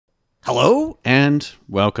Hello and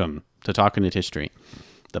welcome to Talkernate History,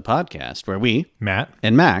 the podcast where we, Matt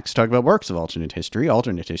and Max, talk about works of alternate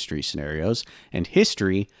history scenarios, and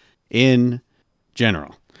history in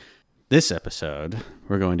general. This episode,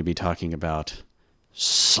 we're going to be talking about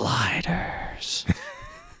sliders.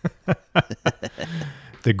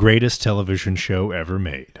 The greatest television show ever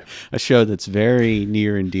made. A show that's very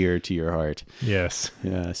near and dear to your heart. Yes.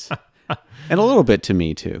 Yes. And a little bit to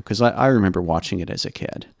me, too, because I remember watching it as a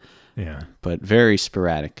kid. Yeah. But very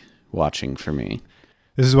sporadic watching for me.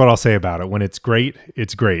 This is what I'll say about it. When it's great,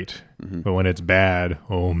 it's great. Mm-hmm. But when it's bad,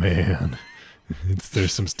 oh man,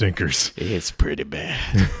 there's some stinkers. It's pretty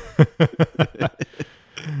bad.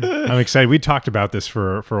 I'm excited. We talked about this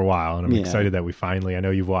for a while, and I'm Yeah. excited that we finally, I know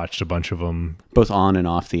you've watched a bunch of them. Both on and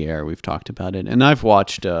off the air, we've talked about it. And I've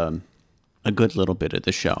watched a good little bit of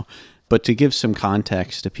the show. But to give some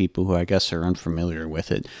context to people who I guess are unfamiliar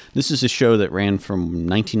with it, this is a show that ran from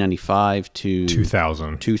 1995 to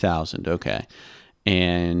 2000. 2000, okay.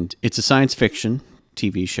 And it's a science fiction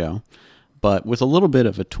TV show, but with a little bit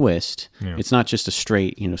of a twist. Yeah. It's not just a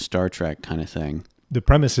straight, Star Trek kind of thing. The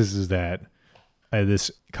premise is that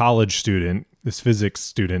this college student, this physics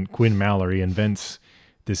student, Quinn Mallory, invents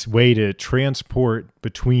this way to transport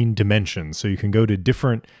between dimensions. So you can go to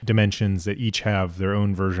different dimensions that each have their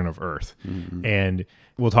own version of Earth. Mm-hmm. And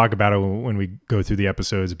we'll talk about it when we go through the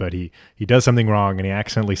episodes, but he does something wrong and he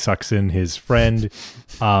accidentally sucks in his friend,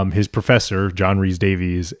 his professor, John Rhys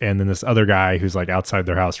Davies, and then this other guy who's like outside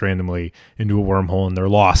their house randomly into a wormhole, and they're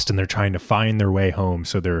lost and they're trying to find their way home.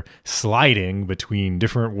 So they're sliding between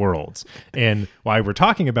different worlds. And why we're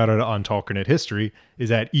talking about it on Talkernate History is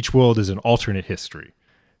that each world is an alternate history.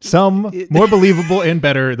 Some more believable and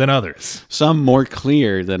better than others. Some more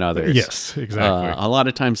clear than others. Yes, exactly. A lot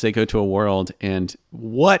of times they go to a world, and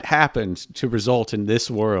what happened to result in this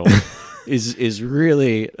world is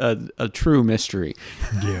really a true mystery.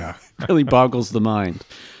 Yeah. Really boggles the mind.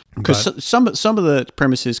 Because some of the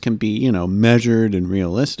premises can be, measured and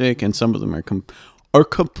realistic, and some of them are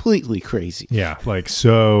completely crazy. Yeah, like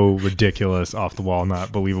so ridiculous, off the wall,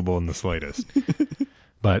 not believable in the slightest.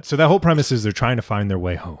 But so that whole premise is they're trying to find their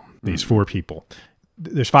way home, these four people.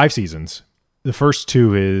 There's 5 seasons. The first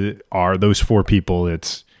 2 are those 4 people.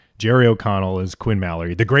 It's Jerry O'Connell as Quinn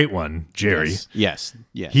Mallory, the great one, Jerry. Yes.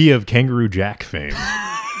 He of Kangaroo Jack fame.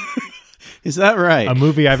 Is that right? A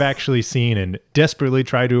movie I've actually seen and desperately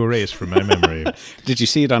tried to erase from my memory. Did you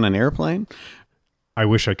see it on an airplane? I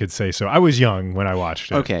wish I could say so. I was young when I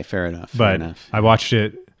watched it. Okay, fair enough. But I watched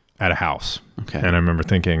it at a house. Okay. And I remember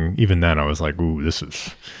thinking, even then, I was like, ooh, this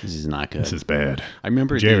is not good. This is bad. I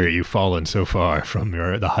remember Jerry, you've fallen so far from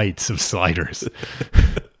the heights of sliders.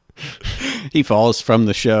 He falls from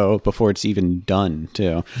the show before it's even done,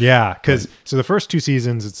 too. Yeah, because so the first 2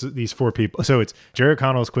 seasons, it's these 4 people. So it's Jerry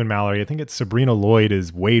O'Connell as Quinn Mallory. I think it's Sabrina Lloyd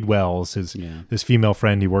as Wade Wells, this female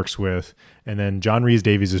friend he works with. And then John Rhys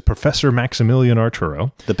Davies is Professor Maximilian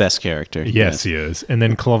Arturo. The best character. Yes, he is. And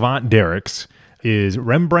then Clavant Derricks is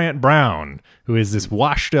Rembrandt Brown, who is this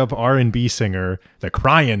washed-up R&B singer, the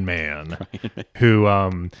Crying Man, who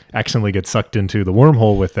accidentally gets sucked into the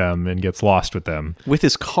wormhole with them and gets lost with them. With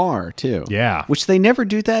his car, too. Yeah. Which they never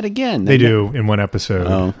do that again. They do in one episode.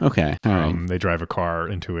 Oh, okay. All right. They drive a car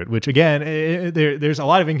into it, which, again, there's a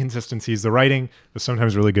lot of inconsistencies. The writing was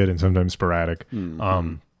sometimes really good and sometimes sporadic.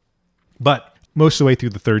 Mm-hmm. But most of the way through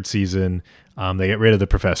the 3rd season, they get rid of the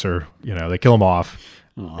professor. They kill him off.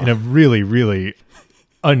 In a really, really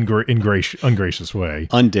ungracious way.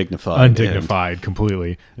 Undignified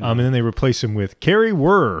completely. And then they replace him with Carrie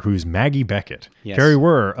Wurr, who's Maggie Beckett. Yes. Carrie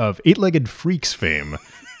Wurr of 8-Legged Freaks fame.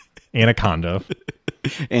 Anaconda.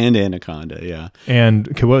 And Anaconda, yeah. And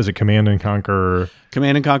what was it? Command and Conquer?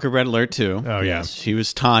 Command and Conquer Red Alert 2. Oh, yeah. Yes, she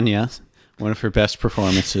was Tanya, one of her best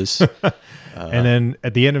performances. And then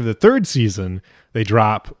at the end of the 3rd season, they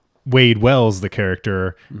drop Wade Wells, the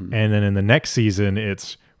character, and then in the next season,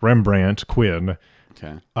 it's Rembrandt, Quinn,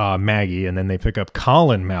 Maggie, and then they pick up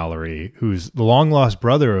Colin Mallory, who's the long-lost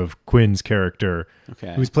brother of Quinn's character,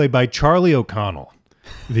 who's played by Charlie O'Connell,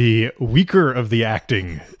 the weaker of the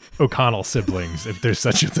acting O'Connell siblings, if there's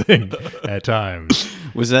such a thing at times.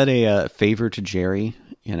 Was that a favor to Jerry?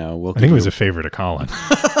 I think it was a favor to Colin.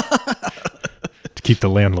 To keep the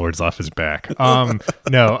landlords off his back.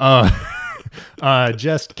 No,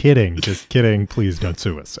 just kidding. Please don't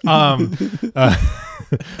sue us.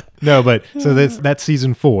 No, but so that's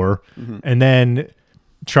season 4. Mm-hmm. And then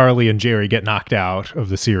Charlie and Jerry get knocked out of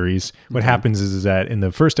the series. What happens is that in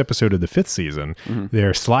the first episode of the 5th season,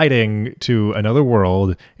 they're sliding to another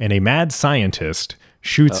world and a mad scientist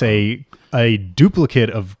shoots a duplicate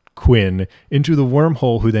of Quinn into the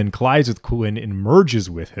wormhole, who then collides with Quinn and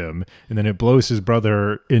merges with him, and then it blows his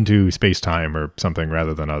brother into space-time or something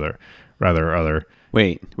rather other.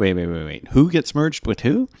 Wait. Who gets merged with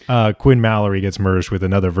who? Quinn Mallory gets merged with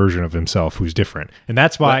another version of himself who's different. And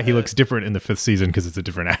that's why he looks different in the 5th season, because it's a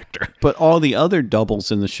different actor. But all the other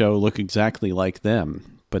doubles in the show look exactly like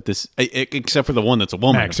them. But this, except for the one that's a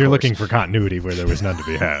woman. Max, you're looking for continuity where there was none to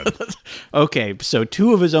be had. Okay, so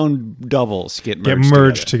 2 of his own doubles get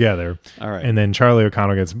merged together. All right. And then Charlie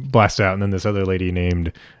O'Connell gets blasted out, and then this other lady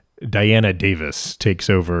named Diana Davis takes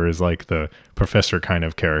over as like the professor kind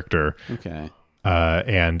of character. Okay.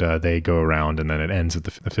 And they go around, and then it ends at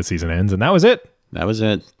the 5th season ends, and that was it. That was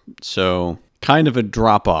it. So kind of a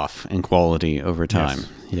drop off in quality over time. Yes.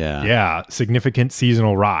 Yeah. Yeah. Significant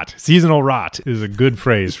seasonal rot. Seasonal rot is a good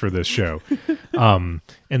phrase for this show. And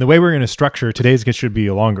the way we're going to structure today's should be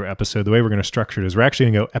a longer episode. The way we're going to structure it is we're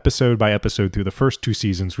actually going to go episode by episode through the first 2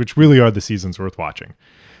 seasons, which really are the seasons worth watching.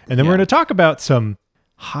 And then we're going to talk about some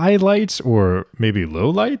highlights or maybe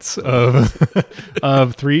lowlights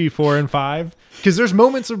of 3, 4, and 5, because there's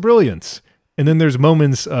moments of brilliance. And then there's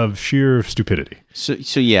moments of sheer stupidity.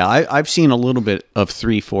 So yeah, I've seen a little bit of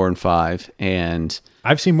 3, 4, and 5, and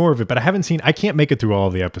I've seen more of it, but I can't make it through all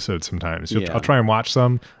of the episodes sometimes. I'll try and watch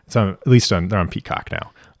some. It's on, at least they're on Peacock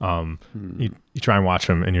now. You try and watch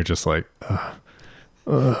them, and you're just like, oh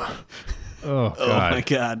God. Oh my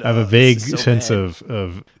God. I have a vague sense of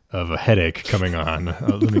a headache coming on.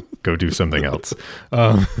 Let me go do something else.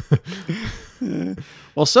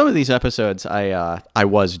 Well, some of these episodes, I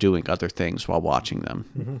was doing other things while watching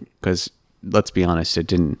them because, let's be honest, it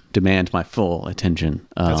didn't demand my full attention.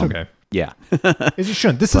 That's okay. Yeah. It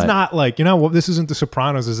shouldn't. This is not like, this isn't The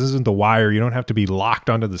Sopranos. This isn't The Wire. You don't have to be locked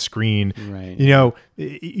onto the screen. Right.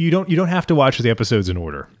 You don't have to watch the episodes in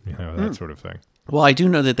order, that sort of thing. Well, I do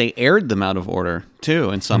know that they aired them out of order, too,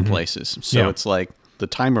 in some places. So it's like the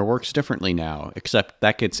timer works differently now, except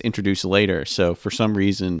that gets introduced later. So for some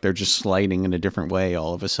reason, they're just sliding in a different way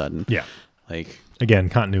all of a sudden. Yeah. Like, again,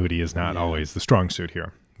 continuity is not always the strong suit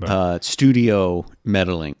here. But studio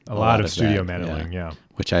meddling. A lot of studio meddling, yeah.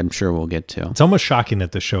 Which I'm sure we'll get to. It's almost shocking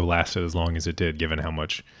that the show lasted as long as it did, given how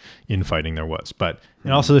much infighting there was. But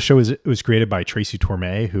and also the show was created by Tracy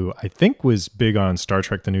Torme, who I think was big on Star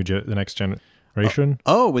Trek: The Next Generation.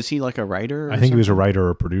 Oh, was he like a writer? I think he was a writer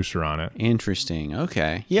or producer on it. Interesting.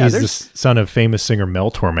 Okay. Yeah, he's the son of famous singer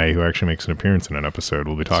Mel Torme, who actually makes an appearance in an episode.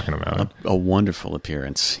 We'll be talking about it. A wonderful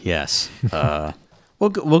appearance. Yes.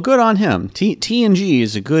 Well, good on him. TNG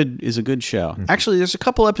is a good show. Actually, there's a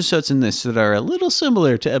couple episodes in this that are a little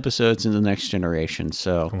similar to episodes in The Next Generation.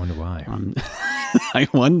 So I wonder why. I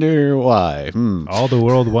wonder why. All the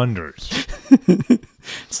world wonders.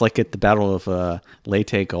 It's like at the Battle of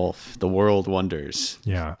Leyte Gulf. The world wonders.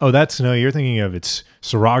 Yeah. Oh, you're thinking of it's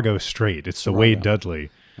Sarago Strait. It's the Wade Dudley.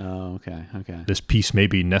 Oh, okay. This peace may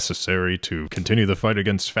be necessary to continue the fight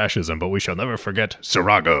against fascism, but we shall never forget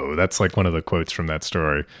Sarago. That's like one of the quotes from that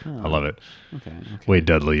story. I love it. Okay. Wade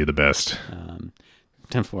Dudley, you're the best.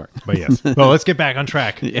 10-4. But yes. Well, let's get back on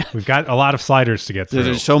track. Yeah. We've got a lot of sliders to get through.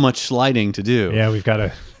 There's so much sliding to do. Yeah, we've got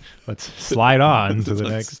to... Let's slide on to the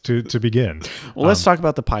next to begin. Well, let's talk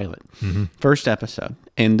about the pilot. First episode.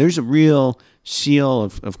 And there's a real seal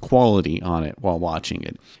of quality on it while watching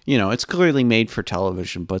it. It's clearly made for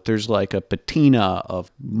television, but there's like a patina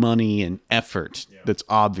of money and effort that's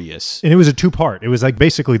obvious. And it was a 2-part. It was like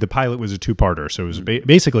basically the pilot was a 2-parter. So it was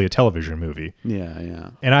basically a television movie.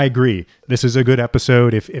 Yeah. And I agree. This is a good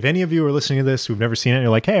episode. If any of you are listening to this who've never seen it and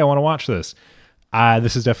you're like, hey, I want to watch this.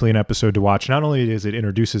 This is definitely an episode to watch. Not only does it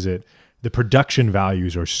introduces it, the production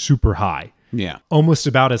values are super high. Yeah. Almost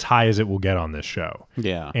about as high as it will get on this show.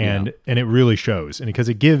 Yeah. And it really shows. And because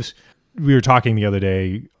it gives, we were talking the other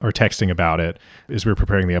day or texting about it as we were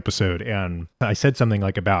preparing the episode. And I said something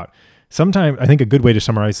like about sometimes I think a good way to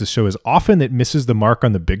summarize this show is often it misses the mark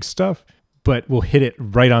on the big stuff, but will hit it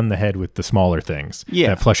right on the head with the smaller things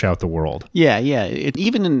that flesh out the world. Yeah.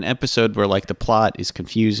 Even in an episode where like the plot is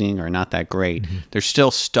confusing or not that great, there's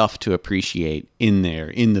still stuff to appreciate in there,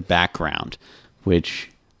 in the background, which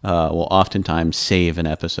will oftentimes save an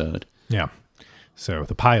episode. Yeah. So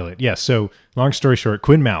the pilot. Yes. So long story short,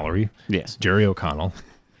 Quinn Mallory. Yes. Jerry O'Connell.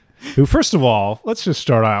 Who, first of all, let's just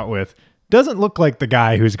start out with, doesn't look like the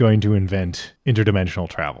guy who's going to invent interdimensional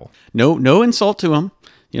travel. No insult to him.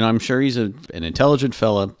 I'm sure he's an intelligent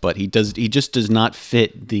fella, but he just does not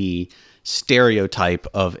fit the stereotype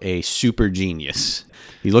of a super genius.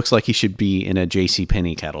 He looks like he should be in a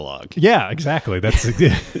JCPenney catalog. Yeah, exactly. That's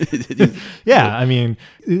yeah. I mean,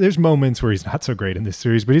 there's moments where he's not so great in this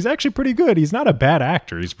series, but he's actually pretty good. He's not a bad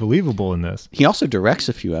actor. He's believable in this. He also directs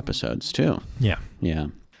a few episodes too. Yeah.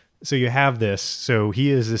 So you have this. So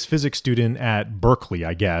he is this physics student at Berkeley,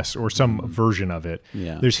 I guess, or some version of it.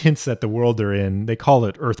 Yeah. There's hints that the world they're in, they call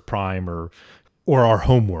it Earth Prime or our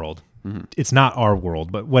home world. It's not our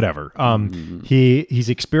world, but whatever. He's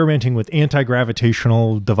experimenting with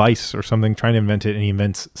anti-gravitational device or something, trying to invent it, and he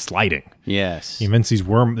invents sliding. Yes. He invents this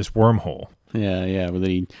wormhole. Yeah, where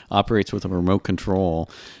he operates with a remote control.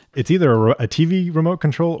 It's either a TV remote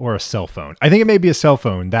control or a cell phone. I think it may be a cell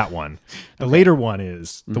phone, that one. The later one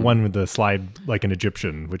is the one with the slide like an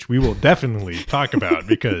Egyptian, which we will definitely talk about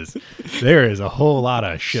because there is a whole lot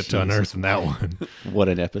of shit to unearth in that one. What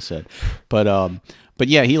an episode. But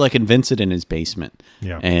yeah, he like invents it in his basement.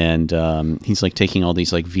 Yeah. And he's like taking all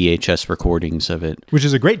these like VHS recordings of it. Which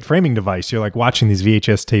is a great framing device. You're like watching these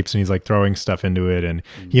VHS tapes and he's like throwing stuff into it. And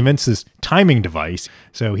he invents this timing device.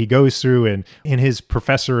 So he goes through and his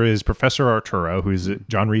professor is Professor Arturo, who's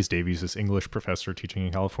John Rhys Davies, this English professor teaching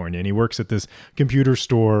in California. And he works at this computer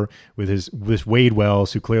store with this Wade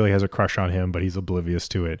Wells, who clearly has a crush on him, but he's oblivious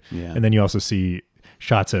to it. Yeah. And then you also see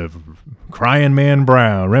shots of Crying Man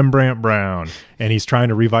Brown, Rembrandt Brown, and he's trying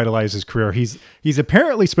to revitalize his career. He's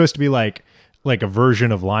apparently supposed to be like a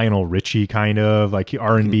version of Lionel Richie, kind of like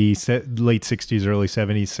R&B late 60s, early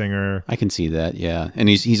 70s singer. I can see that, yeah. And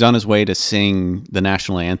he's on his way to sing the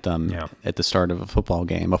national anthem at the start of a football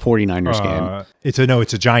game, a 49ers game. It's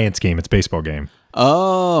a Giants game. It's a baseball game.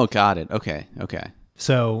 Oh, got it. Okay.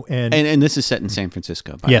 So and this is set in San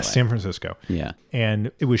Francisco, by the way. Yes, San Francisco. Yeah.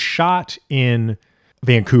 And it was shot in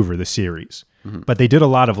Vancouver, the series. But they did a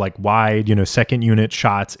lot of like wide, second unit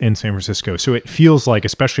shots in San Francisco. So it feels like,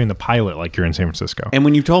 especially in the pilot, like you're in San Francisco. And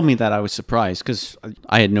when you told me that, I was surprised because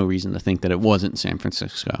I had no reason to think that it wasn't San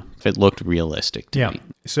Francisco. It looked realistic to me.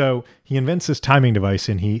 So he invents this timing device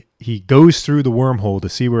and he goes through the wormhole to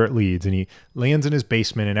see where it leads, and he lands in his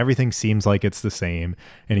basement and everything seems like it's the same.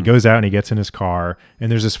 And he goes out and he gets in his car,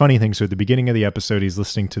 and there's this funny thing. So at the beginning of the episode, he's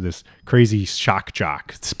listening to this crazy shock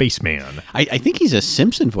jock, Spaceman. I think he's a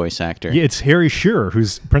Simpson voice actor. Yeah, it's Harry Shearer,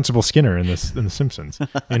 who's Principal Skinner in The Simpsons,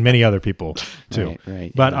 and many other people too.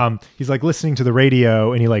 Right. But he's like listening to the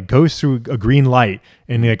radio, and he like goes through a green light,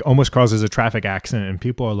 and he like almost causes a traffic accident, and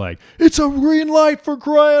people are like, "It's a green light, for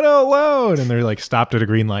crying out loud!" And they're like stopped at a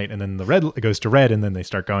green light, and then the red goes to red, and then they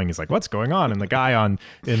start going. He's like, "What's going on?" And the guy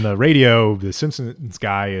in the radio, the Simpsons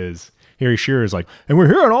guy, is Harry Shearer, is like, "And we're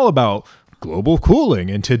hearing all about global cooling,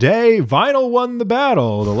 and today vinyl won the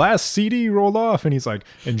battle. The last CD rolled off," and he's like,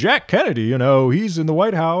 "And Jack Kennedy, he's in the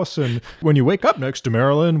White House, and when you wake up next to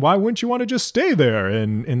Marilyn, why wouldn't you want to just stay there?"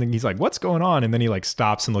 And then he's like, "What's going on?" And then he like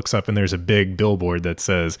stops and looks up, and there's a big billboard that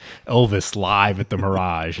says Elvis live at the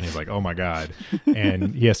Mirage, and he's like, "Oh my God."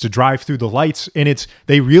 And he has to drive through the lights, and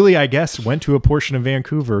they really, I guess, went to a portion of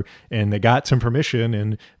Vancouver, and they got some permission,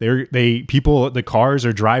 and the cars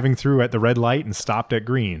are driving through at the red light and stopped at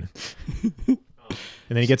green. And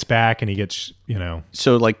then he gets back and he gets,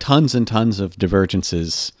 So like tons and tons of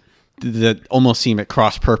divergences that almost seem at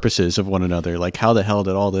cross purposes of one another. Like how the hell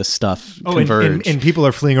did all this stuff converge? And people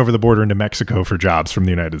are fleeing over the border into Mexico for jobs from the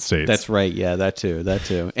United States. That's right. Yeah, that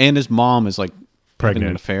too. And his mom is like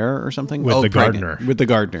pregnant, an affair or something with the gardener. With the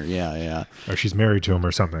gardener, yeah. Or she's married to him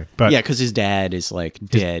or something. But yeah, because his dad is like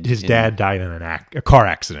dead. His dad died in a car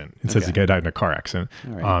accident. It says the guy died in a car accident,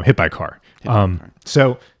 hit by a car.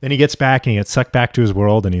 So then he gets back and he gets sucked back to his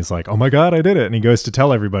world, and he's like, "Oh my God, I did it!" And he goes to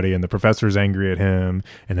tell everybody, and the professor's angry at him.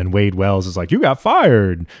 And then Wade Wells is like, "You got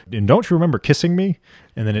fired, and don't you remember kissing me?"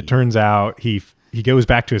 And then it turns out he goes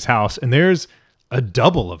back to his house, and there's a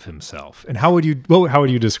double of himself. And how would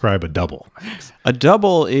you describe a double, Max? A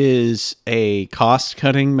double is a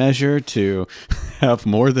cost-cutting measure to have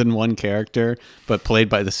more than one character, but played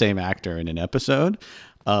by the same actor in an episode.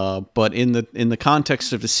 But in the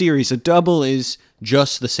context of the series, a double is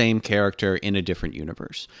just the same character in a different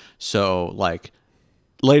universe. So, like,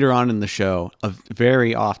 later on in the show,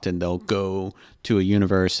 very often they'll go to a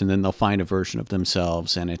universe and then they'll find a version of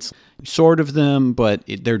themselves, and it's sort of them, but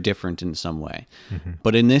they're different in some way. Mm-hmm.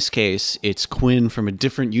 But in this case, it's Quinn from a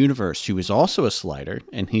different universe who is also a slider,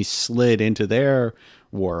 and he slid into their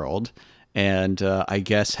world. And I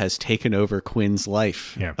guess has taken over Quinn's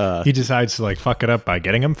life. Yeah, he decides to like fuck it up by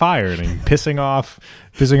getting him fired and pissing off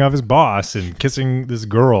his boss and kissing this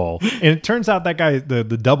girl. And it turns out that guy, the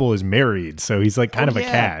double, is married, so he's like kind of a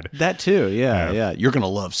cad. That too, yeah. You're gonna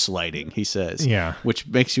love sliding, he says. Yeah, which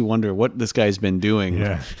makes you wonder what this guy's been doing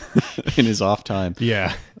in his off time.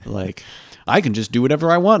 Yeah, like, I can just do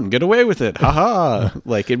whatever I want and get away with it. Haha.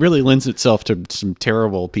 Like, it really lends itself to some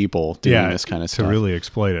terrible people doing this kind of stuff. To really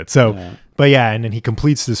exploit it. So, but yeah, and then he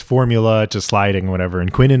completes this formula to sliding, whatever.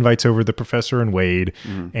 And Quinn invites over the professor and Wade,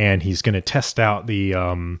 and he's going to test out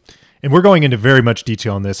the And we're going into very much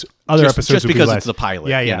detail on this. Other episodes just will be because less. it's the pilot.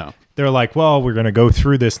 Yeah, you yeah. know. They're like, well, we're going to go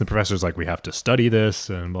through this. And the professor's like, we have to study this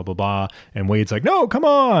and blah, blah, blah. And Wade's like, no, come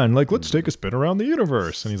on. Like, let's take a spin around the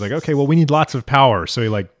universe. And he's like, okay, well, we need lots of power. So he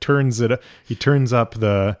like turns up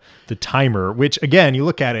the timer, which again, you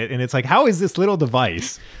look at it and it's like, how is this little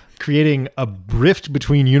device creating a rift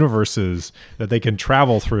between universes that they can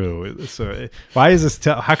travel through? So why is this?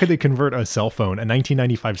 How could they convert a cell phone, a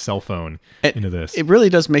 1995 cell phone, into this? It really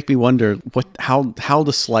does make me wonder how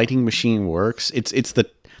the sliding machine works.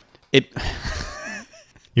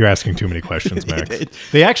 You're asking too many questions, Max.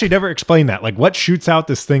 They actually never explain that. Like, what shoots out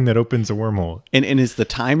this thing that opens a wormhole? And is the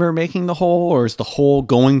timer making the hole, or is the hole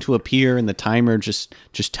going to appear and the timer just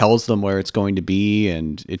tells them where it's going to be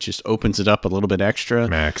and it just opens it up a little bit extra?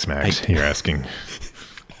 Max, you're asking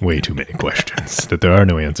way too many questions that there are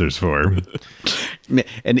no answers for.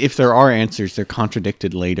 And if there are answers, they're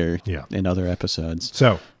contradicted later Yeah. in other episodes.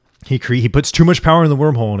 So he puts too much power in the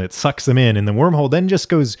wormhole and it sucks them in, and the wormhole then just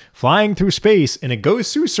goes flying through space, and it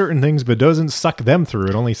goes through certain things but doesn't suck them through.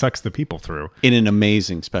 It only sucks the people through. In an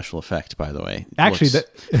amazing special effect, by the way. Actually,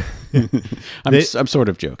 I'm sort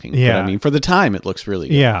of joking. Yeah. But I mean, for the time, it looks really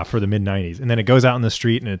good. Yeah, for the mid-90s. And then it goes out in the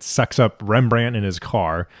street and it sucks up Rembrandt in his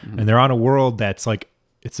car, and they're on a world that's like,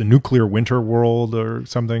 it's a nuclear winter world or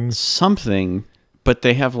something. Something, but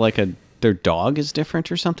they have like their dog is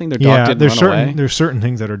different or something. Their dog didn't run away. There's certain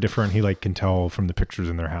things that are different. He like can tell from the pictures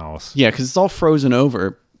in their house. Yeah, because it's all frozen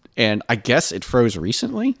over, and I guess it froze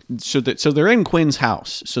recently. So they're in Quinn's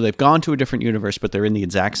house. So they've gone to a different universe, but they're in the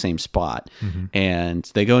exact same spot. And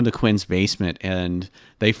they go into Quinn's basement, and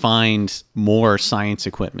they find more science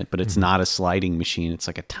equipment, but it's not a sliding machine. It's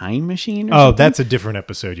like a time machine or something. That's a different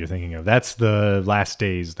episode you're thinking of. That's the Last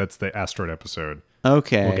Days. That's the asteroid episode.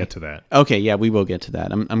 Okay. We'll get to that. Okay, yeah, we will get to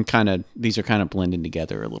that. These are kind of blending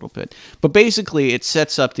together a little bit. But basically it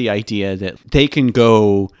sets up the idea that they can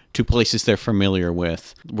go to places they're familiar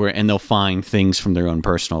with and they'll find things from their own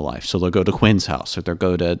personal life. So they'll go to Quinn's house, or they'll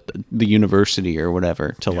go to the university or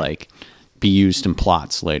whatever to like be used in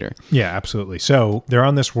plots later. Yeah, absolutely. So they're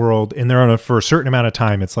on this world, and they're on for a certain amount of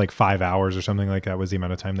time. It's like 5 hours or something like that was the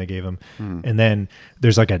amount of time they gave them. And then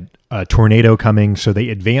there's like a tornado coming, so they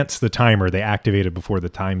advance the timer. They activate it before the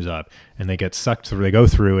time's up, and they get sucked through. They go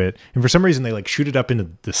through it, and for some reason they like shoot it up into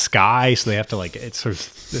the sky. So they have to like, it's sort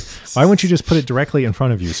of, why wouldn't you just put it directly in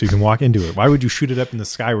front of you so you can walk into it? Why would you shoot it up in the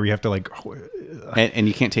sky where you have to like, and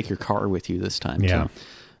you can't take your car with you this time. Yeah. Too.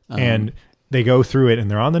 And they go through it,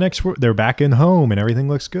 and they're on the next. They're back in home, and everything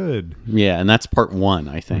looks good. Yeah, and that's part 1,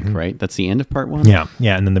 I think, right? That's the end of part 1? Yeah,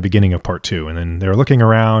 and then the beginning of part 2. And then they're looking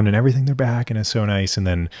around, and everything, they're back, and it's so nice. And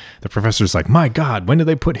then the professor's like, my God, when did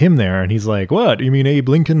they put him there? And he's like, what? You mean Abe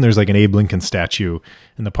Lincoln? There's like an Abe Lincoln statue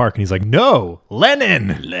in the park. And he's like, no,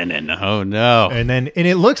 Lenin. Oh, no. And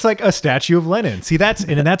it looks like a statue of Lenin. See, that's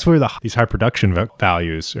where these high production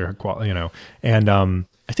values are, and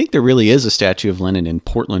I think there really is a statue of Lenin in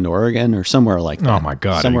Portland, Oregon, or somewhere like that. Oh my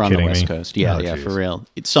God! Somewhere are you on the West me? Coast. Yeah, Oh, for real.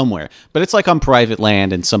 It's somewhere, but it's like on private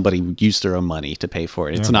land, and somebody used their own money to pay for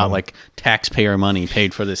it. It's not like taxpayer money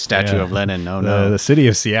paid for this statue of Lenin. No. The city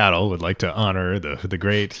of Seattle would like to honor the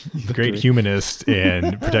great humanist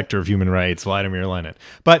and protector of human rights, Vladimir Lenin.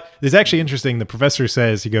 But it's actually interesting. The professor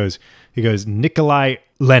says he goes Nikolai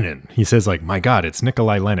Lenin. He says like, my God, it's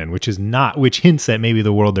Nikolai Lenin, which hints that maybe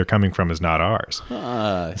the world they're coming from is not ours,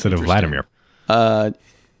 instead of Vladimir.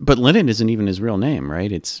 But Lenin isn't even his real name,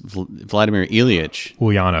 right? It's Vladimir Ilyich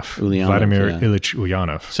Ulyanov. Vladimir Ilyich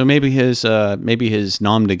Ulyanov. So maybe his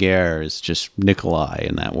nom de guerre is just Nikolai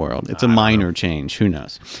in that world. It's a minor change. Who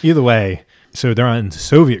knows? Either way, so they're on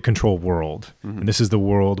Soviet-controlled world, and this is the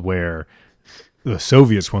world where the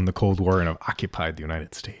Soviets won the Cold War and have occupied the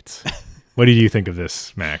United States. What did you think of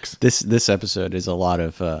this, Max? This episode is a lot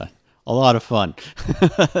of fun.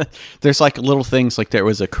 There's like little things, like there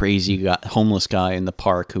was a crazy homeless guy in the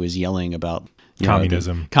park who was yelling about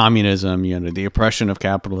communism, the oppression of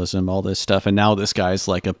capitalism, all this stuff, and now this guy's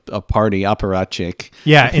like a party apparatchik.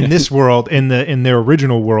 Yeah, in this world, in their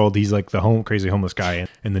original world, he's like the crazy homeless guy.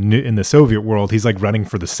 In the Soviet world, he's like running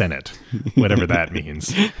for the Senate, whatever that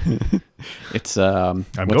means. It's I'm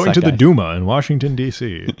going to the Duma in Washington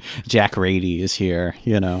D.C. Jack Rady is here,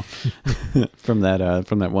 from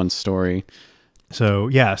that one story. So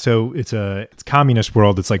it's communist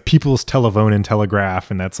world. It's like People's Telephone and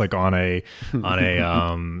Telegraph, and that's like on a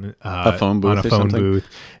phone booth,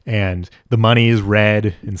 and the money is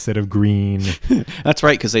red instead of green. That's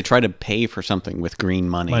right, because they try to pay for something with green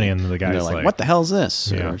money, and the guy's they're like, "What the hell is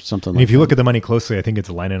this?" Yeah. or something. And if you look at the money closely, I think it's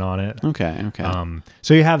Lenin on it. Okay.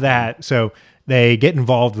 So you have that. So they get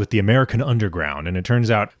involved with the American underground. And it turns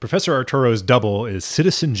out Professor Arturo's double is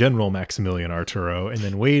Citizen General Maximilian Arturo. And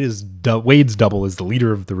then Wade's double is the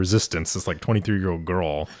leader of the resistance, this like 23-year-old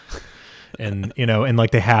girl. And, and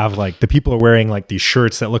like they have like the people are wearing like these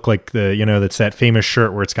shirts that look like that's that famous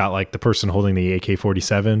shirt where it's got like the person holding the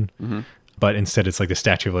AK-47. Mm-hmm. But instead it's like the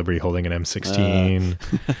Statue of Liberty holding an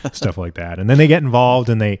M16, stuff like that. And then they get involved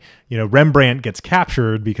and they, Rembrandt gets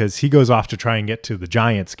captured because he goes off to try and get to the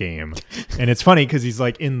Giants game. And it's funny because he's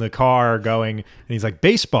like in the car going and he's like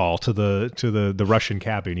baseball to the Russian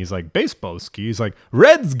cabbie. And he's like, baseball ski. He's like,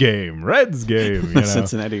 Reds game.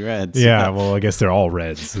 Cincinnati Reds. Yeah. Well, I guess they're all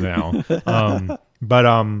Reds now.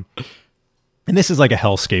 And this is like a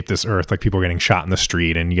hellscape, this Earth. Like people are getting shot in the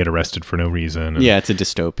street and you get arrested for no reason. Yeah, it's a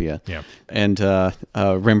dystopia. Yeah. And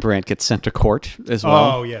Rembrandt gets sent to court as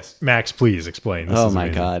well. Oh, yes. Max, please explain. This is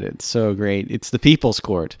amazing. God, it's so great. It's the People's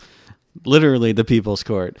Court. Literally the People's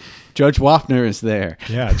Court. Judge Wapner is there.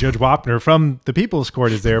 Yeah, Judge Wapner from the People's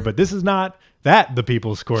Court is there, but this is not the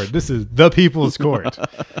People's Court. This is the People's Court.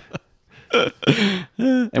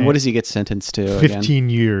 And what does he get sentenced to 15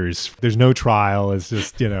 years. There's no trial. It's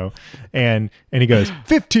just, and he goes,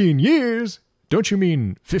 15 years? Don't you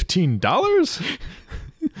mean $15?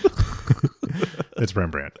 That's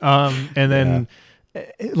Rembrandt. And then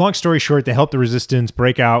long story short, they help the resistance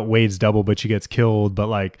break out Wade's double, but she gets killed. But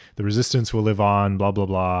like the resistance will live on, blah, blah,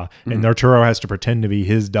 blah. Mm-hmm. And Arturo has to pretend to be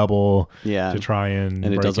his double to try and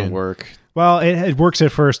it doesn't work. Well, it works at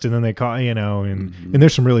first, and then they call, and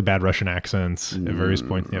there's some really bad Russian accents at various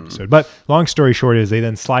points in the episode. But long story short is they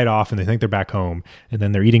then slide off, and they think they're back home, and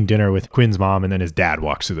then they're eating dinner with Quinn's mom, and then his dad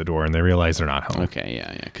walks through the door, and they realize they're not home. Okay,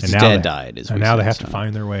 yeah, because his dad died. And now they have to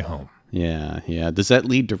find their way home. Yeah. Does that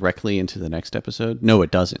lead directly into the next episode? No,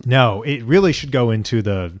 it doesn't. No, it really should go into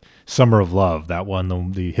the Summer of Love, that one,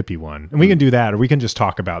 the hippie one. And we can do that, or we can just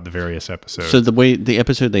talk about the various episodes. So the way the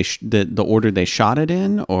episode, the order they shot it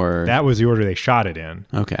in, or? That was the order they shot it in.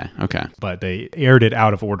 Okay. But they aired it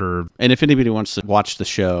out of order. And if anybody wants to watch the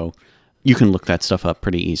show, you can look that stuff up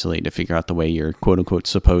pretty easily to figure out the way you're quote unquote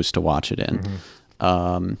supposed to watch it in.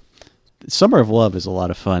 Mm-hmm. Summer of Love is a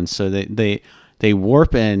lot of fun. So they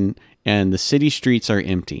warp in, and the city streets are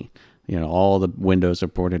empty. All the windows are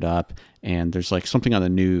boarded up, and there's like something on the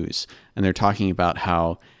news, and they're talking about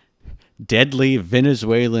how deadly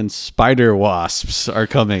Venezuelan spider wasps are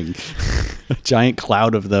coming. A giant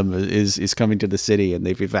cloud of them is coming to the city, and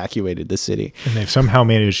they've evacuated the city. And they've somehow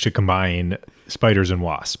managed to combine spiders and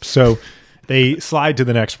wasps. So they slide to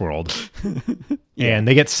the next world, and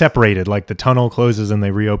they get separated. Like the tunnel closes, and they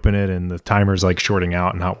reopen it, and the timer's like shorting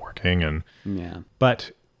out and not working.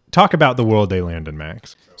 But talk about the world they land in,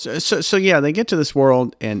 Max. So yeah, they get to this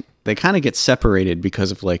world and they kind of get separated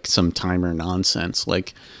because of like some timer nonsense.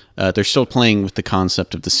 Like they're still playing with the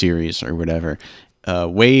concept of the series or whatever.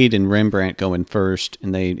 Wade and Rembrandt go in first,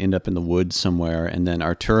 and they end up in the woods somewhere. And then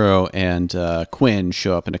Arturo and Quinn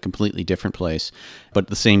show up in a completely different place, but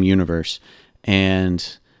the same universe.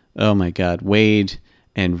 And oh my God, Wade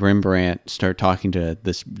and Rembrandt start talking to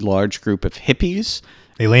this large group of hippies.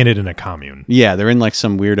 They landed in a commune. Yeah, they're in like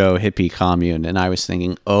some weirdo hippie commune. And I was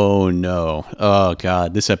thinking, oh no, oh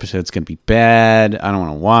God, this episode's going to be bad. I don't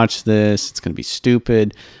want to watch this. It's going to be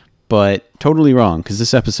stupid. But totally wrong, because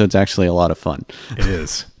this episode's actually a lot of fun. It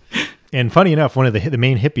is. And funny enough, one of the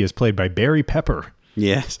main hippie is played by Barry Pepper.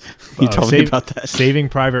 Yes, you told me about that. Saving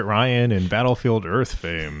Private Ryan and Battlefield Earth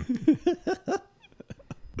fame.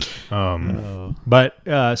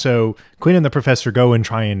 So Quinn and the professor go and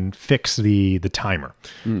try and fix the timer.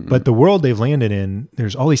 Mm-mm. But the world they've landed in,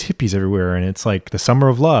 there's all these hippies everywhere, and it's like the Summer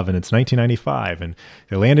of Love, and it's 1995, and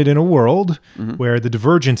they landed in a world where the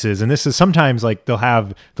divergences, and this is sometimes like they'll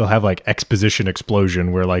have like exposition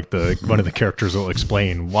explosion where like one of the characters will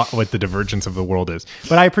explain what the divergence of the world is.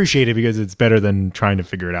 But I appreciate it because it's better than trying to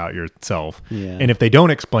figure it out yourself. Yeah. And if they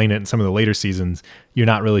don't explain it in some of the later seasons, you're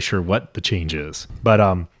not really sure what the change is. But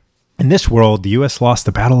in this world, the U.S. lost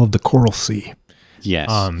the Battle of the Coral Sea. Yes.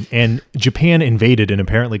 And Japan invaded and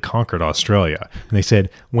apparently conquered Australia. And they said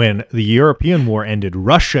when the European War ended,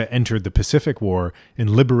 Russia entered the Pacific War and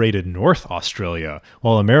liberated North Australia,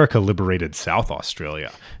 while America liberated South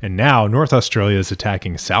Australia. And now North Australia is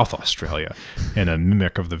attacking South Australia in a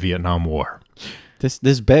mimic of the Vietnam War.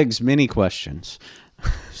 This begs many questions.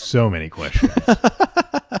 So many questions.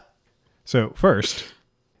 So first...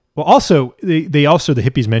 Well, also, the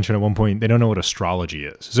hippies mentioned at one point they don't know what astrology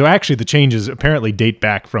is. So actually, the changes apparently date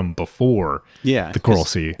back from before the Coral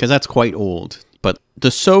Sea. Because that's quite old. But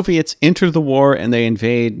the Soviets enter the war and they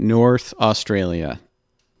invade North Australia.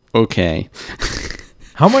 Okay.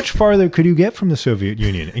 How much farther could you get from the Soviet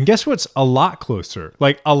Union? And guess what's a lot closer?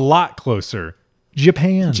 Like, a lot closer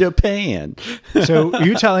Japan. Japan. So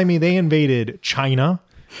you're telling me they invaded China,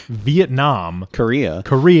 Vietnam, Korea,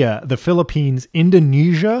 the Philippines,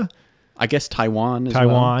 Indonesia, I guess Taiwan as well.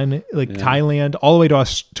 Thailand, all the way to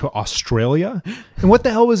Australia. And what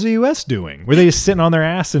the hell was the U.S. doing? Were they just sitting on their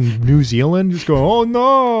ass in New Zealand, just going, "Oh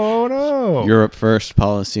no, no"? Europe first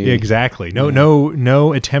policy. Yeah, exactly.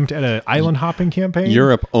 No attempt at an island hopping campaign.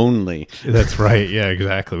 Europe only. That's right. Yeah,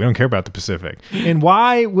 exactly. We don't care about the Pacific. And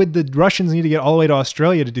why would the Russians need to get all the way to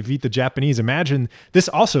Australia to defeat the Japanese? Imagine this.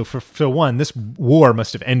 Also, for one, this war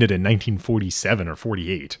must have ended in 1947 or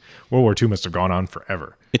 48. World War II must have gone on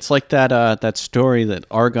forever. It's like that story that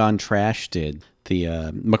Argonne Trash did,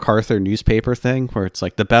 the MacArthur newspaper thing, where it's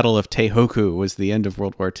like the Battle of Tehoku was the end of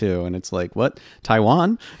World War II, and it's like, what?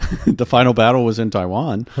 Taiwan? The final battle was in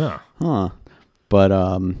Taiwan. Huh.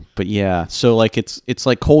 But yeah, so like it's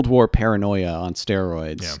like Cold War paranoia on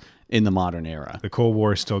steroids in the modern era. The Cold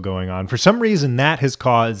War is still going on. For some reason, that has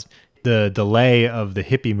caused the delay of the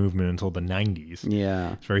hippie movement until the 90s.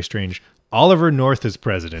 Yeah. It's very strange. Oliver North is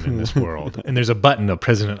president in this world. And there's a button, a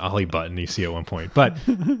President Ollie button you see at one point. But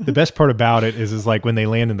the best part about it is like when they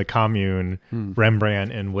land in the commune,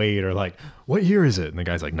 Rembrandt and Wade are like, "What year is it?" And the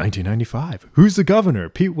guy's like, "1995. Who's the governor?"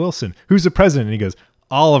 "Pete Wilson." "Who's the president?" And he goes,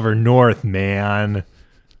 "Oliver North, man."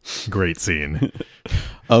 Great scene.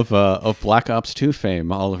 Of Black Ops 2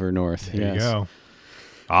 fame, Oliver North. There you go.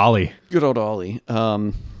 Ollie. Good old Ollie.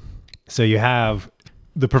 So you have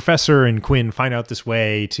the professor and Quinn find out this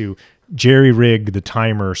way to jerry-rig the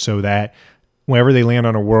timer so that whenever they land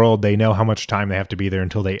on a world, they know how much time they have to be there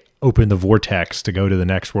until they open the vortex to go to the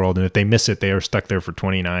next world. And if they miss it, they are stuck there for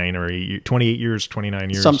 28 years, 29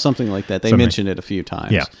 years. Something like that. They mentioned it a few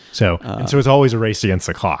times. Yeah. So and so it's always a race against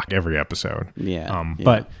the clock every episode. Yeah.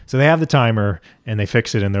 But so they have the timer and they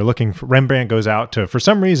fix it and they're looking for Rembrandt goes out to, for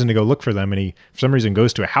some reason, to go look for them. And he, for some reason,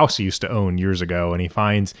 goes to a house he used to own years ago and he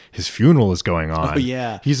finds his funeral is going on. Oh,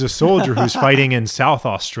 yeah. He's a soldier who's fighting in South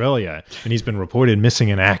Australia and he's been reported missing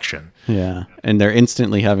in action. Yeah. And they're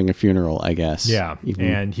instantly having a funeral, I guess. Yeah.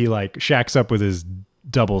 And he like shacks up with his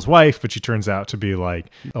double's wife, but she turns out to be like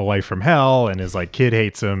a wife from hell and his like kid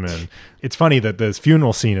hates him. And it's funny that this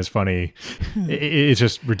funeral scene is funny. It's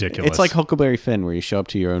just ridiculous. It's like Huckleberry Finn where you show up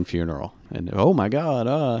to your own funeral and oh my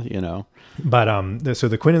God, you know. But so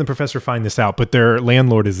the Quinn and the professor find this out, but their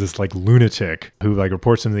landlord is this like lunatic who like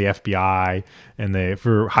reports them to the FBI, and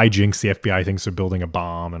for hijinks the FBI thinks they're building a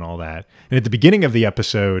bomb and all that. And at the beginning of the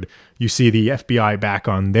episode, you see the FBI back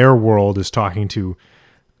on their world is talking to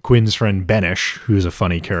Quinn's friend Benish, who's a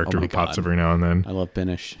funny character who pops up every now and then. I love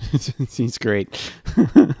Benish. He's great.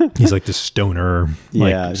 He's like the stoner,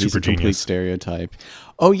 like yeah, super he's a genius complete stereotype.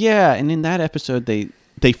 Oh yeah, and in that episode they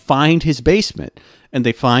find his basement and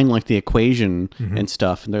they find like the equation and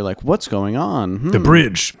stuff, and they're like, "What's going on?" The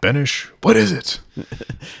bridge, Benish. What is it?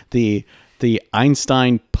 the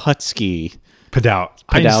Einstein-Putsky.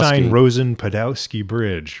 Einstein-Rosen-Podolsky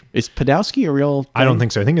Bridge. Is Podolsky a real thing? I don't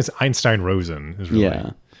think so. I think it's Einstein-Rosen is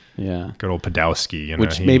really. Yeah. Good old Podolsky. You know,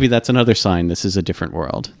 which maybe that's another sign this is a different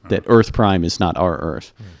world. That Earth Prime is not our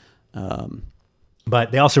Earth.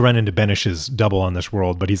 But they also run into Benish's double on this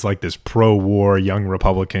world, but he's like this pro-war, young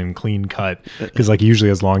Republican, clean cut. Because like he usually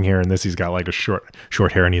has long hair, and this he's got like a short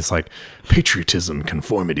hair, and he's like, patriotism,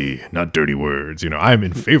 conformity, not dirty words. You know, I'm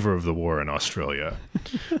in favor of the war in Australia.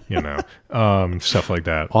 You know, stuff like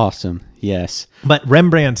that. Awesome. Yes. But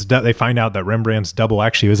they find out that Rembrandt's double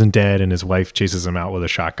actually isn't dead, and his wife chases him out with a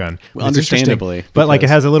shotgun. Well, understandably. But like it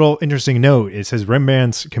has a little interesting note. It says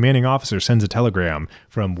Rembrandt's commanding officer sends a telegram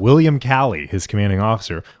from William Calley, his commanding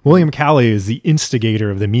officer. William Calley is the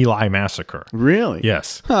instigator of the My Lai massacre. Really?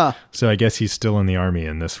 Yes. Huh. So I guess he's still in the army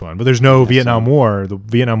in this one. But there's no Vietnam War. The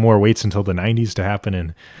Vietnam War waits until the 90s to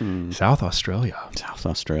happen in South Australia. South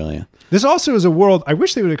Australia. This also is a world, I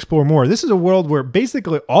wish they would explore more. This is a world where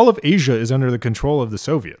basically all of Asia is under the control of the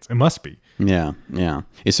Soviets. It must be. Yeah, yeah.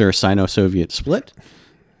 Is there a Sino-Soviet split?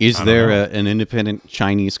 Is there an independent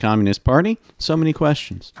Chinese Communist Party? So many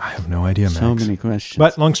questions. I have no idea, Max. So many questions.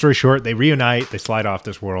 But long story short, they reunite, they slide off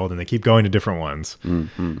this world, and they keep going to different ones.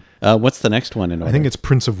 What's the next one in order? I think it's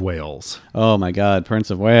Prince of Wales. Oh my God, Prince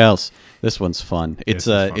of Wales. This one's fun. It's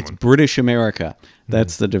British America.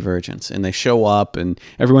 That's the divergence. And they show up and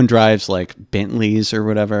everyone drives like Bentleys or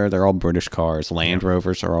whatever. They're all British cars. Land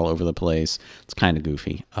Rovers are all over the place. It's kind of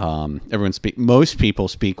goofy. Most people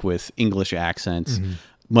speak with English accents.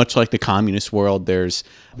 Much like the communist world, there's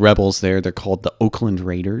rebels there. They're called the Oakland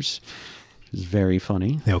Raiders. It's very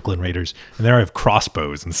funny. The Oakland Raiders. And they have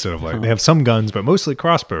crossbows instead of they have some guns, but mostly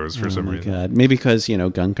crossbows for some reason. God. Maybe because,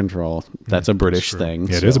 gun control, that's a British thing.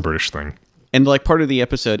 Yeah, it is a British thing. And like part of the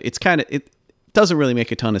episode, it's kind of, doesn't really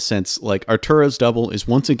make a ton of sense. Like, Arturo's double is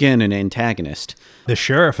once again an antagonist. The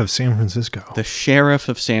sheriff of San Francisco. The sheriff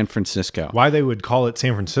of San Francisco. Why they would call it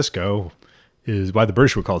San Francisco is why the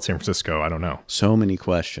British would call it San Francisco. I don't know. So many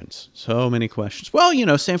questions. So many questions. Well, you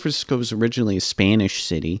know, San Francisco was originally a Spanish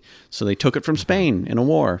city, so they took it from Spain in a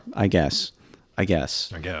war, I guess. The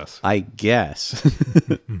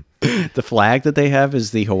flag that they have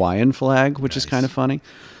is the Hawaiian flag, which is kind of funny.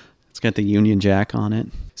 It's got the Union Jack on it.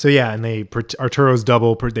 So yeah, and Arturo's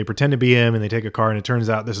double, they pretend to be him, and they take a car, and it turns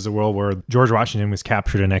out this is a world where George Washington was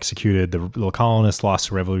captured and executed. The little colonists lost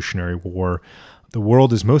the Revolutionary War. The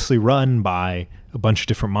world is mostly run by a bunch of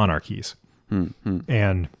different monarchies.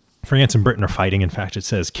 And France and Britain are fighting. In fact, it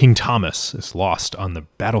says King Thomas is lost on the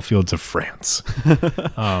battlefields of France.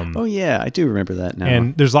 Oh yeah, I do remember that now.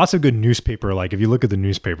 And there's lots of good newspaper. Like if you look at the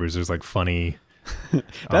newspapers, there's like funny.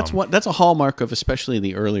 That's a hallmark of especially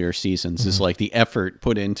the earlier seasons is like the effort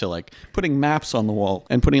put into like putting maps on the wall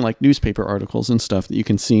and putting like newspaper articles and stuff that you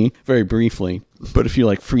can see very briefly. But if you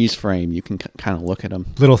like freeze frame, you can kind of look at them.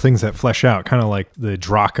 Little things that flesh out, kind of like the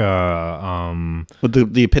Draka.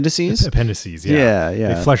 With the appendices? Appendices, yeah.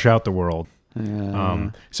 Yeah. They flesh out the world.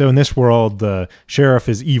 So in this world, the sheriff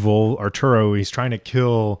is evil. Arturo, he's trying to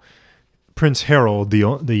kill Prince Harold,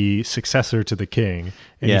 the successor to the king.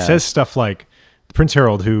 And he says stuff like, Prince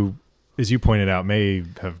Harold, who, as you pointed out, may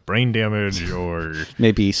have brain damage or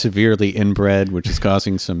maybe severely inbred, which is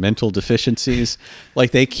causing some mental deficiencies.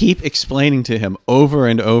 Like they keep explaining to him over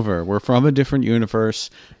and over, we're from a different universe.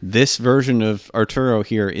 This version of Arturo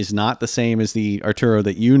here is not the same as the Arturo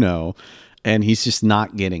that you know. And he's just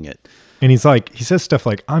not getting it. And he says stuff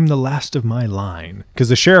like, I'm the last of my line, because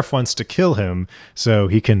the sheriff wants to kill him so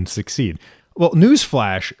he can succeed. Well,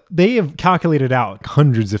 newsflash, they have calculated out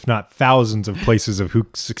hundreds, if not thousands, of places of who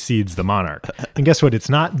succeeds the monarch. And guess what? It's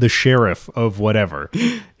not the sheriff of whatever.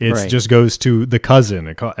 It just goes to the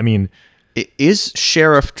cousin. I mean, is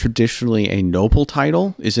sheriff traditionally a noble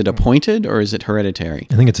title? Is it appointed or is it hereditary?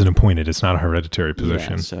 I think it's an appointed. It's not a hereditary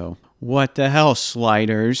position. Yeah, so what the hell,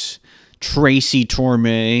 Sliders? Tracy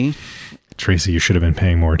Torme. Tracy, you should have been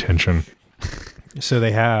paying more attention. So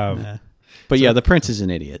they have... But yeah, the prince is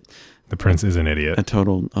an idiot. The prince is an idiot. A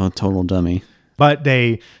total dummy. But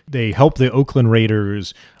they help the Oakland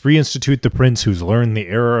Raiders reinstitute the prince who's learned the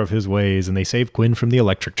error of his ways, and they save Quinn from the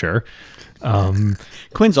electric chair.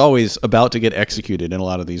 Quinn's always about to get executed in a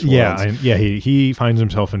lot of these worlds. Yeah, he finds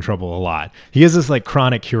himself in trouble a lot. He has this like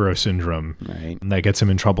chronic hero syndrome that gets him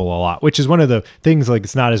in trouble a lot, which is one of the things, like,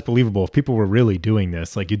 it's not as believable. If people were really doing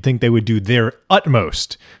this, like, you'd think they would do their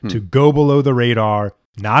utmost to go below the radar,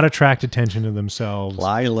 not attract attention to themselves.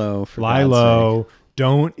 Fly low. Fly low.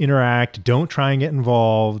 Don't interact. Don't try and get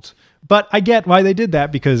involved. But I get why they did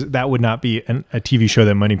that, because that would not be a TV show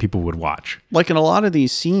that many people would watch. Like in a lot of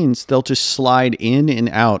these scenes, they'll just slide in and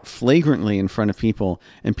out flagrantly in front of people,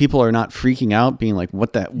 and people are not freaking out, being like,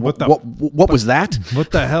 "What was that?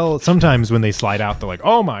 What the hell?" Sometimes when they slide out, they're like,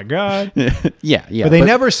 "Oh my god!" yeah. But they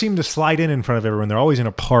never seem to slide in front of everyone. They're always in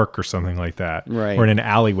a park or something like that, right? Or in an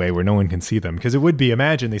alleyway where no one can see them. Because it would be,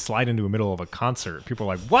 imagine they slide into the middle of a concert. People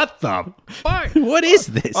are like, "What the fuck? What is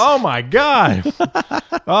this? Oh my god!"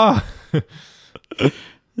 Oh.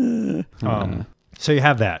 So you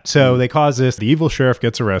have that. So they cause this. The evil sheriff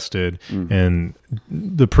gets arrested, and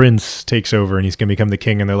the prince takes over, and he's going to become the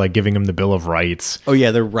king. And they're like giving him the Bill of Rights. Oh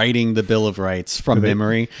yeah, they're writing the Bill of Rights from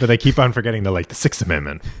memory. But they keep on forgetting the Sixth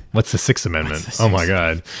Amendment. What's the Sixth Amendment? Oh my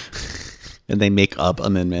god. And they make up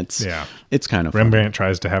amendments. Yeah, it's kind of Rembrandt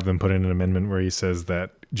tries to have them put in an amendment where he says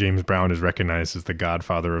that James Brown is recognized as the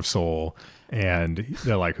godfather of soul. And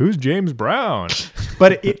they're like, who's James Brown?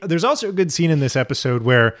 But there's also a good scene in this episode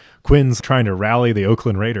where Quinn's trying to rally the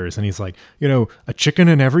Oakland Raiders. And he's like, a chicken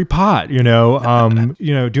in every pot, do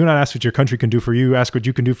not ask what your country can do for you. Ask what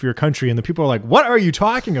you can do for your country. And the people are like, what are you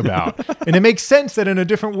talking about? And it makes sense that in a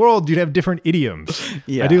different world, you'd have different idioms.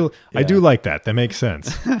 Yeah, I do like that. That makes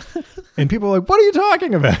sense. And people are like, what are you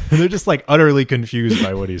talking about? And they're just like utterly confused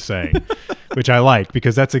by what he's saying, which I like,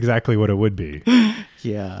 because that's exactly what it would be.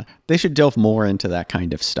 Yeah, they should delve more into that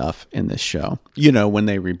kind of stuff in this show, when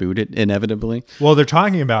they reboot it, inevitably. Well, they're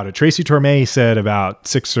talking about it. Tracy Torme said about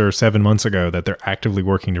 6 or 7 months ago that they're actively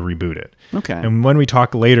working to reboot it. Okay. And when we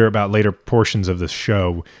talk later about later portions of this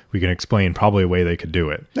show, we can explain probably a way they could do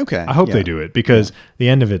it. Okay. I hope they do it, because the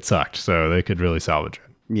end of it sucked, so they could really salvage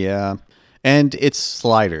it. Yeah. And it's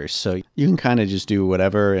Sliders, so you can kind of just do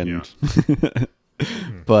whatever. And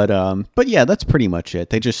But yeah, that's pretty much it.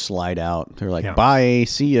 They just slide out. They're like, bye,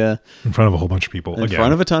 see ya. In front of a whole bunch of people. In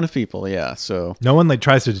front of a ton of people, yeah. So no one like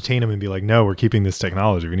tries to detain them and be like, no, we're keeping this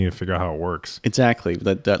technology. We need to figure out how it works. Exactly.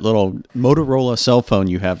 That little Motorola cell phone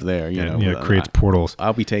you have there, you know. Yeah, it creates portals.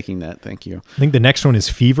 I'll be taking that. Thank you. I think the next one is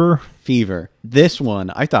Fever. This one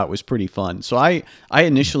I thought was pretty fun. So I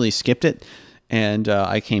initially skipped it. And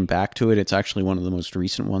I came back to it. It's actually one of the most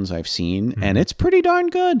recent ones I've seen, and it's pretty darn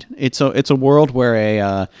good. It's a world where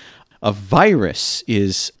a virus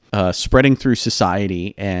is spreading through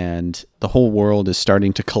society, and the whole world is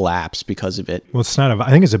starting to collapse because of it. Well, it's not I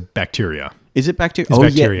think it's a bacteria. Is it bacteria? It's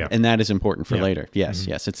bacteria. Yeah, and that is important for later. Yes,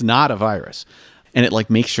 yes. It's not a virus. And it like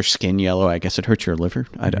makes your skin yellow. I guess it hurts your liver.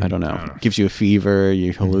 I don't know. Gives you a fever.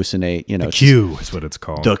 You hallucinate. You know, the Q is what it's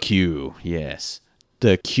called. The Q, yes.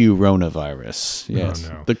 The coronavirus. Yes.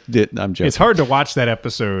 Oh, no. I'm joking. It's hard to watch that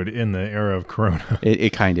episode in the era of Corona. It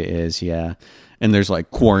kind of is, yeah. And there's like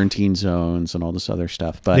quarantine zones and all this other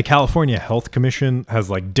stuff. But the California Health Commission has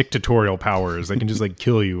like dictatorial powers. They can just like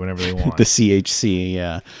kill you whenever they want. The CHC,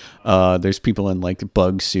 yeah. There's people in like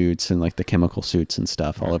bug suits and like the chemical suits and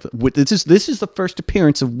stuff. All of it. This is the first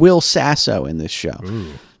appearance of Will Sasso in this show.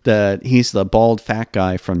 Ooh. He's the bald fat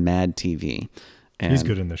guy from Mad TV. And he's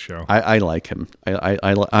good in this show. I like him.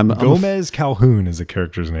 Gomez Calhoun is the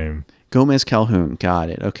character's name. Gomez Calhoun.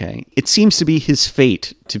 Got it. Okay. It seems to be his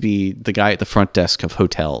fate to be the guy at the front desk of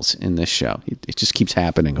hotels in this show. It just keeps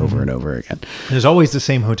happening over and over again. There's always the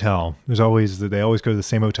same hotel. They always go to the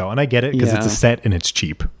same hotel. And I get it because it's a set and it's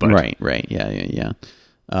cheap. But. Right. Yeah.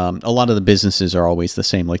 A lot of the businesses are always the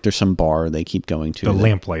same. Like there's some bar they keep going to. The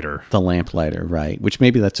Lamplighter. The Lamplighter, right. Which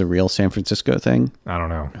maybe that's a real San Francisco thing. I don't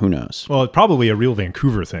know. Who knows? Well, it's probably a real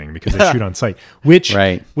Vancouver thing because they shoot on site. Which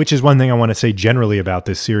is one thing I want to say generally about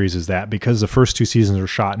this series is that because the first 2 seasons are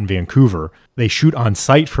shot in Vancouver, they shoot on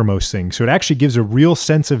site for most things. So it actually gives a real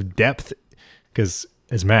sense of depth because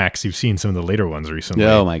as Max, you've seen some of the later ones recently.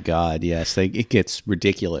 Oh my God, yes. It gets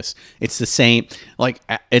ridiculous. It's the same. Like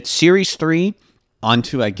at Series 3...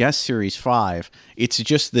 onto, I guess, Series 5, it's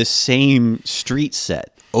just this same street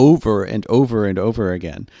set over and over and over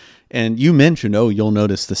again. And you mentioned, you'll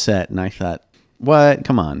notice the set. And I thought, what?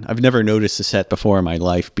 Come on. I've never noticed a set before in my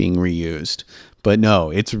life being reused. But no,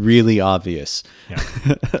 it's really obvious. Yeah.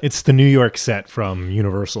 It's the New York set from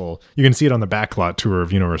Universal. You can see it on the backlot tour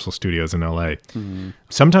of Universal Studios in LA. Mm-hmm.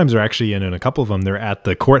 Sometimes they're actually in a couple of them, they're at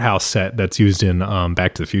the courthouse set that's used in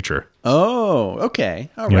Back to the Future. Oh, okay.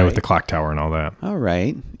 All right. With the clock tower and all that. All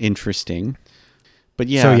right. Interesting. But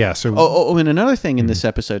yeah. And another thing in this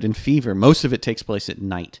episode, in Fever, most of it takes place at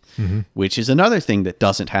night, which is another thing that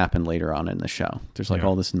doesn't happen later on in the show. There's like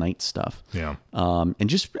all this night stuff. Yeah. And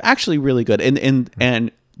just actually really good.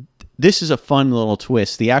 And this is a fun little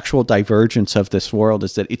twist. The actual divergence of this world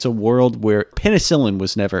is that it's a world where penicillin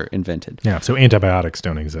was never invented. Yeah. So antibiotics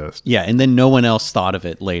don't exist. Yeah. And then no one else thought of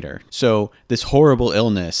it later. So this horrible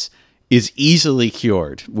illness is easily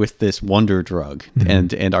cured with this wonder drug,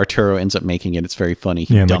 and Arturo ends up making it. It's very funny.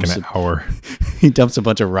 He dumps like an hour. He dumps a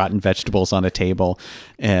bunch of rotten vegetables on a table,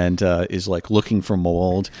 and is like looking for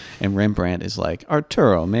mold. And Rembrandt is like,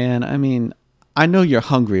 Arturo, man, I mean, I know you're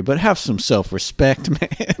hungry, but have some self-respect,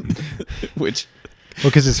 man. Which. Well,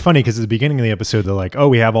 because it's funny because at the beginning of the episode, they're like,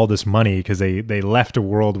 we have all this money because they left a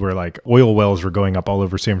world where like oil wells were going up all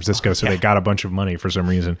over San Francisco. So they got a bunch of money for some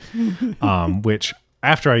reason, which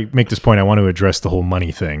after I make this point, I want to address the whole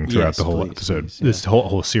money thing throughout the whole episode, this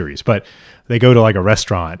whole series. But they go to like a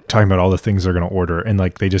restaurant talking about all the things they're going to order. And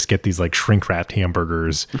like, they just get these like shrink wrapped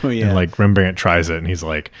hamburgers. And like Rembrandt tries it and he's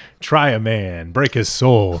like, try a man, break his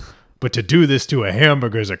soul. But to do this to a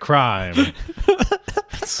hamburger is a crime.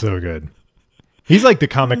 It's so good. He's like the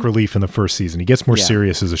comic relief in the first season. He gets more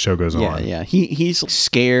serious as the show goes on. Yeah. He's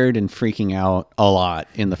scared and freaking out a lot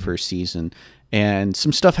in the first season. And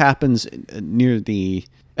some stuff happens at the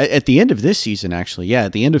end of this season, actually. Yeah,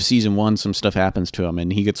 at the end of season 1, some stuff happens to him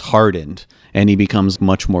and he gets hardened and he becomes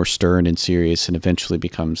much more stern and serious and eventually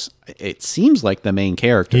becomes, it seems like, the main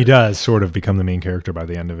character. He does sort of become the main character by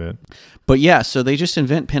the end of it. But yeah, so they just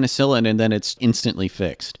invent penicillin and then it's instantly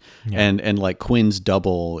fixed. Yeah. And like Quinn's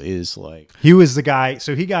double is like... He was the guy,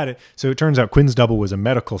 so he got it. So it turns out Quinn's double was a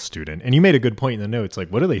medical student. And you made a good point in the notes, like,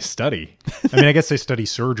 what do they study? I mean, I guess they study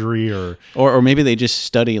surgery or maybe they just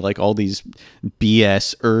study like all these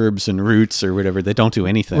BS herbs and roots or whatever. They don't do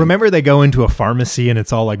anything. Remember they go into a pharmacy and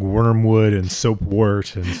it's all like wormwood and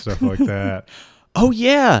soapwort and stuff like that. Oh,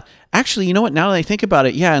 yeah. Actually, you know what? Now that I think about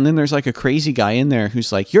it, yeah. And then there's like a crazy guy in there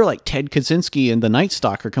who's like, you're like Ted Kaczynski and the Night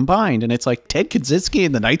Stalker combined. And it's like, Ted Kaczynski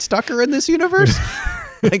and the Night Stalker in this universe?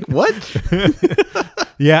 Like, what?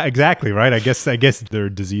 Yeah, exactly. Right. I guess they're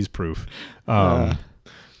disease proof.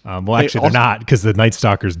 Well, actually, they're not, because the Night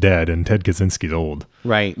Stalker's dead and Ted Kaczynski's old.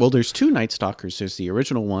 Right. Well, there's two Night Stalkers. There's the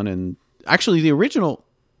original one, and actually the original...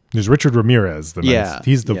 There's Richard Ramirez.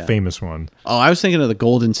 He's the famous one. Oh, I was thinking of the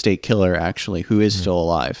Golden State Killer, actually, who is still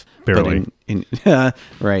alive. Barely.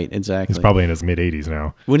 Right, exactly. He's probably in his mid-80s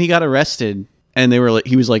now. When he got arrested, and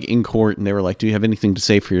he was like in court, and they were like, "Do you have anything to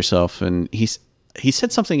say for yourself?" And he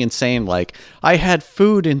said something insane like, "I had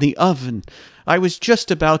food in the oven. I was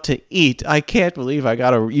just about to eat. I can't believe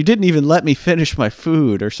you didn't even let me finish my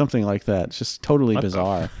food," or something like that. It's just totally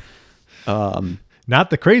bizarre.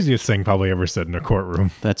 Not the craziest thing probably ever said in a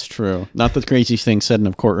courtroom. That's true. Not the craziest thing said in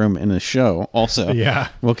a courtroom in a show also. Yeah.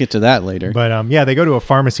 We'll get to that later. But they go to a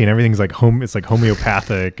pharmacy and everything's like it's like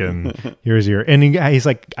homeopathic, and and he's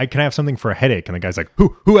like, can I have something for a headache? And the guy's like,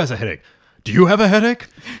 who has a headache? Do you have a headache?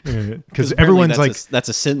 Because everyone's like, that's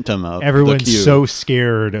a symptom of everyone's so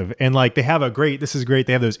scared of, and like they have this is great.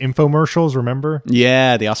 They have those infomercials, remember?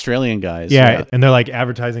 Yeah, the Australian guys. Yeah, and they're like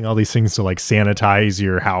advertising all these things to like sanitize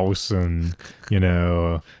your house, and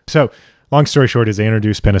So long story short is they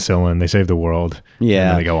introduce penicillin, they save the world. Yeah, and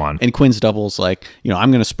then they go on. And Quinn's double's like, I'm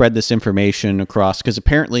going to spread this information across, because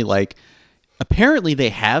apparently they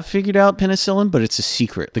have figured out penicillin, but it's a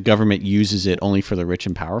secret. The government uses it only for the rich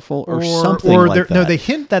and powerful, or something like that. No, they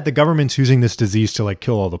hint that the government's using this disease to like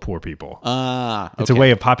kill all the poor people. Okay. It's a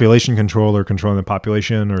way of population control, or controlling the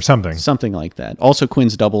population, or something. Something like that. Also,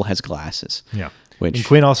 Quinn's double has glasses. Yeah. And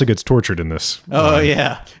Quinn also gets tortured in this. Oh,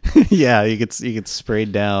 yeah. Yeah, he gets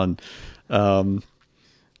sprayed down.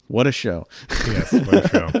 What a show. Yes, what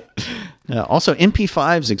a show. Also,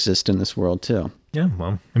 MP5s exist in this world, too. Yeah,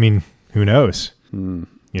 well, I mean... Who knows? You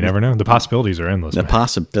never know. The possibilities are endless. The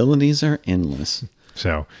possibilities are endless.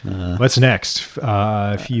 So, what's next?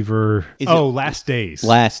 Fever. Last Days.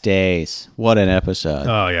 Last Days. What an episode.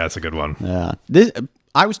 Oh, yeah, it's a good one.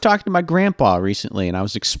 I was talking to my grandpa recently, and I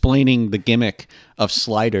was explaining the gimmick of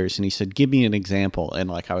sliders, and he said, "Give me an example." And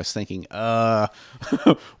like I was thinking,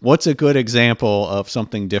 what's a good example of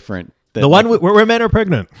something different? The one where men are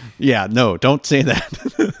pregnant. Yeah, no, don't say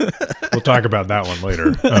that. We'll talk about that one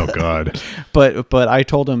later. Oh, God. But I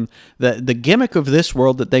told him that the gimmick of this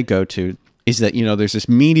world that they go to is that, there's this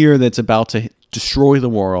meteor that's about to destroy the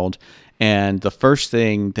world. And the first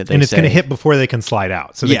thing that it's going to hit before they can slide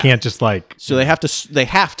out. So they can't just like... So they have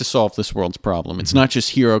to solve this world's problem. It's not just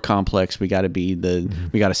hero complex. We got to we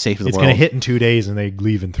got to save the world. It's going to hit in 2 days and they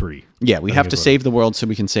leave in 3. Yeah, we have to save the world so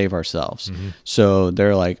we can save ourselves. So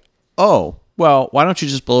they're like, "Oh, well, why don't you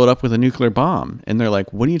just blow it up with a nuclear bomb?" And they're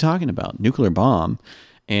like, "What are you talking about? Nuclear bomb?"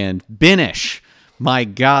 And Binish, my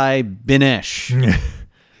guy Binish,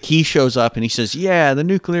 he shows up and he says, "Yeah, the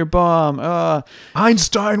nuclear bomb.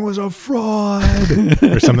 Einstein was a fraud,"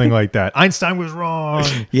 or something like that. Einstein was wrong.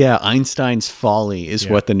 Yeah, Einstein's folly is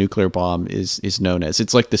what the nuclear bomb is known as.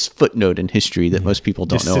 It's like this footnote in history that most people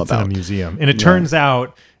don't know about. In a museum, and it turns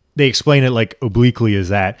out they explain it like obliquely as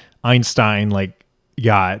that Einstein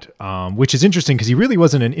got, which is interesting because he really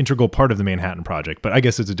wasn't an integral part of the Manhattan Project, but I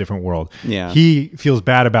guess it's a different world. Yeah, he feels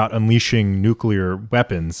bad about unleashing nuclear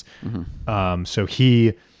weapons, so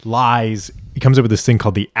he lies. He comes up with this thing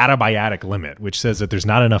called the adiabatic limit, which says that there's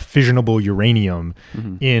not enough fissionable uranium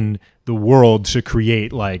in the world to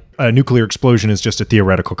create like a nuclear explosion is just a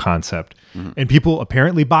theoretical concept. And people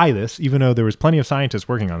apparently buy this, even though there was plenty of scientists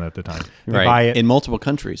working on it at the time. They buy it in multiple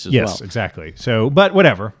countries as well. Yes, exactly. So, but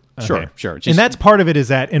whatever. Okay. Sure. And that's part of it is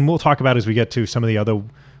that, and we'll talk about as we get to some of the other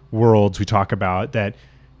worlds, we talk about that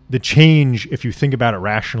the change, if you think about it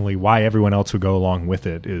rationally, why everyone else would go along with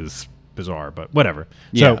it is bizarre, but whatever.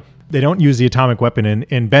 Yeah. So they don't use the atomic weapon.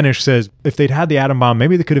 And Benish says if they'd had the atom bomb,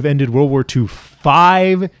 maybe they could have ended World War II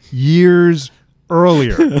 5 years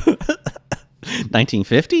earlier.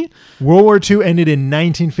 1950? World War II ended in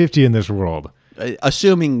 1950 in this world.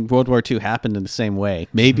 Assuming World War II happened in the same way.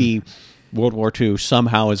 Maybe World War II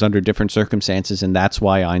somehow is under different circumstances, and that's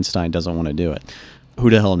why Einstein doesn't want to do it. Who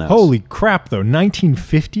the hell knows? Holy crap, though.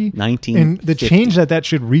 1950? 1950. And the change that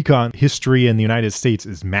should wreak on history in the United States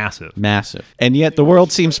is massive. Massive. And yet the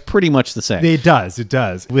world seems pretty much the same. It does.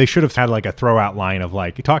 They should have had like a throw-out line of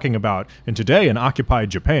like talking about, and today in occupied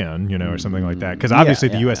Japan, or something like that. Because obviously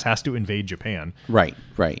the U.S. has to invade Japan. Right.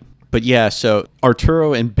 But yeah, so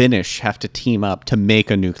Arturo and Binish have to team up to make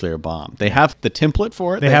a nuclear bomb. They have the template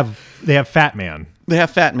for it. They have Fat Man. They have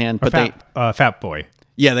Fat Man, but Fat Boy.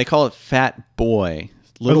 Yeah, they call it Fat Boy.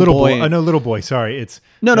 Little boy. No, Little Boy. Sorry, it's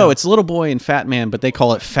it's Little Boy and Fat Man, but they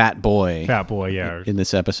call it Fat Boy. Fat Boy, yeah. In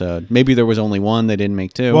this episode, maybe there was only one. They didn't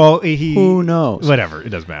make two. Well, who knows? Whatever, it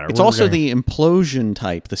doesn't matter. It's also the implosion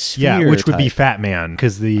type, the sphere. Yeah, which would type. be Fat Man,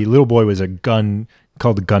 because the Little Boy was a gun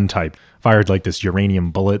called the gun type. fired like this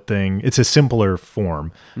uranium bullet thing. It's a simpler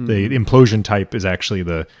form. The implosion type is actually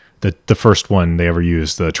the first one they ever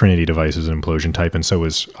used. The Trinity device is an implosion type, and so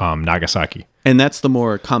is Nagasaki. And that's the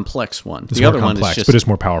more complex one. It's the more other complex, one is just but it's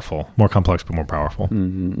more powerful. More complex, but more powerful.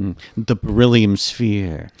 the beryllium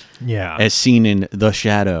sphere, Yeah. as seen in The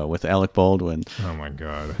Shadow with Alec Baldwin. Oh my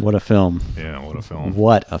God. What a film! Yeah, what a film.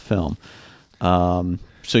 What a film!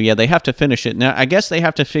 So yeah, they have to finish it. Now, I guess they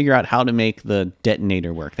have to figure out how to make the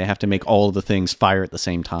detonator work. They have to make all of the things fire at the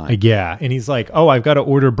same time. Yeah, and he's like, "Oh, I've got to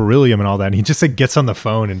order beryllium and all that." And he just like gets on the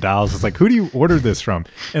phone and dials. It's like, "Who do you order this from?"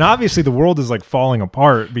 And obviously, the world is like falling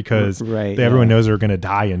apart because everyone knows they're going to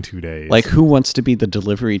die in 2 days. Like, who wants to be the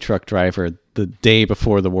delivery truck driver the day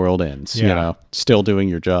before the world ends? Yeah. You know, still doing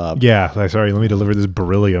your job. Yeah, like, sorry, let me deliver this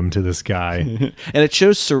beryllium to this guy. And it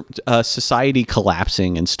shows society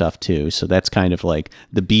collapsing and stuff too. So that's kind of like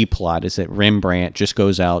the B plot, is that Rembrandt just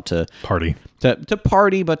goes out to Party. to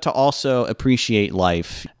party, but to also appreciate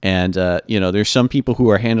life. And there's some people who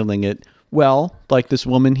are handling it well, like this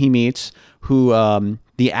woman he meets, who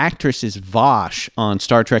the actress is Vosh on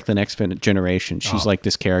Star Trek: The Next Generation. She's like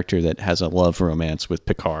this character that has a love romance with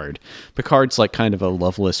Picard. Picard's like kind of a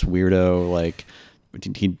loveless weirdo. Like,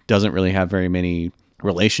 he doesn't really have very many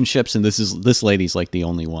relationships, and this lady's like the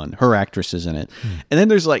only one. Her actress is in it. And then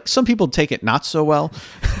there's like some people take it not so well.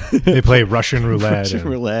 They play Russian roulette.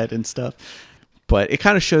 Roulette and stuff. But it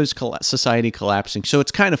kind of shows society collapsing. So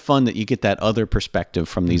it's kind of fun that you get that other perspective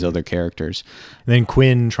from these other characters. And then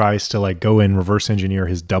Quinn tries to like go and reverse engineer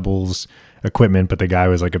his doubles equipment, but the guy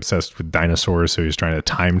was like obsessed with dinosaurs, so he was trying to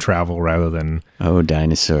time travel rather than... Oh,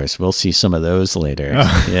 dinosaurs. We'll see some of those later.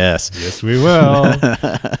 Yes. Yes, we will.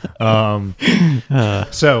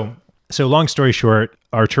 So long story short,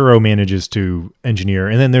 Arturo manages to engineer,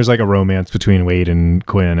 and then there's like a romance between Wade and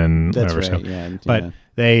Quinn and That's whatever. right, So, yeah. but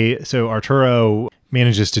so Arturo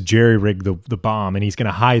manages to jerry-rig the bomb, and he's going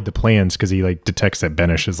to hide the plans because he like detects that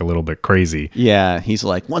Benish is a little bit crazy. Yeah, he's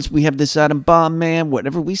like, once we have this atom bomb, man,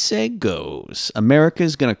 whatever we say goes.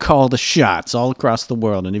 America's going to call the shots all across the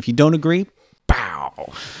world, and if you don't agree,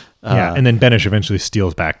 pow. Yeah, and then Benish eventually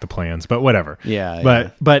steals back the plans, but whatever.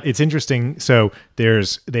 But it's interesting. So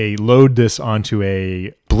they load this onto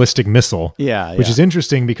a ballistic missile. Which is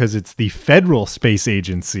interesting because it's the Federal Space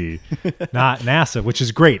Agency, not NASA, which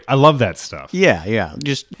is great. I love that stuff. Yeah.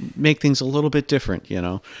 Just make things a little bit different, you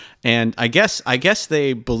know. And I guess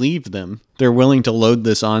they believe them. They're willing to load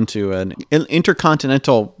this onto an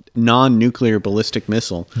intercontinental non-nuclear ballistic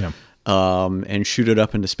missile. Yeah. And shoot it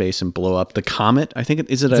up into space and blow up the comet. I think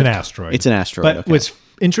it's an asteroid. It's an asteroid. But okay. What's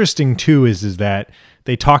interesting too is that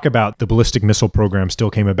they talk about the ballistic missile program still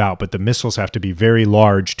came about, but the missiles have to be very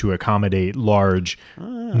large to accommodate large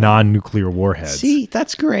non-nuclear warheads. See,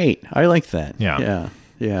 that's great. I like that.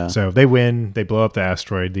 Yeah. So they win. They blow up the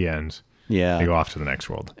asteroid. The end. Yeah. They go off to the next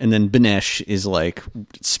world. And then Benish is like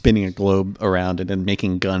spinning a globe around it and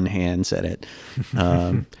making gun hands at it.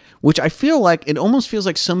 Which I feel like, it almost feels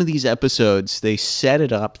like some of these episodes, they set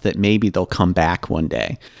it up that maybe they'll come back one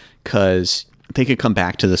day. Because they could come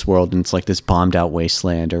back to this world and it's like this bombed out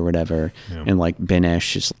wasteland or whatever. Yeah. And like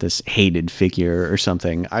Benish is this hated figure or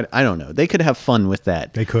something. I don't know. They could have fun with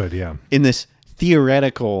that. They could, yeah. In this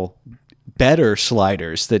theoretical better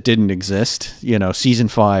Sliders that didn't exist. You know, season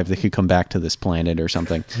 5, they could come back to this planet or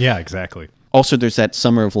something. Yeah, exactly. Also, there's that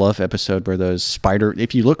Summer of Love episode where those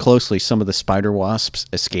if you look closely, some of the spider wasps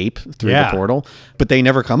escape through the portal, but they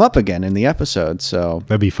never come up again in the episode. So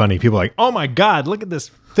that'd be funny. People are like, oh my God, look at this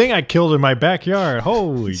thing I killed in my backyard.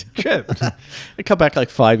 Holy shit. They come back like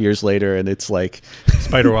 5 years later and it's like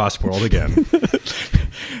Spider Wasp world again.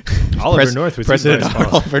 Oliver North was President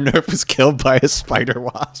Oliver North was killed by a spider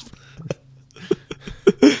wasp.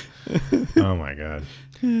 Oh my God.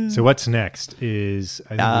 So what's next is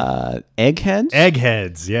Eggheads?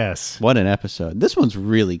 Eggheads, yes. What an episode. This one's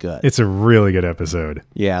really good. It's a really good episode.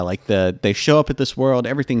 Yeah, like they show up at this world,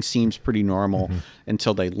 everything seems pretty normal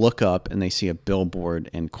until they look up and they see a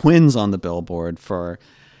billboard, and Quinn's on the billboard for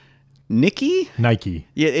Nike?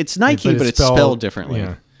 Yeah, it's Nike, but it's spelled differently.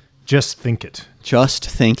 Yeah. Just think it. Just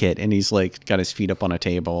think it. And he's like got his feet up on a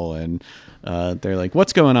table and they're like,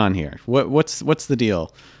 what's going on here? What's the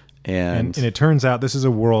deal? And it turns out this is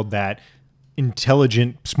a world that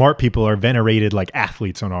intelligent, smart people are venerated like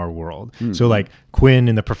athletes on our world. So like Quinn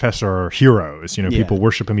and the professor are heroes. You know, people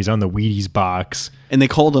worship him. He's on the Wheaties box. And they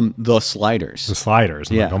called them the sliders. The sliders.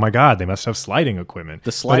 I'm Yeah. like, oh my God, they must have sliding equipment.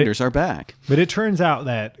 The sliders are back. But it turns out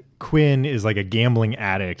that Quinn is like a gambling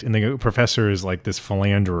addict, and the professor is like this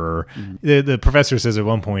philanderer. The professor says at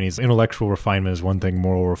one point, he's intellectual refinement is one thing,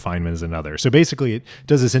 moral refinement is another. So basically, it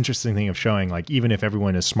does this interesting thing of showing, like, even if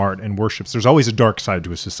everyone is smart and worships, there's always a dark side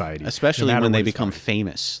to a society. Especially when they become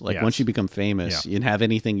famous. Like, once you become famous, you can have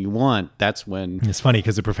anything you want. That's when... It's funny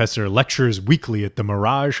because the professor lectures weekly at the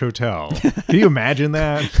Mirage Hotel. Can you imagine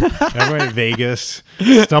that? Everyone in Vegas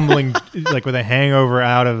stumbling like with a hangover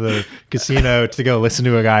out of the casino to go listen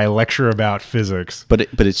to a guy lecture about physics. But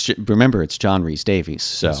remember, it's John Rhys Davies,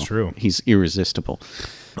 so that's true. He's irresistible.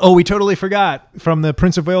 Oh, we totally forgot from the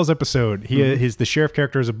Prince of Wales episode. The sheriff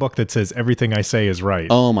character has a book that says everything I say is right.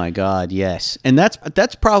 Oh my God, yes. And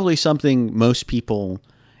that's probably something most people,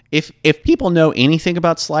 if people know anything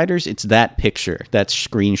about sliders, it's that picture, that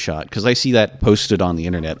screenshot, because I see that posted on the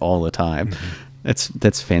internet all the time.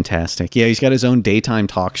 That's fantastic. Yeah, he's got his own daytime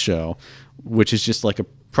talk show, which is just like a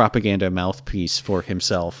propaganda mouthpiece for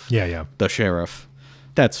himself. Yeah. The sheriff.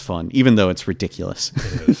 That's fun, even though it's ridiculous.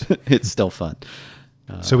 It is. It's still fun.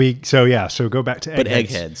 So go back to Eggheads. But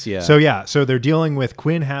Eggheads, yeah. So they're dealing with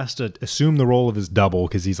Quinn has to assume the role of his double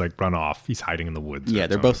because he's like run off. He's hiding in the woods. Yeah,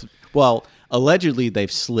 they're both, well, allegedly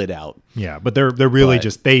they've slid out. Yeah, but they're really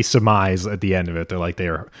just, they surmise at the end of it. They're like,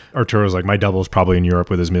 Arturo's like, my double's probably in Europe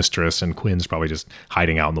with his mistress, and Quinn's probably just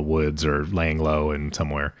hiding out in the woods or laying low and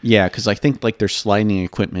somewhere. Yeah, because I think like their sliding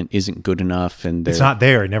equipment isn't good enough, and it's not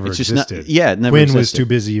there. It never existed. It never Quinn was too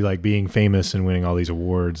busy like being famous and winning all these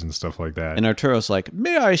awards and stuff like that. And Arturo's like,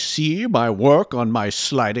 may I see my work on my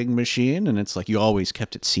sliding machine? And it's like, you always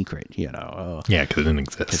kept it secret, you know. Yeah, because it didn't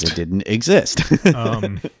exist. Because it didn't exist.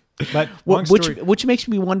 But which makes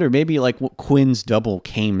me wonder, maybe like Quinn's double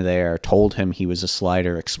came there, told him he was a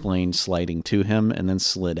slider, explained sliding to him, and then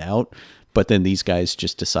slid out. But then these guys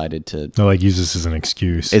just decided to use this as an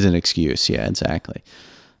excuse. As an excuse, yeah, exactly.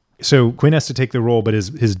 So Quinn has to take the role, but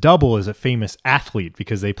his double is a famous athlete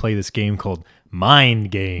because they play this game called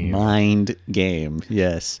Mind Game. Mind Game,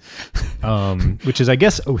 yes. Which is, I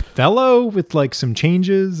guess, Othello with like some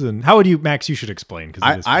changes. And how would you, Max? You should explain.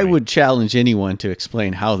 I would challenge anyone to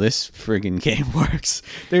explain how this friggin' game works.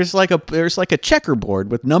 There's like a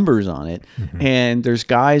checkerboard with numbers on it, and there's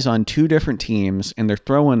guys on two different teams, and they're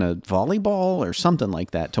throwing a volleyball or something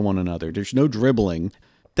like that to one another. There's no dribbling.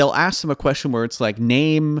 They'll ask them a question where it's like,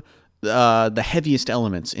 name the heaviest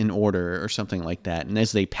elements in order or something like that. And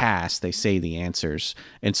as they pass, they say the answers.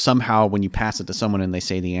 And somehow when you pass it to someone and they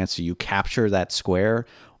say the answer, you capture that square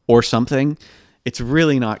or something. It's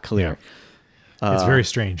really not clear. Yeah. It's very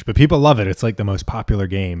strange, but people love it. It's like the most popular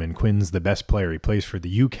game, and Quinn's the best player. He plays for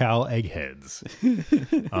the UCal Eggheads.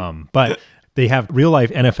 But they have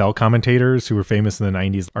real-life NFL commentators who were famous in the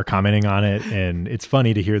 90s are commenting on it, and it's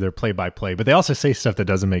funny to hear their play-by-play. But they also say stuff that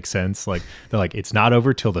doesn't make sense. Like, they're like, it's not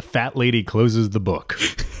over till the fat lady closes the book.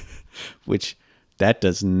 Which, that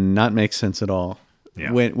does not make sense at all.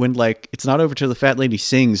 Yeah. When like, it's not over till the fat lady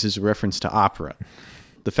sings is a reference to opera.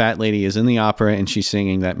 The fat lady is in the opera, and she's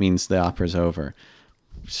singing. That means the opera's over.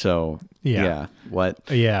 So, yeah. What?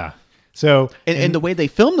 Yeah. So and the way they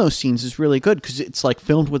film those scenes is really good because it's like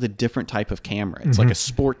filmed with a different type of camera. It's like a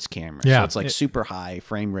sports camera. Yeah. So it's like super high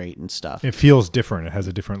frame rate and stuff. It feels different. It has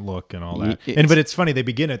a different look and all that. But it's funny. They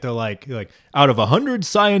begin it. They're like out of 100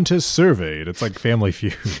 scientists surveyed. It's like Family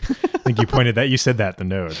Feud. I think you pointed that. You said that in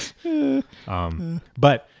the notes.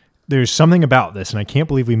 But there's something about this, and I can't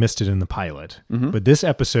believe we missed it in the pilot. But this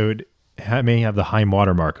episode may have the high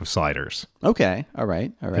watermark of sliders. Okay. All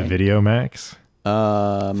right. The video, Max.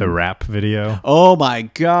 The rap video. Oh my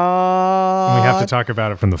god! And we have to talk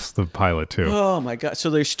about it from the pilot too. Oh my god! So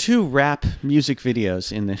there's 2 rap music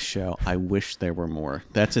videos in this show. I wish there were more.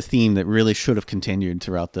 That's a theme that really should have continued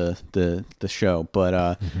throughout the show.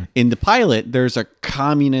 But in the pilot, there's a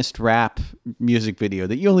communist rap music video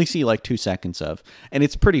that you only see like 2 seconds of, and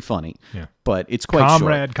it's pretty funny. Yeah. But it's quite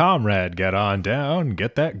short. Comrade, get on down,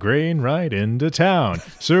 get that grain right into town.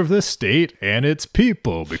 Serve the state and its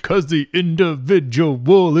people because the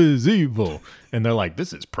individual is evil. And they're like,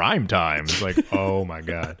 this is prime time. It's like, oh my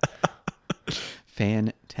God.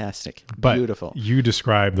 Fantastic. But beautiful. You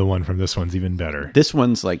describe the one from this one's even better. This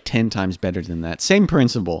one's like 10 times better than that. Same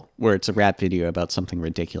principle where it's a rap video about something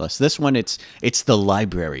ridiculous. This one, it's the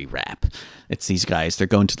library rap. It's these guys. They're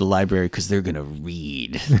going to the library because they're going to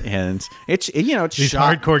read. And it's these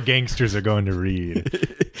shot, hardcore gangsters are going to read.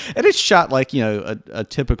 And it's shot like, a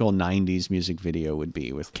typical 90s music video would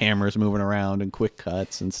be with cameras moving around and quick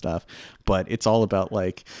cuts and stuff. But it's all about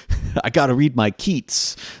like, I got to read my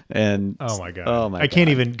Keats. And oh my God. Oh my I can't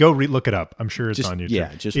God. even go look it up. I'm sure it's on YouTube.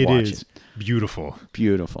 Yeah, just watch it. Beautiful.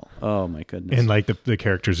 Beautiful. Oh my goodness. And like the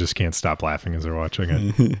characters just can't stop laughing as they're watching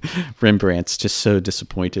it. Rembrandt's just so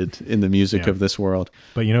disappointed in the music of this world.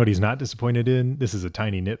 But you know what he's not disappointed in? This is a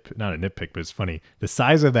tiny not a nitpick, but it's funny. The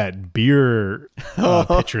size of that beer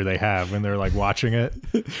pitcher they have when they're like watching it.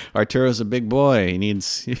 Arturo's a big boy. He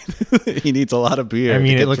needs a lot of beer. I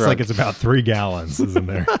mean, it looks like it's about 3 gallons, isn't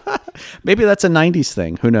there? Maybe that's a 90s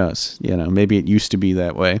thing. Who knows? Maybe it used to be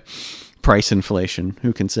that way. Price inflation.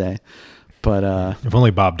 Who can say? But if only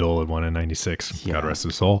Bob Dole had won in '96. God rest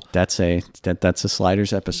his soul. That's a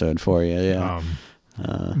Sliders episode for you. Yeah.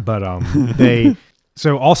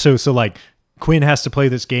 So like Quinn has to play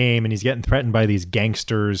this game, and he's getting threatened by these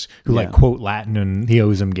gangsters who like quote Latin, and he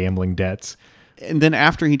owes them gambling debts. And then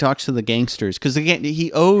after he talks to the gangsters, because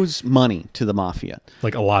he owes money to the mafia,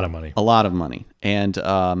 like a lot of money, and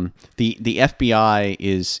the FBI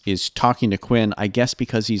is talking to Quinn, I guess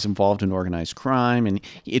because he's involved in organized crime, and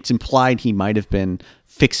it's implied he might have been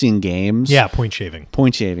fixing games. Yeah, point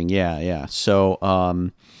shaving. Yeah.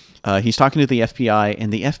 So he's talking to the FBI,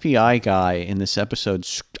 and the FBI guy in this episode,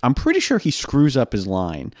 I'm pretty sure he screws up his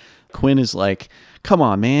line. Quinn is like, "Come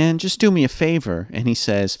on, man, just do me a favor," and he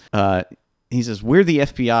says, "We're the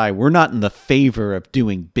FBI. We're not in the favor of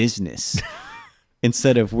doing business."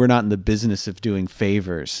 Instead of "we're not in the business of doing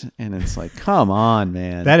favors." And it's like, come on,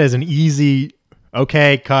 man. That is an easy,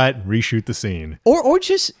 okay, cut, reshoot the scene. Or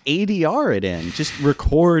just ADR it in. Just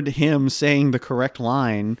record him saying the correct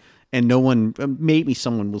line, and maybe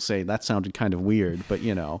someone will say, that sounded kind of weird, but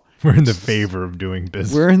We're in the favor of doing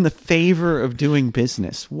business. We're in the favor of doing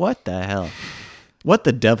business. What the hell? What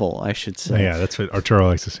the devil, I should say. Yeah, that's what Arturo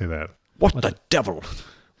likes to say that. What the devil?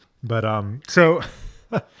 But so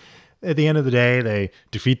at the end of the day, they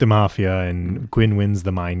defeat the mafia, and Quinn wins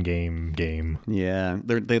the mind game. Yeah,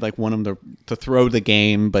 they like want him to throw the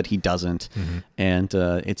game, but he doesn't. Mm-hmm. And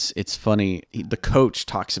it's funny. The coach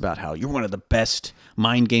talks about how you're one of the best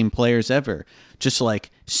mind game players ever, just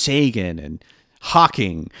like Sagan and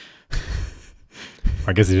Hawking.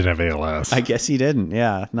 I guess he didn't have ALS. I guess he didn't.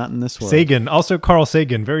 Yeah, not in this world. Sagan, also Carl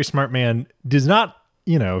Sagan, very smart man, does not.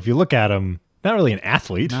 If you look at him, not really an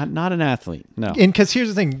athlete. Not an athlete, no. And because here's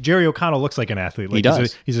the thing, Jerry O'Connell looks like an athlete. Like, he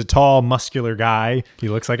does. He's a tall, muscular guy. He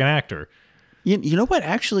looks like an actor. You know what?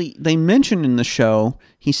 Actually, they mention in the show,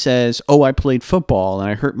 he says, "Oh, I played football and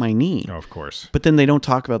I hurt my knee." Oh, of course. But then they don't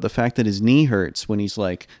talk about the fact that his knee hurts when he's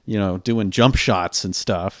like, doing jump shots and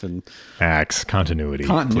stuff. And continuity.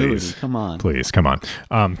 Please. Come on. Please, come on.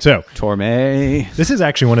 So Torme. This is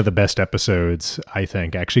actually one of the best episodes, I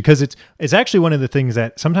think, actually, because it's actually one of the things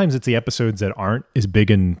that sometimes it's the episodes that aren't as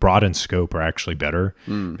big and broad in scope are actually better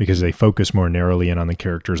because they focus more narrowly in on the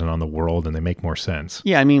characters and on the world, and they make more sense.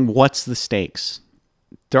 Yeah, I mean, what's the stakes?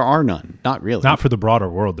 There are none. Not really. Not for the broader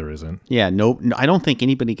world, there isn't. Yeah, no, I don't think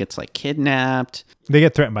anybody gets like kidnapped. They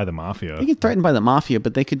get threatened by the mafia.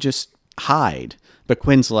 But they could just hide. But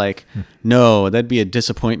Quinn's like, no, that'd be a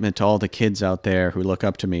disappointment to all the kids out there who look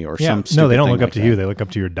up to me or some stupid No, they don't thing look up like to that. you. They look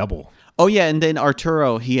up to your double. Oh, yeah, and then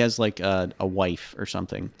Arturo, he has like a wife or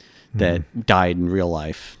something that died in real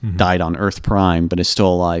life, died on Earth Prime, but is still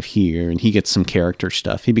alive here, and he gets some character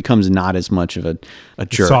stuff. He becomes not as much of a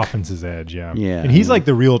jerk. It softens his edge, yeah. Yeah. And he's like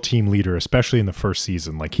the real team leader, especially in the first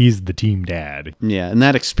season. Like, he's the team dad. Yeah, and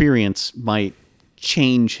that experience might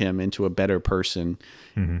change him into a better person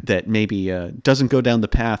that maybe doesn't go down the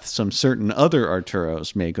path some certain other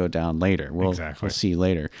Arturos may go down later. We'll see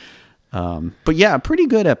later. But yeah, pretty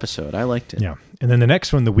good episode. I liked it. Yeah. And then the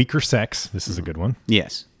next one, The Weaker Sex. This is a good one.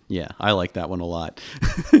 Yes. Yeah, I like that one a lot.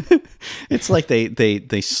 It's like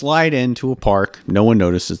they slide into a park. No one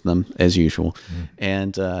notices them, as usual.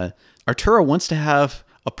 And Arturo wants to have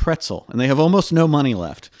a pretzel, and they have almost no money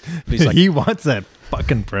left. But he's like, he wants that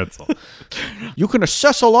fucking pretzel. You can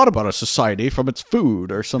assess a lot about a society from its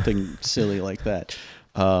food, or something silly like that.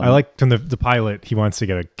 I like from the pilot, he wants to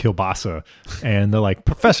get a kielbasa, and they're like,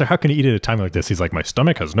 "Professor, how can you eat at a time like this?" He's like, "My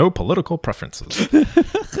stomach has no political preferences."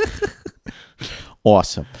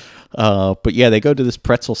 Awesome. But yeah, they go to this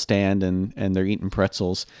pretzel stand and they're eating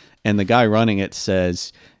pretzels, and the guy running it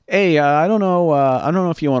says, "Hey, I don't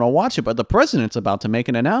know if you want to watch it, but the president's about to make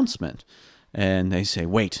an announcement." And they say,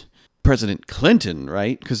 "Wait, President Clinton,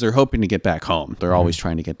 right?" Because they're hoping to get back home. They're always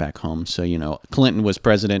trying to get back home. So, Clinton was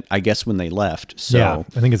president, I guess, when they left. So yeah,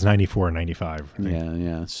 I think it's 94 or 95.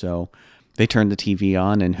 Yeah. So they turn the TV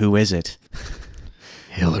on, and who is it?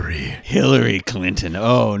 Hillary Clinton.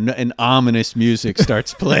 Oh, no, and ominous music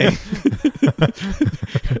starts playing.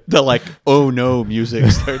 The oh no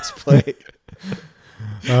music starts playing.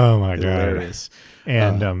 Oh my Hilarious. God.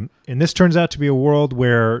 And this turns out to be a world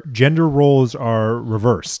where gender roles are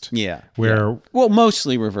reversed. Yeah. Where well,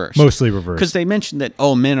 mostly reversed. Because they mentioned that,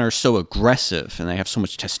 men are so aggressive and they have so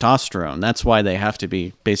much testosterone. That's why they have to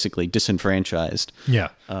be basically disenfranchised. Yeah.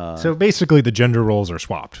 So basically the gender roles are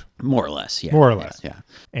swapped. More or less, yeah. More or less. Yeah.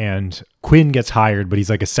 And Quinn gets hired, but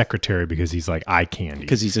he's like a secretary because he's like eye candy.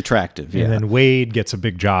 Because he's attractive, yeah. And then Wade gets a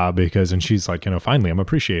big job and she's like, finally I'm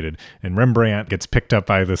appreciated. And Rembrandt gets picked up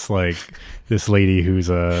by this lady who's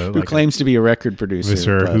who claims to be a record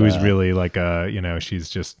producer. Who's really like she's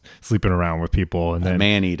just sleeping around with people. And then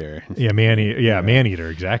man-eater. Yeah, man-eater,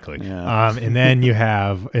 exactly. Yeah. And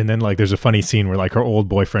then like there's a funny scene where like her old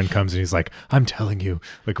boyfriend comes and he's like, I'm telling you,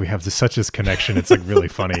 like we have such this connection. It's like really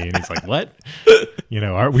funny. And he's like, what?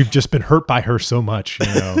 We've just been hurt by her so much,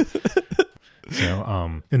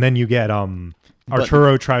 So, and then you get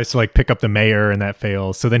Arturo tries to like pick up the mayor and that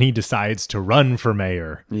fails. So then he decides to run for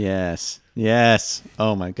mayor. Yes.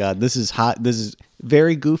 Oh my God. This is hot. This is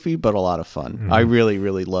very goofy, but a lot of fun. Mm-hmm. I really,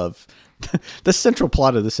 really love the central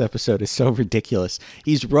plot of this episode is so ridiculous.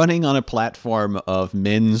 He's running on a platform of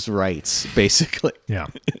men's rights, basically. Yeah.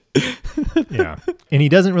 Yeah. And he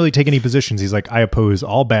doesn't really take any positions. He's like, I oppose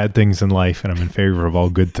all bad things in life and I'm in favor of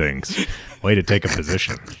all good things. Way to take a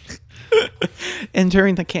position. And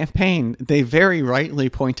during the campaign, they very rightly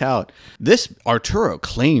point out, this Arturo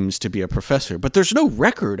claims to be a professor, but there's no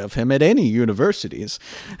record of him at any universities.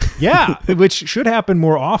 Yeah, which should happen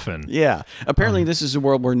more often. Yeah. Apparently, this is a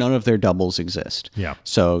world where none of their doubles exist. Yeah.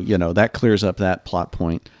 So, that clears up that plot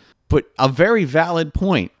point. But a very valid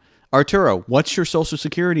point. Arturo, what's your social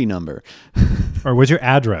security number? Or what's your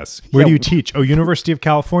address? Where do you teach? Oh, University of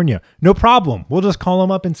California. No problem. We'll just call him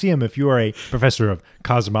up and see him if you are a professor of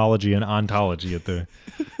cosmology and ontology at the,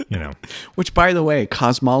 Which, by the way,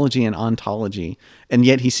 cosmology and ontology, and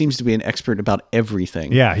yet he seems to be an expert about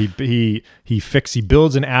everything. Yeah, he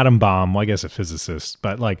builds an atom bomb. Well, I guess a physicist,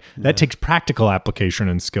 but that takes practical application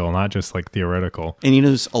and skill, not just like theoretical. And he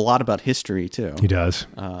knows a lot about history too. He does.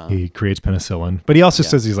 He creates penicillin, but he also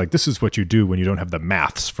says he's like, this is what you do when you don't have the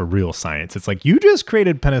maths for real science. It's like you just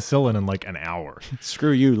created penicillin in like an hour.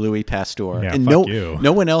 Screw you, Louis Pasteur. Yeah, and fuck you.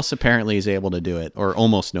 No one else apparently is able to do it, or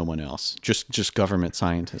almost no one else. Just government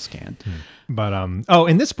scientists can. But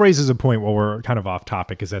and this raises a point while we're kind of off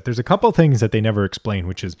topic, is that there's a couple of things that they never explain,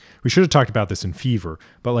 which is, we should have talked about this in Fever,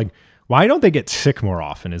 but like, why don't they get sick more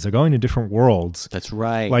often? Is it going to different worlds? That's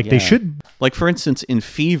right. Like they should. Like for instance, in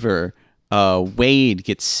Fever, Wade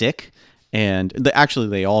gets sick. And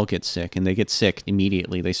they all get sick, and they get sick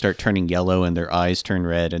immediately. They start turning yellow and their eyes turn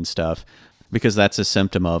red and stuff, because that's a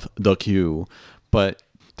symptom of the Q. But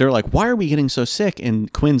they're like, why are we getting so sick?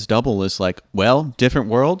 And Quinn's double is like, well, different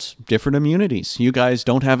worlds, different immunities. You guys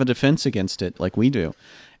don't have a defense against it like we do.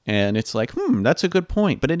 And it's like, that's a good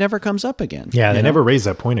point, but it never comes up again. Yeah, they never raise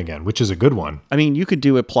that point again, which is a good one. I mean, you could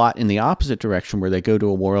do a plot in the opposite direction where they go to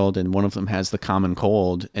a world and one of them has the common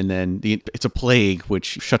cold, and then it's a plague which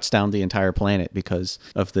shuts down the entire planet because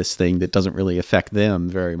of this thing that doesn't really affect them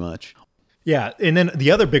very much. Yeah, and then the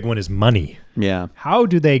other big one is money. Yeah. How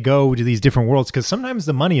do they go to these different worlds? Because sometimes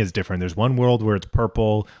the money is different. There's one world where it's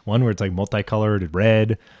purple, one where it's like multicolored,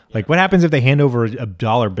 red. Like, what happens if they hand over a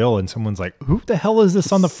dollar bill and someone's like, who the hell is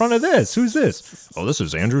this on the front of this? Who's this? Oh, this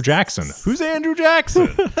is Andrew Jackson. Who's Andrew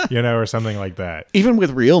Jackson? Or something like that. Even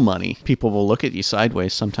with real money, people will look at you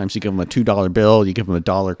sideways. Sometimes you give them a $2 bill, you give them a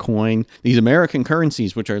dollar coin. These American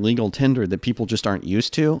currencies, which are legal tender that people just aren't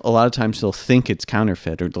used to, a lot of times they'll think it's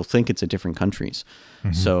counterfeit, or they'll think it's a different countries.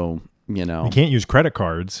 Mm-hmm. So, you can't use credit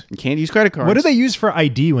cards. You can't use credit cards. What do they use for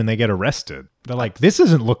ID when they get arrested? They're like, this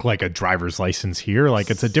doesn't look like a driver's license here. Like,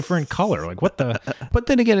 it's a different color. Like, what the? But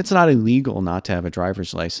then again, it's not illegal not to have a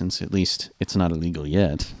driver's license. At least it's not illegal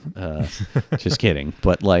yet. Just kidding.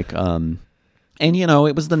 But like, and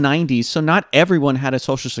it was the 90s, so not everyone had a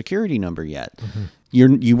social security number yet.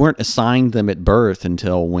 Mm-hmm. You weren't assigned them at birth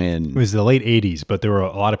until when? It was the late 80s, but there were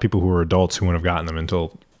a lot of people who were adults who wouldn't have gotten them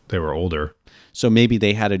until they were older. So maybe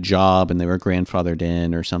they had a job and they were grandfathered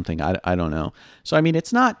in or something. I don't know. So, I mean,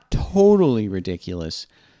 it's not totally ridiculous.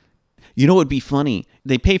 You know what would be funny?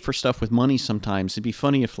 They pay for stuff with money sometimes. It'd be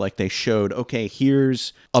funny if they showed, okay,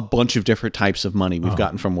 here's a bunch of different types of money we've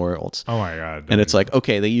gotten from Worlds. Oh, my God. And it's like,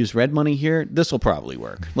 okay, they use red money here. This will probably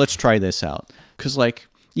work. Let's try this out. Because,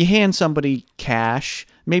 you hand somebody cash,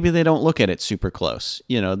 maybe they don't look at it super close.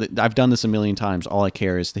 I've done this a million times. All I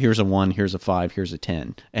care is here's a 1, here's a 5, here's a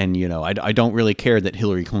 10. And, I don't really care that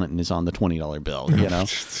Hillary Clinton is on the $20 bill,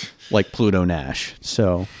 like Pluto Nash.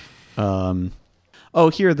 So, oh,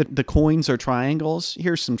 here the coins are triangles.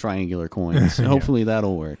 Here's some triangular coins. Hopefully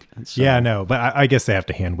that'll work. So, yeah, no, but I guess they have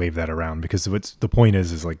to hand wave that around because the point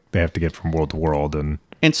is like they have to get from world to world.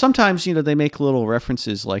 And sometimes, they make little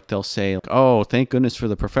references like they'll say, oh, thank goodness for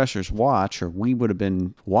the professor's watch, or we would have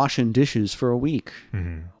been washing dishes for a week.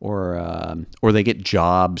 Mm-hmm. Or they get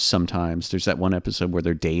jobs sometimes. There's that one episode where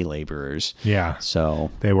they're day laborers. Yeah.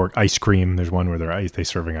 So they work ice cream. There's one where they're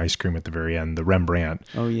serving ice cream at the very end. The Rembrandt.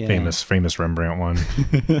 Oh, yeah. Famous Rembrandt one.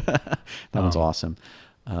 That one's awesome.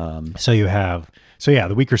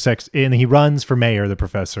 The weaker sex, and he runs for mayor, the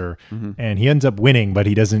professor, and he ends up winning, but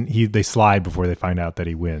they slide before they find out that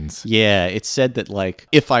he wins. Yeah, it's said that, like,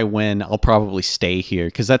 if I win, I'll probably stay here,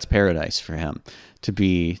 because that's paradise for him, to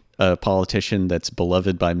be a politician that's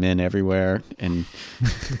beloved by men everywhere. And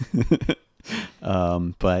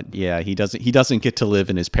but yeah, he doesn't get to live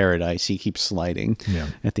in his paradise. He keeps sliding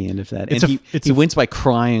at the end of that. He wins by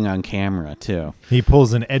crying on camera too. He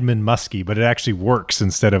pulls an Edmund Muskie, but it actually works.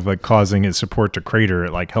 Instead of like causing his support to crater,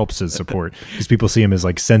 it like helps his support because people see him as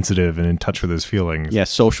like sensitive and in touch with his feelings. Yeah,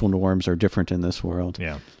 social norms are different in this world.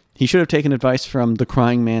 Yeah. He should have taken advice from the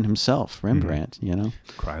crying man himself, Rembrandt,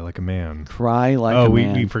 Cry like a man. Cry like a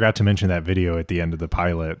man. We forgot to mention that video at the end of the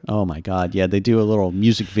pilot. Oh, my God. Yeah, they do a little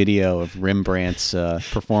music video of Rembrandt's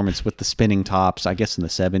performance with the spinning tops, I guess in the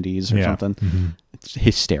 70s or something. Mm-hmm. It's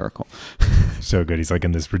hysterical. So good. He's like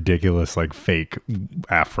in this ridiculous, like, fake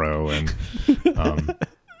afro. And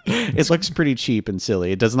it looks pretty cheap and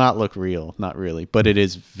silly. It does not look real. Not really. But it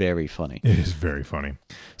is very funny. It is very funny.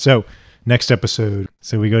 So... next episode,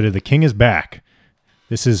 so we go to The King is Back.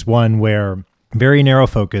 This is one where, very narrow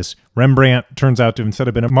focus, Rembrandt turns out to, instead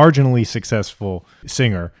of being a marginally successful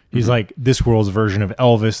singer, he's like this world's version of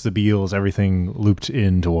Elvis, the Beatles, everything looped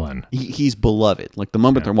into one. He's beloved. Like the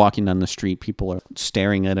moment they're walking down the street, people are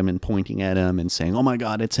staring at him and pointing at him and saying, oh my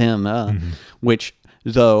God, it's him. Which...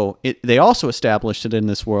 though they also established that in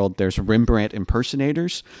this world there's Rembrandt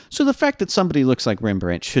impersonators, so the fact that somebody looks like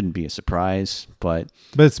Rembrandt shouldn't be a surprise. But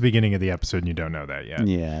it's the beginning of the episode, and you don't know that yet.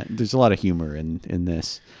 Yeah, there's a lot of humor in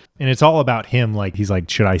this, and it's all about him. Like he's like,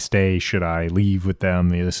 should I stay? Should I leave with them?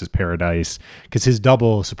 This is paradise, because his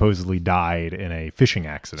double supposedly died in a fishing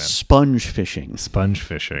accident. Sponge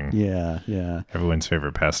fishing. Yeah. Everyone's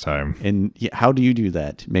favorite pastime. And how do you do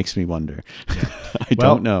that? Makes me wonder. I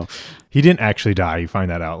don't know. He didn't actually die. You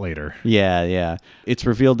find that out later. Yeah. It's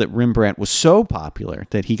revealed that Rembrandt was so popular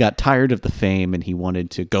that he got tired of the fame and he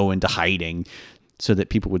wanted to go into hiding so that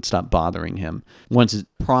people would stop bothering him. Once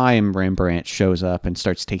prime Rembrandt shows up and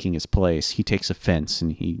starts taking his place, he takes offense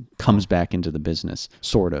and he comes back into the business,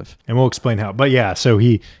 sort of. And we'll explain how. But yeah, so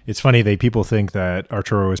it's funny, people think that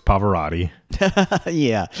Arturo is Pavarotti.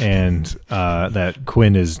 Yeah. And that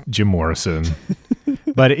Quinn is Jim Morrison.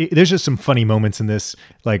 But there's just some funny moments in this.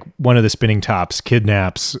 Like one of the spinning tops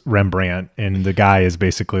kidnaps Rembrandt, and the guy is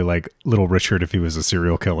basically like Little Richard if he was a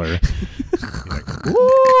serial killer. Like, woo!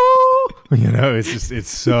 It's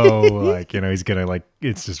so like, he's gonna like,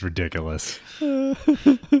 it's just ridiculous.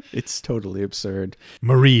 It's totally absurd.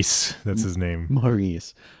 Maurice, that's his name.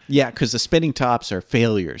 Maurice. Yeah, because the spinning tops are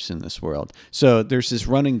failures in this world. So there's this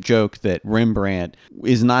running joke that Rembrandt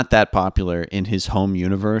is not that popular in his home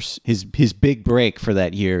universe. His big break for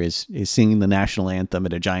that year is singing the national anthem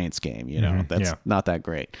at a Giants game. That's not that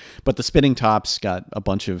great. But the spinning tops got a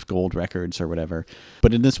bunch of gold records or whatever.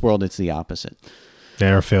 But in this world, it's the opposite.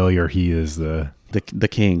 They're a failure. He is the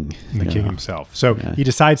king. The king himself. So he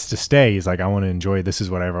decides to stay. He's like, I want to enjoy. This is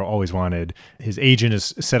what I've always wanted. His agent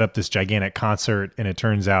has set up this gigantic concert, and it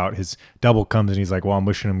turns out his double comes and he's like, well, I'm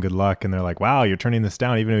wishing him good luck. And they're like, wow, you're turning this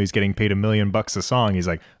down, even though he's getting paid $1 million a song. He's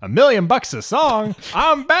like, $1 million a song?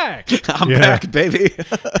 I'm back. I'm back, baby.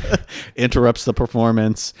 Interrupts the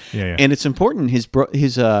performance. Yeah. And it's important.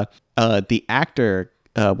 The actor,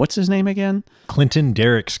 what's his name again? Clinton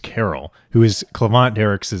Derricks Carroll, who is Clement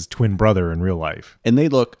Derricks' twin brother in real life. And they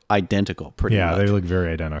look identical, pretty much. Yeah, they look very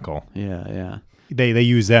identical. Yeah. They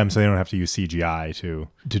use them so they don't have to use CGI to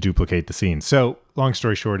duplicate the scene. So long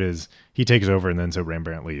story short is he takes over, and then so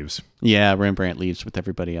Rembrandt leaves. Yeah, Rembrandt leaves with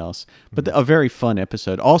everybody else. But a very fun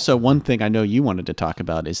episode. Also, one thing I know you wanted to talk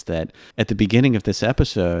about is that at the beginning of this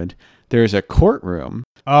episode, there's a courtroom.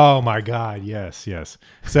 Oh my God! Yes.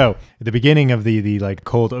 So at the beginning of the like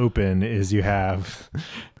cold open is you have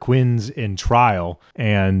Quinn's in trial,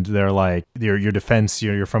 and they're like, your defense,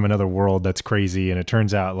 you're from another world, that's crazy, and it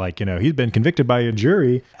turns out like he's been convicted by a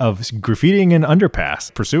jury of graffitiing an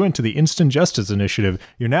underpass pursuant to the Instant Justice Initiative.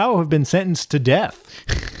 You now have been sentenced to death.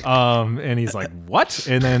 And he's like, what?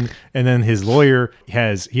 And then his lawyer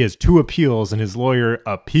has 2 appeals, and his lawyer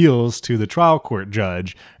appeals to the trial court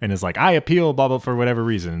judge and is like, I appeal, blah blah, for whatever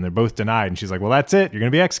reason. And they're both denied. And she's like, well, that's it. You're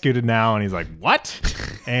going to be executed now. And he's like, what?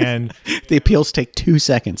 And the appeals take 2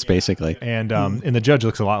 seconds, basically. And the judge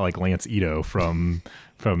looks a lot like Lance Ito from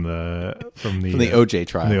the OJ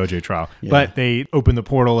trial. From the OJ trial. Yeah. But they open the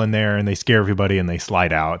portal in there and they scare everybody and they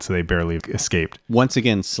slide out, so they barely escaped. Once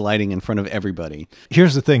again, sliding in front of everybody.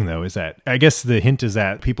 Here's the thing, though, is that I guess the hint is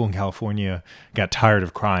that people in California got tired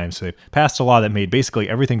of crime, so they passed a law that made basically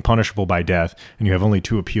everything punishable by death, and you have only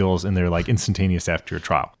 2 appeals, and they're like instantaneous after your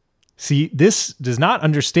trial. See, this does not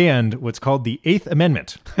understand what's called the Eighth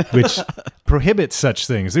Amendment, which prohibits such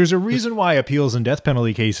things. There's a reason why appeals in death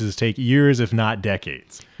penalty cases take years, if not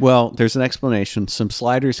decades. Well, there's an explanation. Some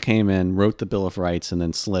sliders came in, wrote the Bill of Rights, and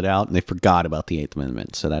then slid out, and they forgot about the Eighth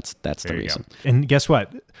Amendment. So that's the reason. Go. And guess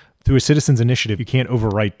what? Through a citizen's initiative, you can't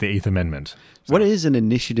overwrite the Eighth Amendment. So. What is an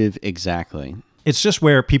initiative exactly? It's just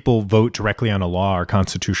where people vote directly on a law or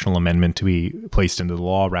constitutional amendment to be placed into the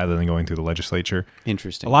law rather than going through the legislature.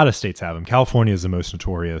 Interesting. A lot of states have them. California is the most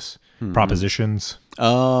notorious. Propositions.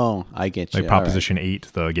 Oh, I get you. Like Proposition 8,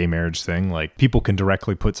 the gay marriage thing. Like, people can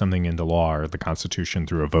directly put something into law or the Constitution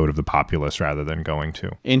through a vote of the populace rather than going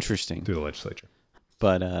to. Interesting. Through the legislature.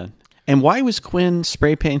 But, and why was Quinn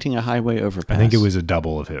spray painting a highway overpass? I think it was a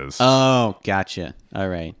double of his. Oh, gotcha. All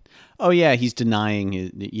right. Oh, yeah, he's denying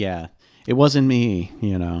it. Yeah. It wasn't me,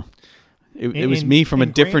 you know. It was me from a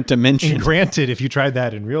different dimension. And granted, if you tried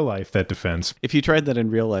that in real life, that defense. If you tried that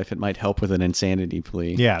in real life, it might help with an insanity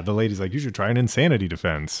plea. Yeah, the lady's like, you should try an insanity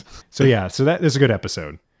defense. So yeah, so that is a good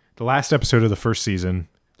episode. The last episode of the first season,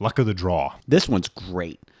 Luck of the Draw. This one's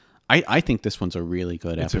great. I think this one's a really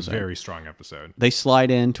good episode. It's a very strong episode. They slide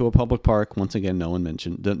into a public park. Once again, no one notices.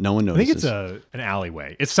 I think it's an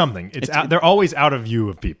alleyway. It's something. It's out, they're always out of view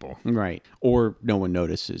of people. Right. Or no one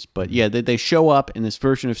notices. But yeah, they show up in this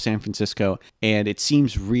version of San Francisco, and it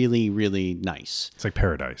seems really, really nice. It's like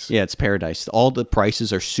paradise. Yeah, it's paradise. All the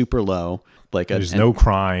prices are super low. There's no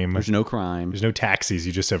crime. There's no crime. There's no taxis.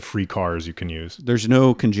 You just have free cars you can use. There's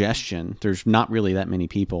no congestion. There's not really that many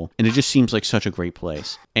people. And it just seems like such a great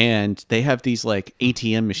place. And they have these like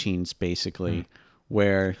ATM machines basically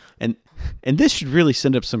where, and this should really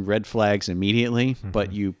send up some red flags immediately,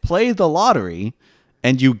 but you play the lottery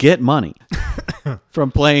and you get money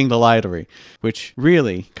from playing the lottery, which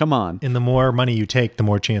really, come on. And the more money you take, the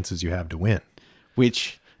more chances you have to win.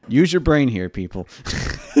 Which... use your brain here, people.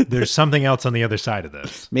 There's something else on the other side of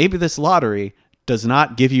this. Maybe this lottery does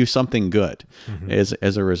not give you something good as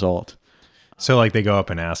a result. So like they go up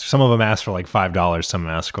and ask. Some of them ask for like $5. Some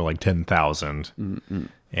ask for like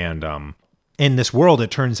 10,000. And in this world, it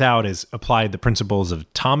turns out, is applied the principles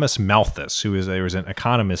of Thomas Malthus, who was an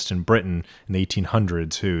economist in Britain in the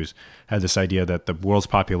 1800s, who's had this idea that the world's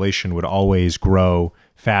population would always grow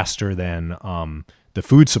faster than the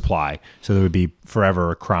food supply, so there would be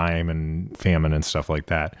forever crime and famine and stuff like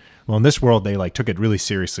that. Well, in this world, they like took it really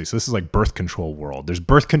seriously. So this is like birth control world. There's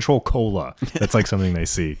birth control cola. That's like something they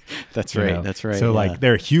see. That's right. Know? That's right. So like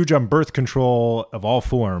they're huge on birth control of all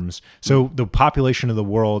forms. So the population of the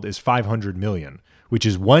world is 500 million, which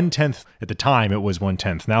is 1/10. At the time, it was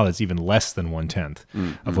 1/10. Now that's even less than 1/10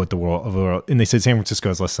 of what the world. And they said San Francisco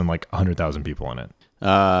has less than like 100,000 people in it.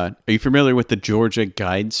 Are you familiar with the Georgia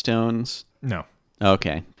Guidestones? No.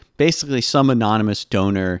 Okay. Basically, some anonymous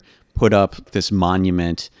donor put up this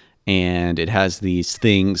monument, and it has these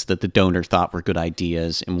things that the donor thought were good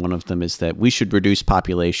ideas, and one of them is that we should reduce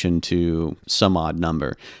population to some odd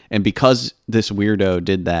number. And because this weirdo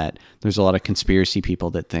did that, there's a lot of conspiracy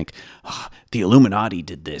people that think, the Illuminati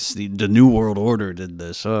did this, the New World Order did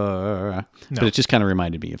this. No. But it just kind of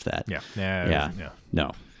reminded me of that. Yeah.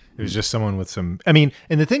 No. It was just someone with some, I mean,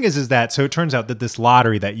 and the thing is that, so it turns out that this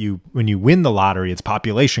lottery that when you win the lottery, it's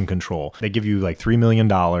population control. They give you like $3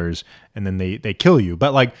 million and then they kill you,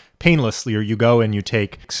 but like painlessly, or you go and you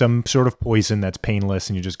take some sort of poison that's painless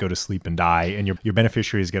and you just go to sleep and die, and your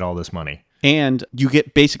beneficiaries get all this money. And you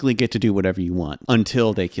basically get to do whatever you want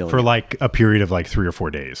until they kill you. For like a period of like 3 or 4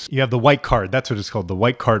 days. You have the white card. That's what it's called, the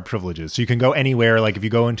white card privileges. So you can go anywhere. Like if you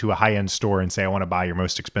go into a high-end store and say, I want to buy your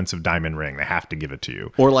most expensive diamond ring, they have to give it to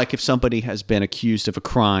you. Or like if somebody has been accused of a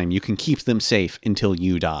crime, you can keep them safe until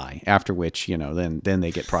you die, after which, then they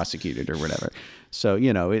get prosecuted or whatever. So,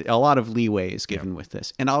 a lot of leeway is given with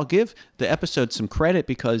this. And I'll give the episode some credit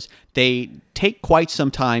because they take quite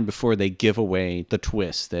some time before they give away the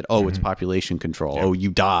twist that, it's population control. Yeah. Oh, you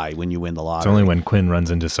die when you win the lottery. It's only when Quinn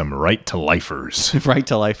runs into some right-to-lifers.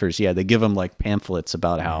 Right-to-lifers, yeah. They give him like pamphlets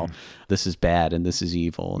about how this is bad and this is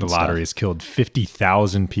evil. And the lottery has killed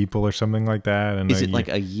 50,000 people or something like that. And is it like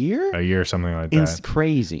a year? A year or something like that. It's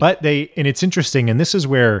crazy. But and it's interesting, and this is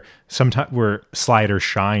where Slider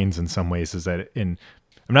shines in some ways, is that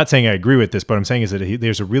I'm not saying I agree with this, but I'm saying is that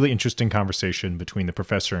there's a really interesting conversation between the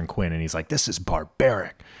professor and Quinn, and he's like, this is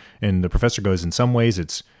barbaric. And the professor goes, in some ways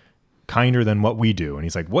it's kinder than what we do. And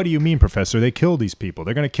he's like, what do you mean, professor? They kill these people.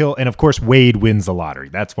 They're going to kill. And of course, Wade wins the lottery.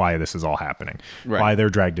 That's why this is all happening. Right. Why they're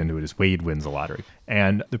dragged into it is Wade wins the lottery.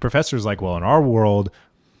 And the professor's like, well, in our world,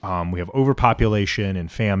 we have overpopulation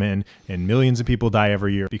and famine, and millions of people die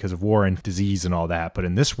every year because of war and disease and all that. But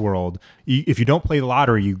in this world, if you don't play the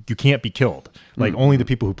lottery, you can't be killed. Like only the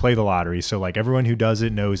people who play the lottery. So like everyone who does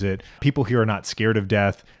it knows it. People here are not scared of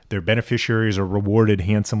death. Their beneficiaries are rewarded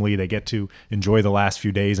handsomely. They get to enjoy the last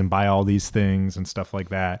few days and buy all these things and stuff like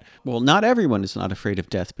that. Well, not everyone is not afraid of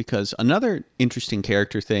death, because another interesting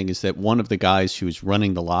character thing is that one of the guys who's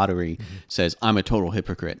running the lottery says, I'm a total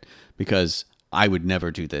hypocrite because I would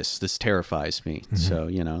never do this. This terrifies me. So,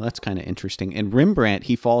 that's kind of interesting. And Rembrandt,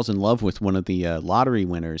 he falls in love with one of the lottery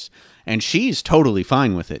winners, and she's totally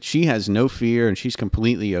fine with it. She has no fear, and she's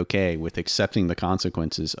completely okay with accepting the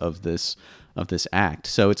consequences of this act.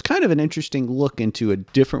 So it's kind of an interesting look into a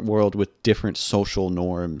different world with different social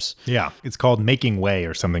norms. Yeah. It's called Making Way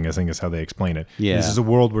or something, I think is how they explain it. Yeah. This is a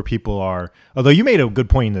world where people are, although you made a good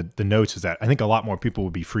point in the notes, is that I think a lot more people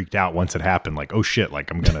would be freaked out once it happened. Like, oh shit,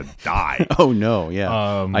 like I'm going to die. Oh no. Yeah.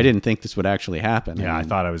 I didn't think this would actually happen. Yeah. I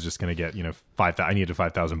thought I was just going to get, I needed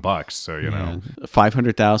 $5,000. So,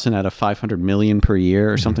 500,000 out of 500 million per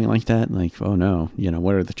year or something like that. Like, oh no,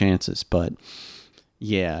 what are the chances? But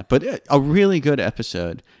yeah, but a really good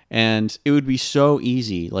episode. And it would be so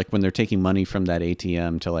easy, like when they're taking money from that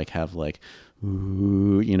ATM, to like have like,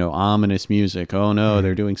 ooh, ominous music. Oh no,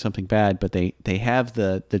 they're doing something bad. But they have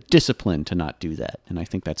the discipline to not do that. And I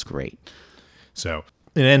think that's great. So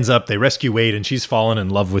it ends up they rescue Wade, and she's fallen in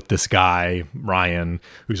love with this guy, Ryan,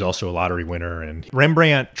 who's also a lottery winner. And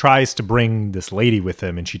Rembrandt tries to bring this lady with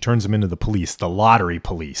him, and she turns him into the police, the lottery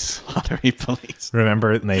police. Lottery police.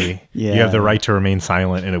 Remember? And you have the right to remain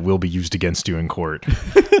silent, and it will be used against you in court.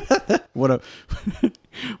 What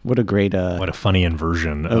a great what a funny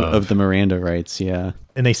inversion of the Miranda rights. Yeah.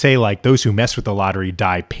 And they say like those who mess with the lottery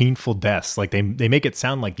die painful deaths. Like they make it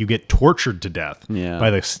sound like you get tortured to death by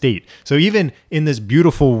the state. So even in this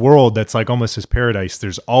beautiful world that's like almost as paradise,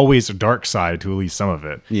 there's always a dark side to at least some of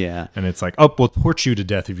it. Yeah. And it's like, oh, we'll torture you to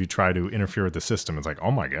death if you try to interfere with the system. It's like,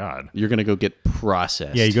 oh my God. You're going to go get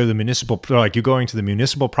processed. Yeah, you go to the you're going to the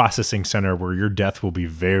municipal processing center where your death will be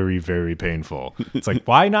very, very painful. It's like,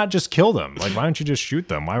 why not just kill them? Like, why don't you just shoot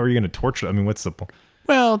them? Why were you going to torture them? I mean, what's the point?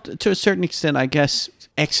 Well, to a certain extent, I guess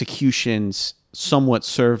executions somewhat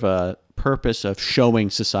serve a purpose of showing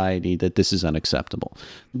society that this is unacceptable.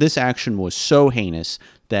 This action was so heinous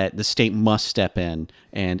that the state must step in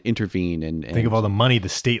and intervene. And think of all the money the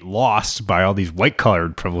state lost by all these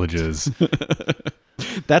white-collared privileges.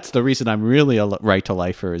 That's the reason I'm really a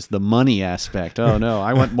right-to-lifer, is the money aspect. Oh, no,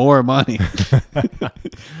 I want more money.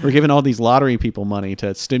 We're giving all these lottery people money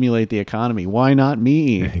to stimulate the economy. Why not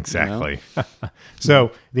me? Exactly. So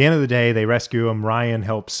at the end of the day, they rescue him. Ryan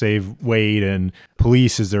helps save Wade, and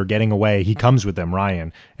police, as they're getting away, he comes with them,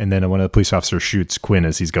 Ryan. And then one of the police officers shoots Quinn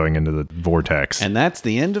as he's going into the vortex. And that's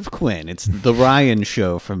the end of Quinn. It's the Ryan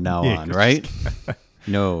show from now on, right?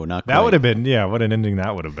 No, not quite. That would have been, what an ending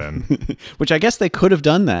that would have been. Which I guess they could have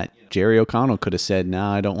done that. Jerry O'Connell could have said,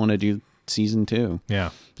 nah, I don't want to do season 2. Yeah.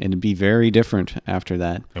 And it'd be very different after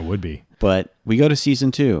that. It would be. But we go to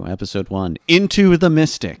season 2, episode 1, Into the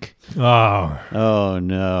Mystic. Oh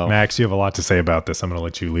no. Max, you have a lot to say about this. I'm going to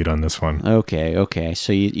let you lead on this one. Okay.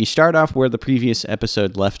 So you start off where the previous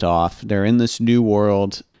episode left off. They're in this new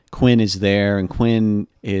world. Quinn is there, and Quinn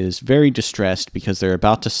is very distressed because they're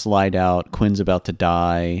about to slide out. Quinn's about to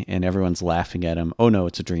die, and everyone's laughing at him. Oh, no,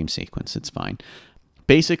 it's a dream sequence. It's fine.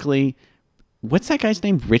 Basically, what's that guy's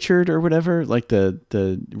name? Richard or whatever? Like the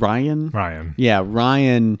Ryan? Ryan. Yeah,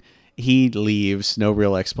 Ryan. He leaves, no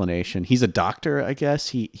real explanation. He's a doctor, I guess.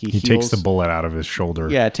 He takes the bullet out of his shoulder.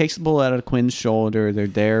 Yeah, takes the bullet out of Quinn's shoulder. They're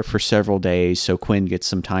there for several days, so Quinn gets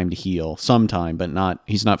some time to heal. Sometime, but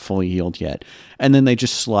he's not fully healed yet. And then they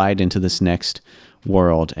just slide into this next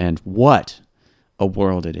world, and what a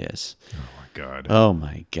world it is. Oh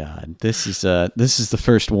my God. This is the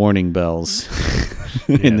first warning bells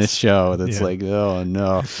in this show. That's like, oh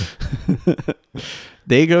no.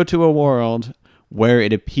 They go to a world where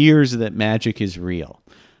it appears that magic is real.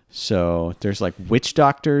 So there's like witch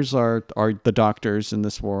doctors are the doctors in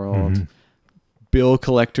this world. bill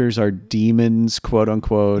collectors are demons, quote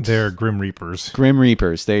unquote. They're Grim Reapers. Grim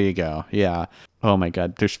Reapers. There you go. Yeah. Oh my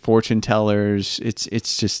God. There's fortune tellers.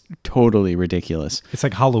 It's just totally ridiculous. It's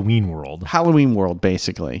like Halloween World. Halloween World,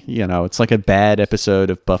 basically. You know, it's like a bad episode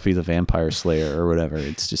of Buffy the Vampire Slayer or whatever.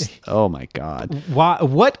 It's just, oh my God.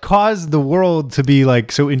 What caused the world to be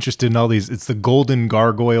like so interested in all these? It's the Golden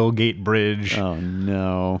Gargoyle Gate Bridge. Oh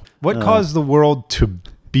no. What caused the world to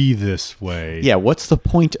be this way? Yeah, what's the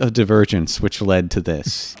point of divergence which led to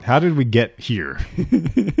this? How did we get here?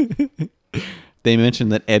 They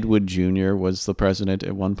mentioned that Edward Jr. was the president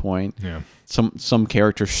at one point. Yeah. Some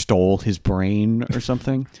character stole his brain or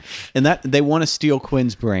something. And that they want to steal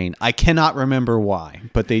Quinn's brain. I cannot remember why,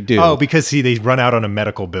 but they do. Oh, because they run out on a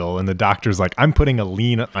medical bill and the doctor's like, I'm putting a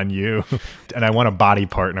lien on you and I want a body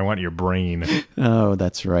part and I want your brain. Oh,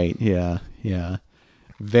 that's right. Yeah. Yeah.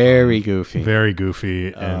 Very goofy. Very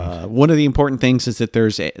goofy. And one of the important things is that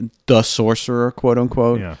there's the sorcerer, quote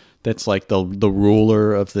unquote. Yeah. That's like the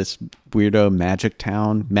ruler of this weirdo magic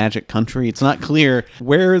town, magic country. It's not clear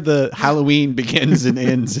where the Halloween begins and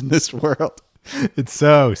ends in this world. It's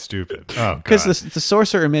so stupid. Oh, God. Because the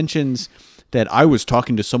sorcerer mentions that I was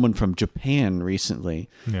talking to someone from Japan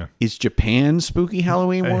recently. Yeah. Is Japan spooky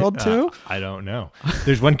Halloween world too? I don't know.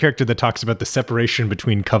 There's one character that talks about the separation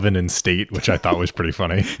between coven and state, which I thought was pretty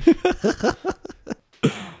funny.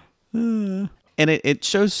 And it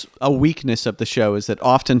shows a weakness of the show is that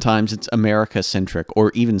oftentimes it's America-centric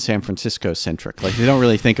or even San Francisco-centric. Like they don't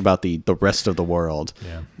really think about the rest of the world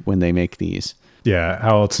when they make these. Yeah,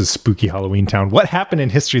 how else is spooky Halloween town? What happened in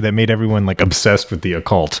history that made everyone like obsessed with the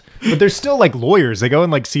occult? But there's still like lawyers. They go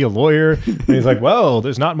and like see a lawyer and he's like, well,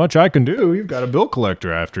 there's not much I can do. You've got a bill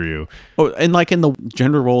collector after you. Oh, and like in the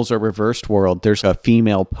gender roles are reversed world, there's a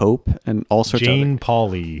female pope and all sorts Jane of...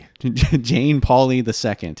 Pauley. Jane Pauley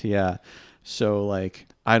II, yeah. So, like,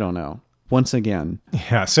 I don't know. Once again.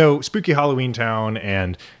 Yeah, so spooky Halloween town,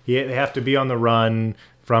 and they have to be on the run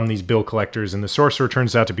from these bill collectors, and the sorcerer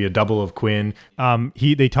turns out to be a double of Quinn.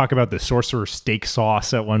 They talk about the sorcerer steak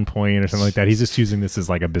sauce at one point or something like that. He's just using this as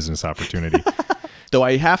like a business opportunity. Though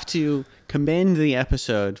I have to commend the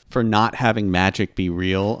episode for not having magic be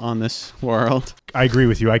real on this world. I agree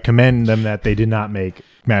with you. I commend them that they did not make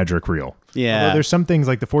magic real. Yeah. Although there's some things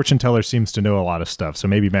like the fortune teller seems to know a lot of stuff, so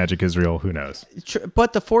maybe magic is real. Who knows?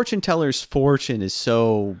 But the fortune teller's fortune is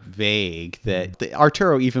so vague that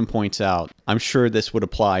Arturo even points out, I'm sure this would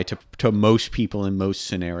apply to most people in most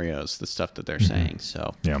scenarios, the stuff that they're saying.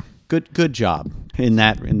 So yeah. Good job in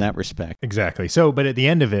that respect. Exactly. So, but at the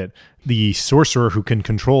end of it, the sorcerer who can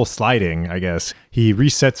control sliding, I guess, he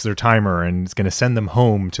resets their timer and is going to send them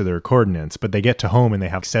home to their coordinates. But they get to home and they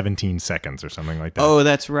have 17 seconds or something like that. Oh,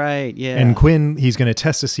 that's right. Yeah. And Quinn, he's going to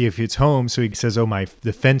test to see if it's home. So he says, "Oh,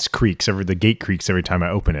 the fence creaks the gate creaks every time I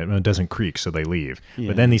open it." And it doesn't creak, so they leave. Yeah.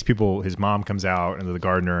 But then these people, his mom comes out and the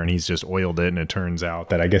gardener, and he's just oiled it, and it turns out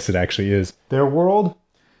that I guess it actually is their world.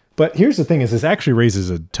 But here's the thing is this actually raises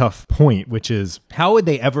a tough point, which is how would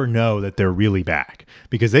they ever know that they're really back?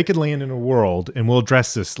 Because they could land in a world, and we'll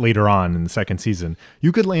address this later on in the second season,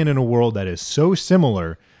 you could land in a world that is so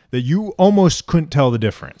similar that you almost couldn't tell the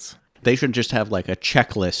difference. They should just have like a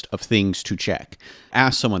checklist of things to check.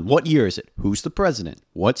 Ask someone, what year is it? Who's the president?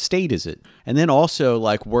 What state is it? And then also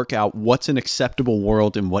like work out what's an acceptable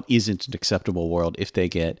world and what isn't an acceptable world if they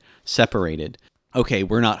get separated. Okay,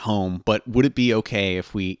 we're not home, but would it be okay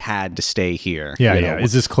if we had to stay here? Yeah, yeah.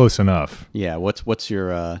 Is this close enough? Yeah. What's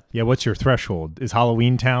your what's your threshold? Is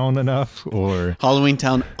Halloween Town enough or Halloween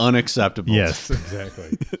Town unacceptable? Yes,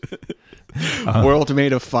 exactly. World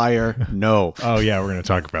made of fire? No. Oh yeah, we're gonna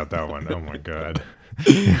talk about that one. Oh my God.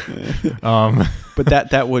 But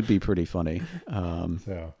that would be pretty funny.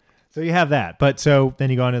 So you have that. But so then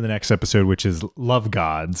you go on to the next episode, which is Love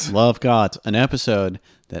Gods. Love Gods, an episode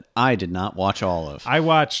that I did not watch all of. I've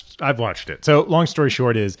watched it. So long story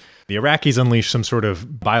short is the Iraqis unleash some sort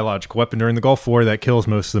of biological weapon during the Gulf War that kills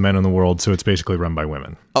most of the men in the world. So it's basically run by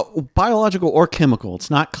women. Oh, biological or chemical. It's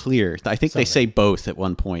not clear. I think they say both at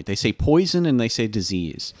one point. They say poison and they say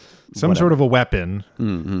disease. Some sort of a weapon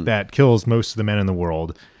that kills most of the men in the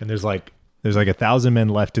world. And there's like 1,000 men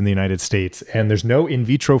left in the United States, and there's no in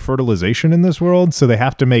vitro fertilization in this world, so they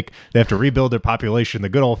have to rebuild their population the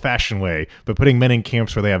good old-fashioned way, but putting men in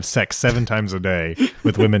camps where they have sex 7 times a day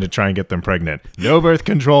with women to try and get them pregnant. No birth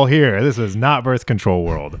control here. This is not birth control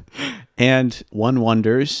world. And one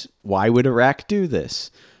wonders, why would Iraq do this?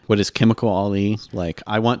 What is Chemical Ali? Like,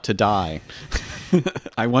 I want to die.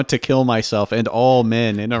 I want to kill myself and all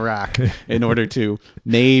men in Iraq in order to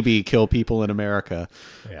maybe kill people in America.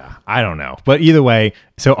 Yeah, I don't know. But either way,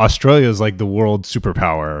 so Australia is like the world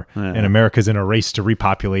superpower, and America's in a race to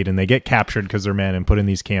repopulate, and they get captured because they're men and put in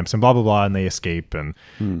these camps and blah, blah, blah, and they escape. And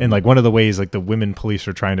like one of the ways like the women police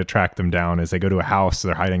are trying to track them down is they go to a house,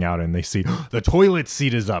 they're hiding out, and they see the toilet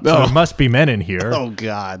seat is up. So there must be men in here. Oh,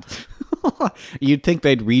 God. You'd think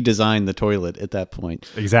they'd redesign the toilet at that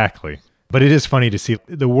point. Exactly. But it is funny to see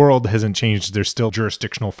the world hasn't changed. There's still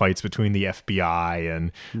jurisdictional fights between the FBI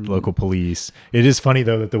and local police. It is funny,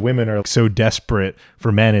 though, that the women are so desperate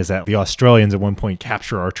for men is that the Australians at one point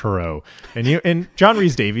capture Arturo. And John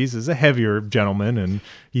Rhys-Davies is a heavier gentleman, and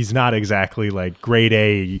he's not exactly like grade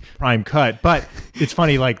A prime cut. But it's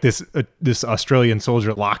funny, like this Australian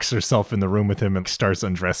soldier locks herself in the room with him and starts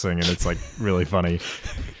undressing, and it's like really funny.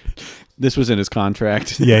 This was in his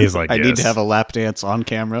contract. Yeah, he's like, I need to have a lap dance on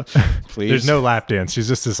camera, please. There's no lap dance. She's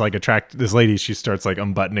just this like this lady. She starts like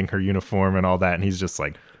unbuttoning her uniform and all that, and he's just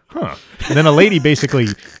like, huh. And then a lady basically,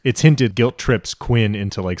 it's hinted, guilt trips Quinn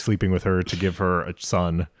into like sleeping with her to give her a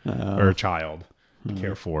son or a child to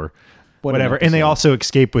care for. Whatever. And they also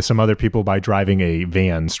escape with some other people by driving a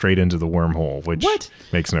van straight into the wormhole, which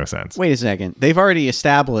makes no sense. Wait a second. They've already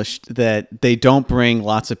established that they don't bring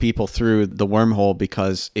lots of people through the wormhole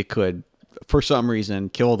because it could, for some reason,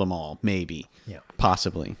 kill them all. Maybe. Yeah.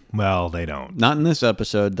 Possibly. Well, they don't. Not in this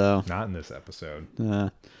episode, though. Not in this episode.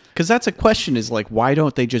 Because that's a question is like, why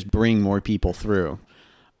don't they just bring more people through?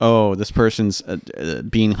 Oh, this person's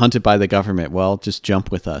being hunted by the government. Well, just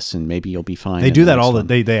jump with us and maybe you'll be fine. They do that all the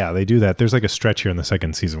they do that. There's like a stretch here in the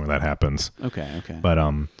second season where that happens. Okay. But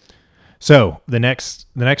so the next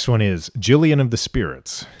one is Gillian of the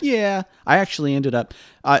Spirits. Yeah, I actually ended up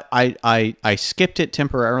I skipped it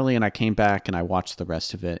temporarily and I came back and I watched the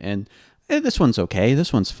rest of it, and this one's okay.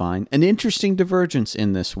 This one's fine. An interesting divergence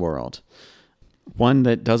in this world. One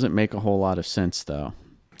that doesn't make a whole lot of sense though.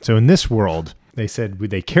 So in this world, they said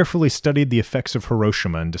they carefully studied the effects of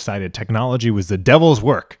Hiroshima and decided technology was the devil's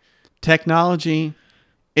work. Technology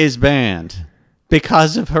is banned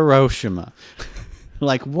because of Hiroshima.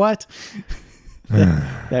 Like, what?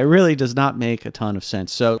 That really does not make a ton of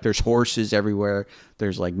sense. So there's horses everywhere.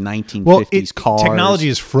 There's like 1950s cars. Technology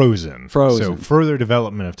is frozen. So further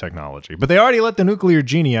development of technology. But they already let the nuclear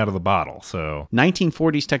genie out of the bottle. So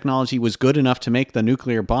 1940s technology was good enough to make the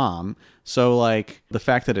nuclear bomb. So like the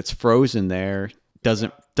fact that it's frozen there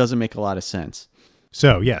doesn't make a lot of sense.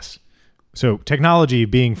 So yes. So technology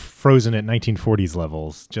being frozen at 1940s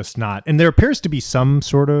levels, just not. And there appears to be some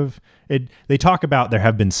sort of they talk about there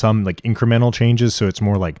have been some like incremental changes. So it's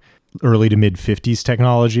more like early to mid 50s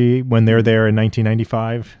technology when they're there in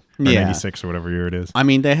 1995 or 96 or whatever year it is. I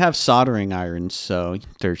mean, they have soldering irons, so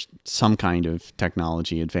there's some kind of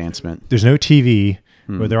technology advancement. There's no TV,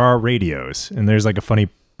 but there are radios, and there's like a funny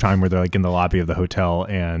time where they're like in the lobby of the hotel,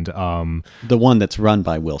 and the one that's run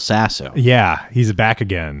by Will Sasso. Yeah, he's back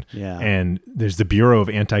again. Yeah, and there's the Bureau of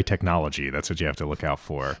Anti-Technology. That's what you have to look out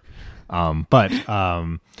for. But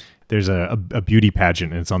there's a beauty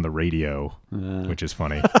pageant, and it's on the radio, which is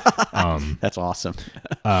funny. That's awesome.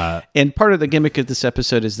 And part of the gimmick of this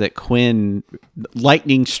episode is that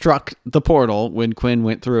lightning struck the portal when Quinn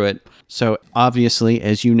went through it. So obviously,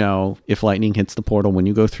 as you know, if lightning hits the portal, when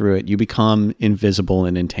you go through it, you become invisible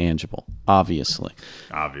and intangible. Obviously.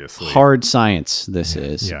 Hard science, this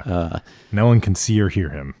is. Yeah. No one can see or hear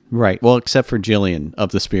him. Right. Well, except for Gillian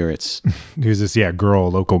of the Spirits. Who's this,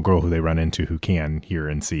 local girl who they run into who can hear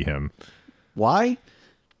and see him. Why?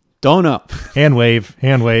 Don't know. Hand wave.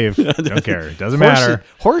 Don't care. Doesn't matter.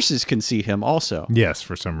 Horses can see him also. Yes,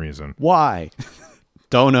 for some reason. Why?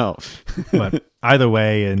 Don't know. But either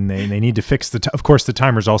way, and they need to fix of course, the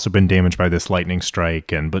timer's also been damaged by this lightning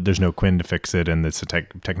strike, but there's no Quinn to fix it, and it's a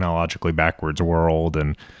technologically backwards world.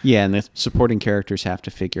 And the supporting characters have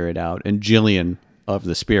to figure it out, and Gillian of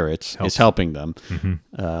the Spirits is helping them.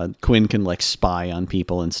 Mm-hmm. Quinn can like spy on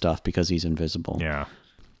people and stuff because he's invisible. Yeah.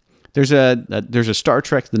 There's a Star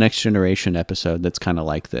Trek The Next Generation episode that's kind of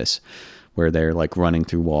like this, where they're like running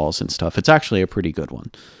through walls and stuff. It's actually a pretty good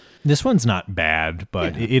one. This one's not bad,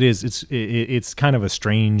 but it's kind of a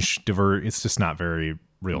strange it's just not very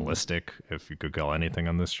realistic, if you could call anything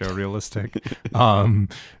on this show realistic.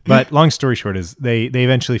 But long story short is they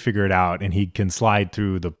eventually figure it out, and he can slide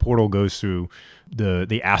through. The portal goes through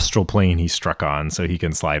the astral plane he struck on, so he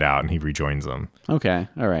can slide out and he rejoins them. Okay.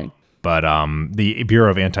 All right. But the Bureau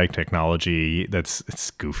of Anti-Technology,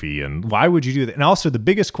 it's goofy. And why would you do that? And also the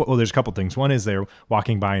biggest quote, well, there's a couple things. One is they're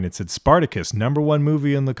walking by and it said, Spartacus, #1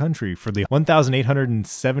 movie in the country for the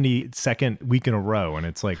 1,872nd week in a row. And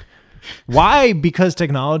it's like, why? Because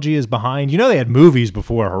technology is behind. You know, they had movies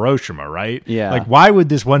before Hiroshima, right? Yeah. Like, why would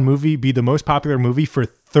this one movie be the most popular movie for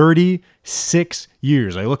 36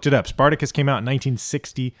 years? I looked it up. Spartacus came out in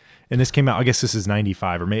 1960, and this came out, I guess this is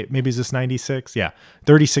 95, or maybe is this 96? Yeah,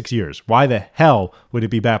 36 years. Why the hell would it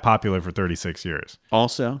be that popular for 36 years?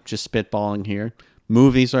 Also, just spitballing here,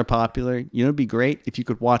 movies are popular. You know, it'd be great if you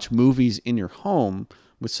could watch movies in your home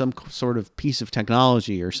with some sort of piece of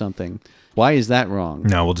technology or something. Why is that wrong?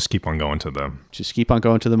 No, we'll just keep on going to them. Just keep on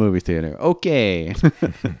going to the movie theater. Okay.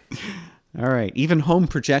 All right. Even home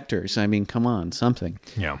projectors. I mean, come on, something.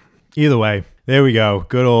 Yeah. Either way, there we go.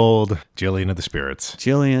 Good old Gillian of the Spirits.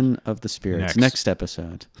 Gillian of the Spirits. Next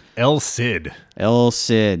episode. El Cid. El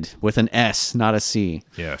Cid with an S, not a C.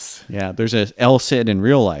 Yes. Yeah, there's a El Cid in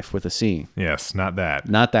real life with a C. Yes, not that.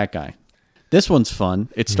 Not that guy. This one's fun.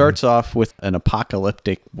 It starts off with an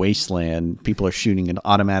apocalyptic wasteland. People are shooting at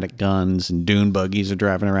automatic guns and dune buggies are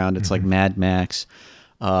driving around. It's like Mad Max.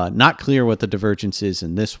 Not clear what the divergence is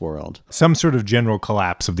in this world. Some sort of general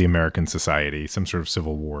collapse of the American society, some sort of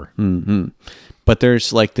civil war. Mm-hmm. But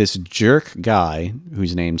there's like this jerk guy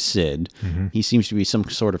who's named Sid. Mm-hmm. He seems to be some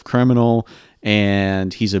sort of criminal,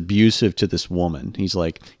 and he's abusive to this woman. He's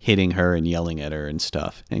like hitting her and yelling at her and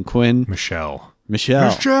stuff. And Quinn... Michelle.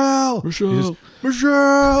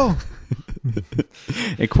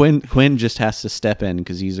 And Quinn just has to step in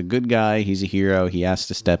because he's a good guy. He's a hero. He has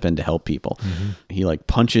to step in to help people. Mm-hmm. He like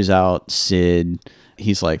punches out Sid.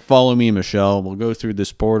 He's like, follow me, Michelle. We'll go through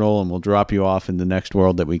this portal and we'll drop you off in the next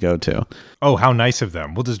world that we go to. Oh, how nice of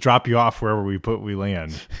them. We'll just drop you off wherever we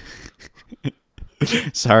land.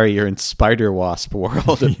 Sorry, you're in Spider Wasp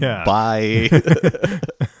world. Yeah. Bye.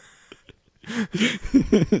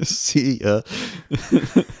 See ya.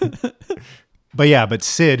 But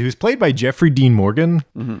Sid, who's played by Jeffrey Dean Morgan,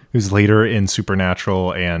 who's later in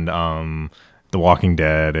Supernatural and The Walking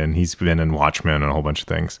Dead, and he's been in Watchmen and a whole bunch of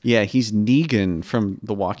things. Yeah, he's Negan from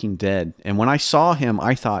The Walking Dead. And when I saw him,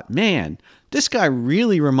 I thought, man, this guy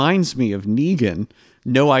really reminds me of Negan.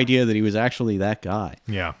 No idea that he was actually that guy.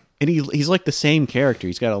 Yeah. And he's like the same character.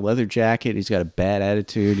 He's got a leather jacket. He's got a bad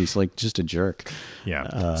attitude. He's like just a jerk.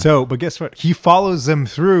 Yeah. But guess what? He follows them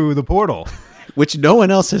through the portal. Which no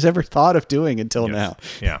one else has ever thought of doing until now.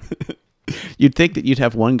 Yeah. You'd think that you'd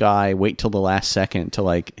have one guy wait till the last second to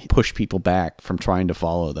like push people back from trying to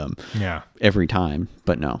follow them. Yeah. Every time,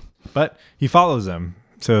 but no. But he follows them.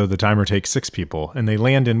 So the timer takes 6 people, and they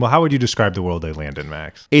land in. Well, how would you describe the world they land in,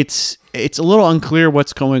 Max? It's a little unclear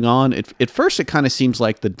what's going on. At first, it kind of seems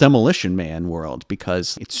like the Demolition Man world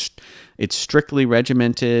because it's strictly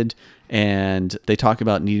regimented, and they talk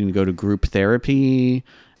about needing to go to group therapy.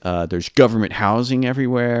 There's government housing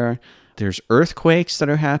everywhere. There's earthquakes that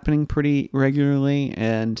are happening pretty regularly,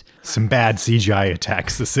 and some bad CGI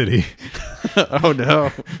attacks the city. Oh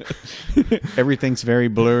no! Everything's very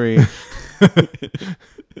blurry.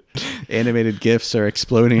 Animated GIFs are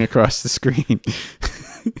exploding across the screen.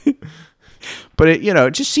 But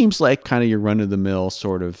it just seems like kind of your run-of-the-mill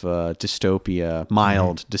sort of dystopia,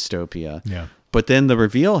 mild dystopia. Yeah. But then the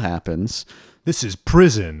reveal happens. This is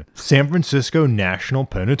prison, San Francisco National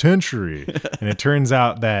Penitentiary. And it turns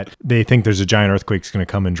out that they think there's a giant earthquake that's going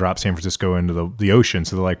to come and drop San Francisco into the ocean.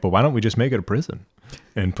 So they're like, well, why don't we just make it a prison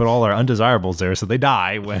and put all our undesirables there so they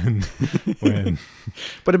die when.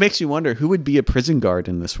 But it makes you wonder, who would be a prison guard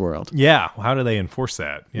in this world? Yeah. Well, how do they enforce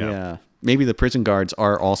that? Yeah. Maybe the prison guards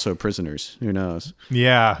are also prisoners. Who knows?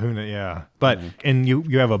 Yeah. Yeah. But, and you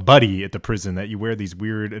have a buddy at the prison that you wear these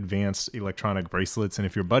weird advanced electronic bracelets. And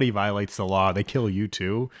if your buddy violates the law, they kill you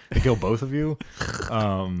too. They kill both of you.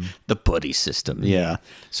 The buddy system. Yeah.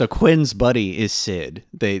 So Quinn's buddy is Sid.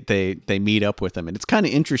 They meet up with him. And it's kind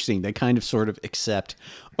of interesting. They kind of sort of accept,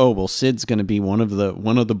 oh, well, Sid's going to be one of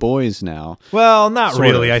the boys now. Well, not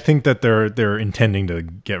really. I think that they're intending to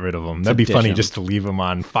get rid of him. That'd be funny just to leave him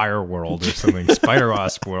on Fire World or something. Spider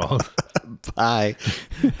Wasp World. Bye.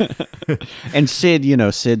 And Sid,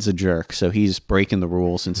 Sid's a jerk, so he's breaking the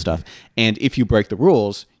rules and stuff. And if you break the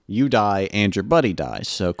rules, you die and your buddy dies.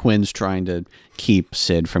 So Quinn's trying to keep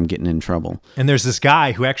Sid from getting in trouble. And there's this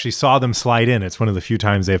guy who actually saw them slide in. It's one of the few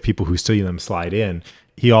times they have people who see them slide in.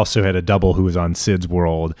 He also had a double who was on Sid's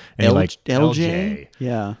world. And LJ?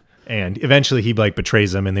 Yeah. And eventually he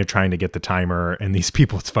betrays them, and they're trying to get the timer. And these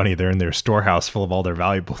people, it's funny, they're in their storehouse full of all their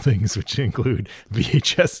valuable things, which include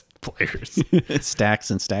VHS players.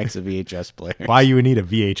 Stacks and stacks of VHS players. Why you would need a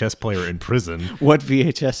VHS player in prison? What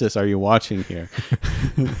VHSs are you watching here?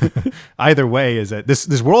 Either way, is that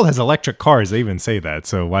this world has electric cars. They even say that.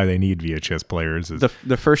 So why they need VHS players is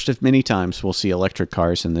The first of many times we'll see electric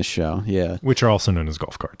cars in this show. Yeah. which are also known as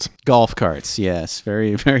golf carts. Golf carts, yes.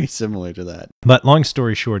 Very, very similar to that. But long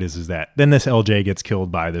story short is that then this LJ gets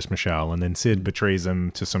killed by this Michelle, and then Sid betrays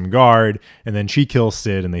him to some guard, and then she kills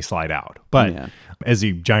Sid, and they slide out. But as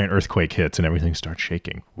the giant earthquake hits and everything starts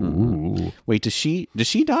shaking. Ooh. Wait, does she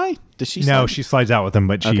die? Does she? No, she slides out with him,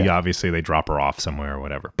 but she obviously they drop her off somewhere or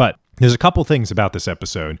whatever. But there's a couple things about this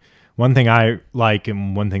episode. One thing I like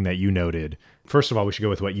and one thing that you noted. First of all, we should go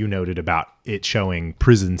with what you noted about it showing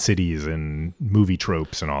prison cities and movie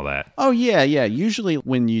tropes and all that. Oh, yeah. Usually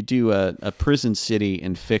when you do a prison city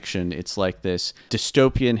in fiction, it's like this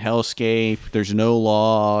dystopian hellscape. There's no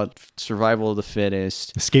law, survival of the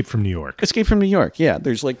fittest. Escape from New York. Escape from New York, yeah.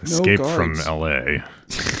 There's like no Escape guards. from L.A.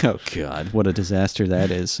 Oh, God. What a disaster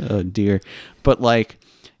that is. Oh, dear. But like...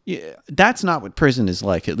 yeah, that's not what prison is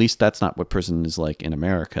like. At least that's not what prison is like in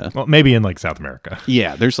America. Well, maybe in like South America.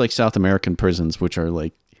 Yeah, there's like South American prisons, which are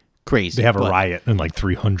like crazy. They have a riot and like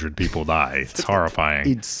 300 people die. It's horrifying.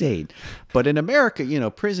 Insane. But in America,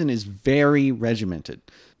 prison is very regimented.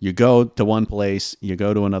 You go to one place, you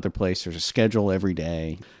go to another place. There's a schedule every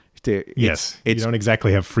day. You don't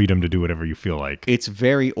exactly have freedom to do whatever you feel like. It's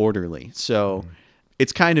very orderly. So...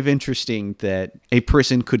 it's kind of interesting that a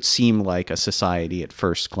prison could seem like a society at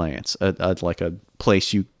first glance, like a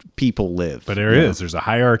place people live. But there's a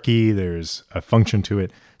hierarchy, there's a function to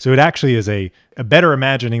it. So it actually is a better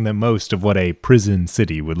imagining than most of what a prison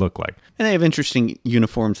city would look like. And they have interesting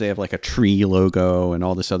uniforms. They have like a tree logo and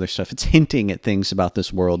all this other stuff. It's hinting at things about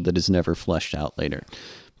this world that is never fleshed out later,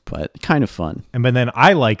 but kind of fun. But then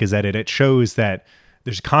I like is that it shows that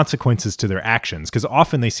there's consequences to their actions, because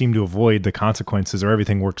often they seem to avoid the consequences or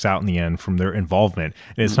everything works out in the end from their involvement.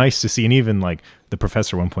 And it's nice to see, and even like the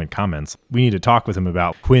professor at one point comments, we need to talk with him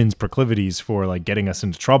about Quinn's proclivities for like getting us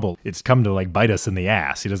into trouble. It's come to like bite us in the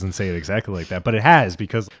ass. He doesn't say it exactly like that, but it has,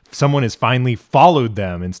 because someone has finally followed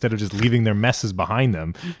them instead of just leaving their messes behind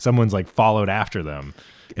them. Someone's like followed after them.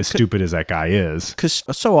 As stupid as that guy is. Because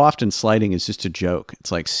so often sliding is just a joke.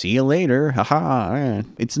 It's like, see you later. Haha.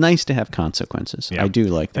 It's nice to have consequences. Yeah. I do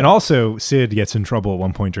like that. And also, Sid gets in trouble at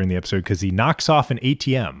one point during the episode because he knocks off an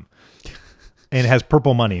ATM and it has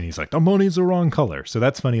purple money. And he's like, the money's the wrong color. So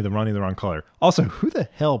that's funny, the money the wrong color. Also, who the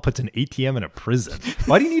hell puts an ATM in a prison?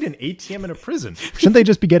 Why do you need an ATM in a prison? Shouldn't they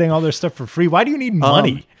just be getting all their stuff for free? Why do you need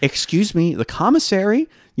money? Excuse me, the commissary,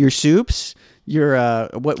 your soups... your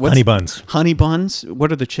what's honey buns. Honey buns.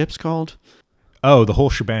 What are the chips called? Oh, the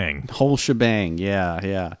whole shebang. Whole shebang.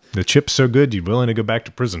 Yeah. The chips so good you're willing to go back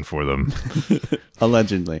to prison for them.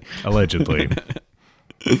 Allegedly.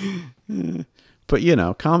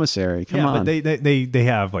 But commissary. Come on. But they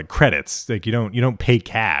have like credits. Like you don't pay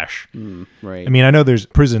cash. Right. I mean, I know there's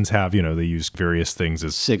prisons have they use various things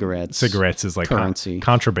as cigarettes. Cigarettes as like currency.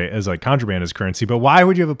 Contraband as currency. But why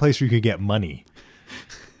would you have a place where you could get money?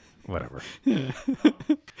 Whatever.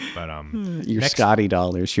 But your Scotty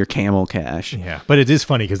dollars, your camel cash. Yeah, but it is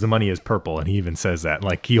funny because the money is purple, and he even says that.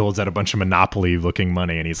 Like he holds out a bunch of Monopoly looking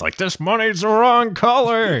money, and he's like, "This money's the wrong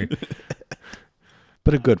color."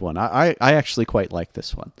 But a good one. I actually quite like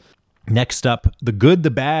this one. Next up, the good,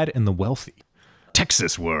 the bad, and the wealthy.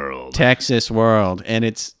 Texas World. And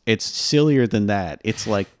it's sillier than that. It's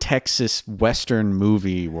like Texas Western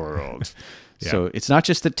movie world. Yeah. So it's not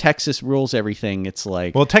just that Texas rules everything. It's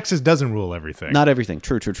like... well, Texas doesn't rule everything. Not everything.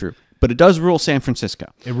 True. But it does rule San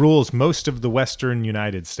Francisco. It rules most of the Western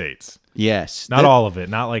United States. Yes. Not all of it.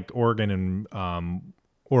 Not like Oregon and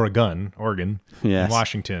Oregon, yes. And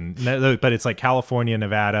Washington. But it's like California,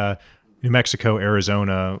 Nevada, New Mexico,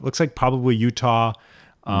 Arizona. Looks like probably Utah,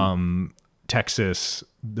 Texas.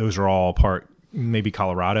 Those are all part... maybe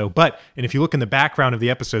Colorado. And if you look in the background of the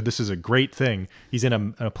episode, this is a great thing. He's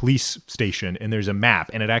in a police station and there's a map,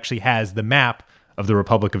 and it actually has the map of the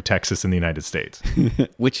Republic of Texas in the United States.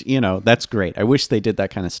 Which, that's great. I wish they did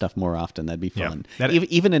that kind of stuff more often. That'd be fun. Yeah,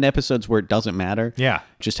 even in episodes where it doesn't matter. Yeah.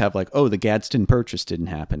 Just have like, oh, the Gadsden Purchase didn't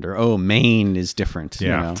happen, or oh, Maine is different.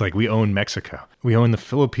 Yeah. It's like we own Mexico. We own the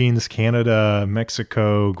Philippines, Canada,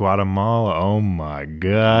 Mexico, Guatemala. Oh my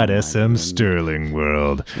God. SM Sterling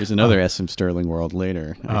World. There's another SM Sterling World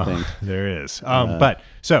later, I think. There is.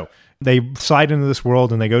 they slide into this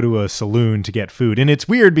world and they go to a saloon to get food. And it's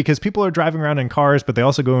weird because people are driving around in cars, but they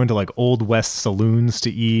also go into like Old West saloons to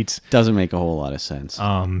eat. Doesn't make a whole lot of sense.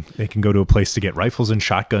 They can go to a place to get rifles and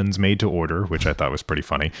shotguns made to order, which I thought was pretty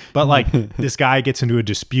funny. But like this guy gets into a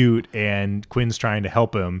dispute and Quinn's trying to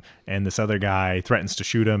help him, and this other guy threatens to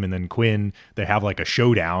shoot him, and then Quinn, they have like a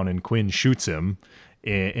showdown and Quinn shoots him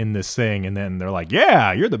in this thing, and then they're like,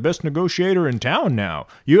 yeah, you're the best negotiator in town now.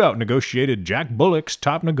 You out negotiated Jack Bullock's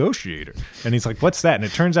top negotiator. And he's like, what's that? And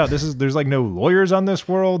it turns out there's like no lawyers on this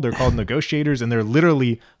world. They're called negotiators, and they're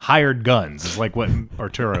literally hired guns, is like what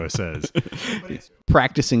Arturo says.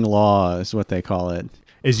 Practicing law is what they call it.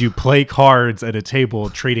 Is you play cards at a table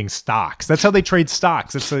trading stocks. That's how they trade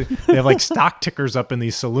stocks. They have like stock tickers up in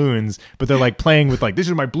these saloons, but they're like playing with like, these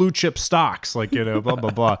are my blue chip stocks, like, you know, blah, blah,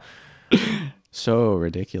 blah. So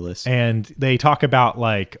ridiculous. And they talk about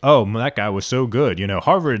like, oh, that guy was so good. You know,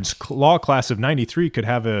 Harvard's law class of '93 could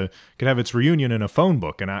have its reunion in a phone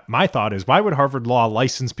book. And my thought is, why would Harvard Law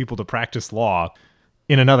license people to practice law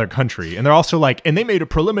in another country? And they're also like, and they made a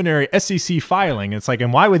preliminary SEC filing. It's like,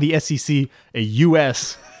 and why would the SEC, a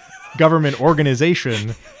U.S. government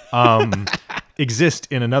organization, exist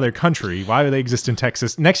in another country? Why would they exist in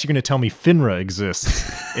Texas? Next, you're going to tell me FINRA exists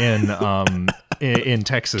in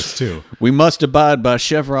Texas too. We must abide by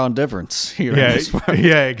Chevron deference here. Yeah, in this part.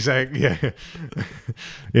 yeah, exactly. Yeah,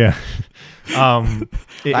 yeah.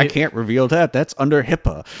 I can't reveal that. That's under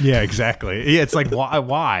HIPAA. Yeah, exactly. Yeah, it's like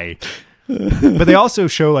why? But they also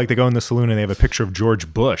show like they go in the saloon and they have a picture of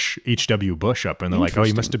George Bush, H.W. Bush up, and they're like, oh,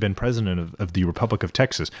 he must have been president of the Republic of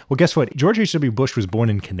Texas. Well, guess what? George H.W. Bush was born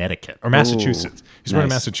in Connecticut or Massachusetts. He was born in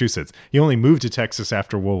Massachusetts. He only moved to Texas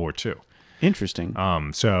after World War II. Interesting.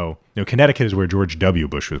 So Connecticut is where George W.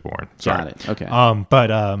 Bush was born. Sorry. Got it.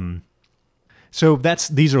 Okay. So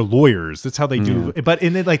these are lawyers. That's how they do. But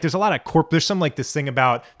there's a lot of there's some like this thing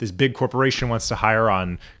about this big corporation wants to hire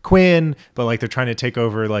on Quinn, but like they're trying to take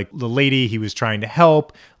over like the lady he was trying to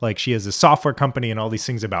help. Like she has a software company and all these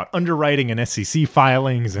things about underwriting and SEC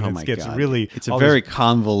filings, and it gets really it's a very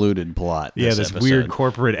convoluted plot. This episode. Weird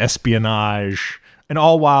corporate espionage. And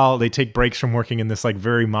all while they take breaks from working in this like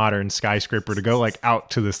very modern skyscraper to go like out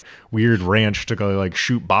to this weird ranch to go like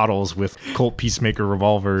shoot bottles with Colt Peacemaker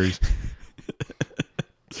revolvers.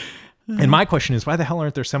 And my question is, why the hell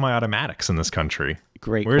aren't there semi-automatics in this country?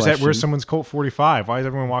 Great question. question. Where's someone's Colt 45? Why does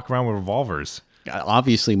everyone walk around with revolvers?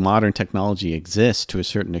 Obviously, modern technology exists to a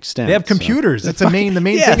certain extent. They have computers. That's the main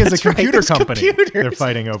thing is a computer company computers. They're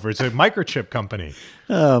fighting over. It's a microchip company.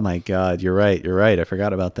 Oh my God, you're right. I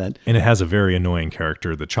forgot about that. And it has a very annoying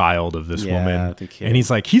character, the child of this woman. The kid. And he's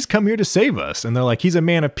like, he's come here to save us. And they're like, he's a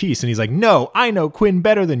man of peace. And he's like, no, I know Quinn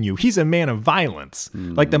better than you. He's a man of violence,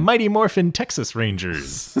 like the Mighty Morphin Texas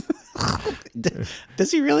Rangers.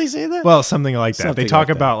 Does he really say that? Well, something like that. Something They talk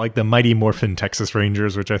like about like the Mighty Morphin Texas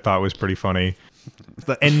Rangers, which I thought was pretty funny.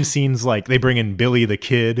 The end scenes, like they bring in Billy the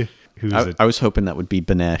Kid, who's I was hoping that would be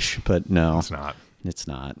Banesh, but no, it's not. It's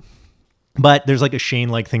not. But there's like a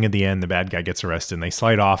Shane-like thing at the end. The bad guy gets arrested, and they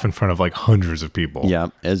slide off in front of like hundreds of people. Yeah,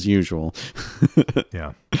 as usual.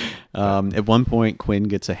 Yeah. At one point, Quinn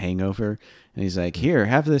gets a hangover, and he's like, "Here,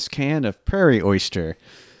 have this can of prairie oyster,"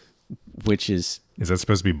 which is that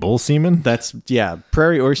supposed to be bull semen?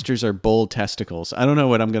 Prairie oysters are bull testicles. I don't know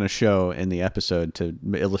what I'm going to show in the episode to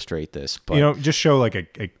illustrate this, but just show like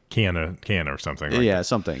a can or something. Like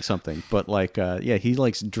something. But like, he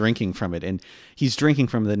likes drinking from it, and he's drinking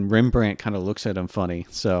from it, and Rembrandt kind of looks at him funny.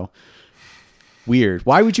 So weird.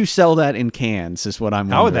 Why would you sell that in cans? Is what I'm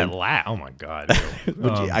wondering. How would that last? Oh my God.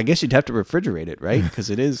 I guess you'd have to refrigerate it, right?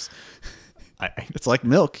 Because it is. It's like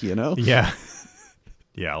milk, you know. Yeah.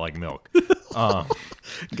 Yeah, I like milk.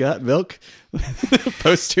 Got milk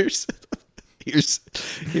posters. Here's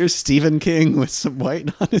Stephen King with some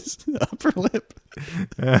white on his upper lip.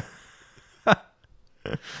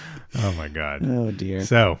 Oh my God. Oh dear.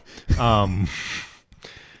 So,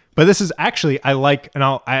 but this is actually I like, and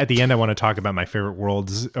at the end I want to talk about my favorite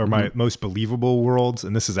worlds or my most believable worlds,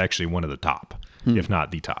 and this is actually one of the top, if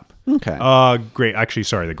not the top. Okay. Great. Actually,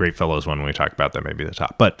 sorry, the Great Fellows one when we talk about that may be the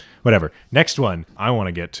top, but whatever. Next one I want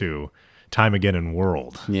to get to. Time Again in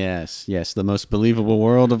World. Yes, the most believable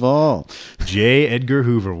world of all. J. Edgar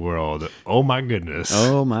Hoover world. Oh my goodness.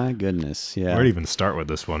 Yeah. Where to even start with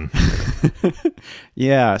this one?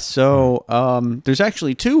 Yeah, so there's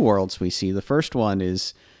actually two worlds we see. The first one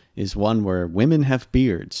is one where women have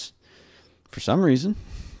beards. For some reason.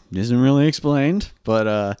 isn't really explained,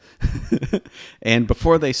 but and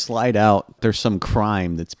before they slide out, there's some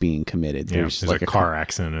crime that's being committed. There's like a car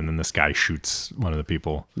accident, and then this guy shoots one of the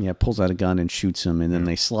people. Yeah, pulls out a gun and shoots him, and then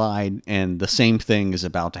they slide, and the same thing is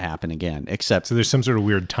about to happen again, except... So there's some sort of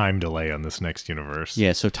weird time delay on this next universe.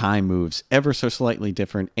 Yeah, so time moves ever so slightly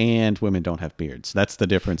different, and women don't have beards. That's the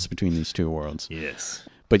difference between these two worlds. Yes.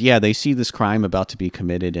 But yeah, they see this crime about to be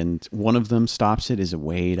committed, and one of them stops it. Is it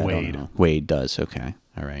Wade? I don't know. Wade does. Okay.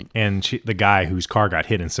 All right. And the guy whose car got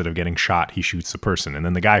hit, instead of getting shot, he shoots the person. And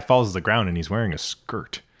then the guy falls to the ground, and he's wearing a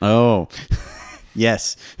skirt. Oh,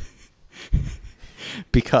 yes.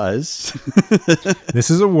 Because... This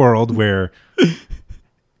is a world where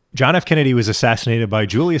John F. Kennedy was assassinated by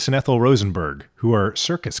Julius and Ethel Rosenberg, who are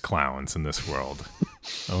circus clowns in this world.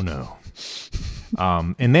 Oh, no.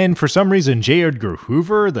 And then for some reason, J. Edgar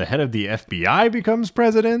Hoover, the head of the FBI, becomes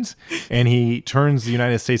president, and he turns the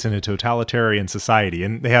United States into a totalitarian society.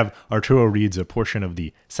 And they have Arturo reads a portion of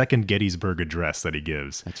the second Gettysburg Address that he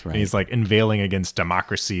gives. That's right. And he's like unveiling against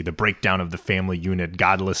democracy, the breakdown of the family unit,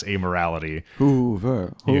 godless amorality.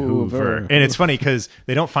 Hoover. And it's funny because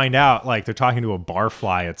they don't find out, like they're talking to a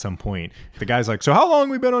barfly at some point. The guy's like, so how long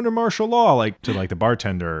we been under martial law? Like to like the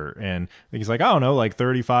bartender. And he's like, I don't know, like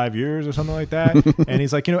 35 years or something like that. And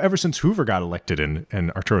he's like, ever since Hoover got elected.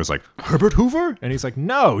 And Arturo's like, Herbert Hoover? And he's like,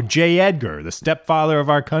 no, J. Edgar, the stepfather of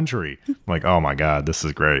our country. I'm like, oh my God, this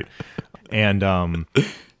is great. And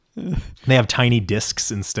they have tiny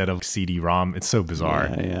discs instead of CD-ROM. It's so bizarre.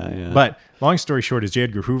 Yeah. But long story short is J.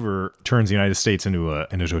 Edgar Hoover turns the United States into a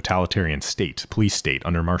totalitarian state, police state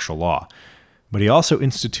under martial law. But he also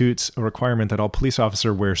institutes a requirement that all police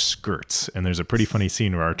officers wear skirts. And there's a pretty funny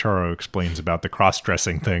scene where Arturo explains about the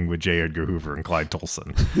cross-dressing thing with J. Edgar Hoover and Clyde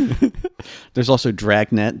Tolson. There's also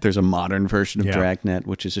Dragnet. There's a modern version of Dragnet,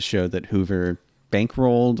 which is a show that Hoover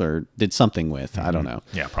bankrolled or did something with. I don't know.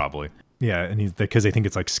 Yeah, probably. Yeah, and he's because they think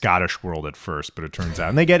it's like Scottish World at first, but it turns out,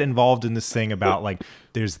 and they get involved in this thing about like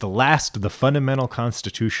there's the fundamental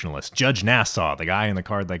constitutionalist, Judge Nassau, the guy in the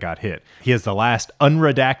car that got hit. He has the last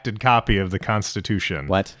unredacted copy of the Constitution.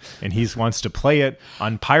 What? And he wants to play it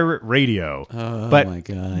on pirate radio. Oh, but my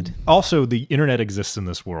God. Also, the internet exists in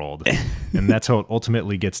this world, and that's how it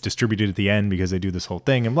ultimately gets distributed at the end because they do this whole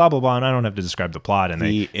thing and blah, blah, blah, and I don't have to describe the plot. And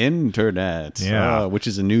the internet, which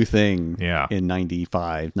is a new thing in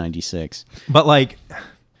 95, 96. But like...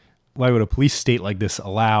 Why would a police state like this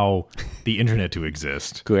allow the internet to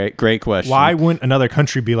exist? Great question. Why wouldn't another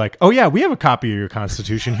country be like, oh yeah, we have a copy of your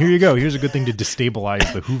Constitution. Here you go. Here's a good thing to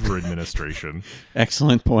destabilize the Hoover administration.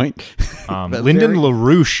 Excellent point. Lyndon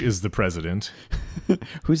LaRouche is the president.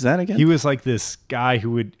 Who's that again? He was like this guy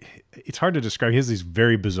who would... It's hard to describe. He has these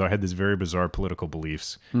very bizarre political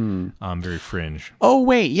beliefs. Very fringe. Oh,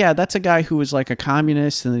 wait. Yeah, that's a guy who was like a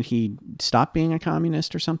communist and then he stopped being a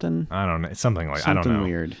communist or something. I don't know. It's something like, something I don't know.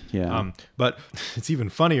 Weird. Yeah. But it's even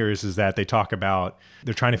funnier is that they talk about,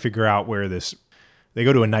 they're trying to figure out where they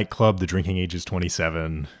go to a nightclub, the drinking age is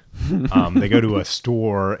 27. They go to a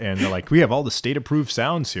store and they're like, we have all the state-approved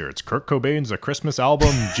sounds here. It's Kurt Cobain's A Christmas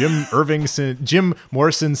Album. Jim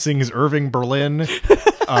Morrison sings Irving Berlin.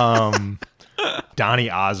 Donny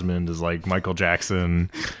Osmond is like Michael Jackson.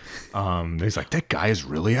 He's like, that guy is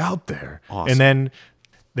really out there. Awesome. And then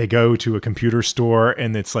they go to a computer store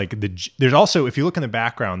and it's like there's also, if you look in the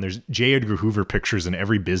background, there's J. Edgar Hoover pictures in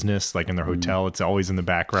every business, like in their hotel. It's always in the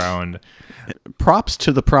background. Props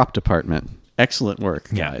to the prop department. Excellent work,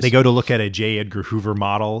 guys. Yeah, they go to look at a J. Edgar Hoover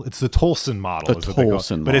model. It's the Tolson model. The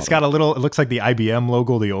Tolson model. But it's got it looks like the IBM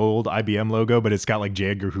logo, the old IBM logo, but it's got like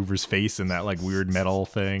J. Edgar Hoover's face and that like weird metal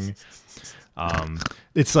thing.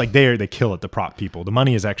 It's like they kill it, the prop people. The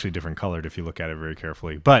money is actually different colored if you look at it very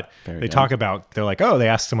carefully. But talk about, they're like, oh, they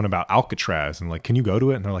asked someone about Alcatraz and like, can you go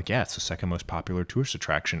to it? And they're like, yeah, it's the second most popular tourist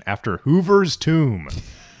attraction after Hoover's tomb.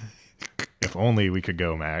 If only we could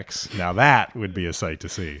go, Max. Now that would be a sight to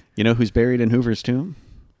see. You know who's buried in Hoover's tomb?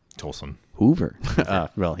 Tolson. Hoover.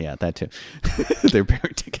 Well, yeah, that too. They're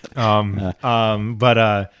buried together.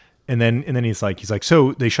 And then he's like,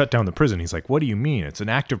 so they shut down the prison. He's like, what do you mean? It's an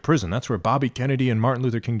active prison. That's where Bobby Kennedy and Martin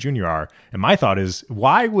Luther King Jr. are. And my thought is,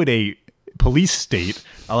 why would a police state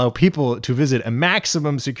allow people to visit a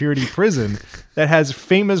maximum security prison that has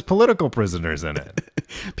famous political prisoners in it?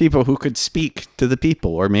 People who could speak to the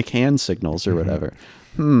people or make hand signals or whatever.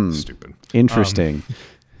 Stupid. Interesting.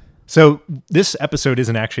 So this episode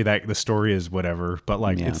isn't actually that the story is whatever, but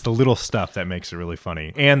like it's the little stuff that makes it really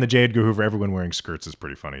funny. And the J. Edgar Hoover, everyone wearing skirts is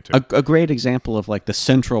pretty funny too. A great example of like the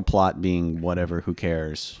central plot being whatever, who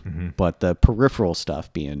cares, but the peripheral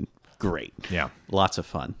stuff being great. Yeah. Lots of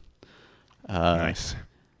fun. Nice.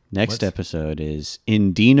 Next episode is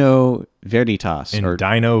in Dino Veritas.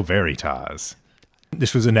 Dino Veritas.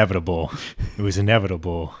 This was inevitable. It was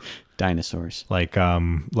inevitable. Dinosaurs. Like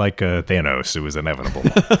Thanos, it was inevitable.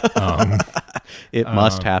 It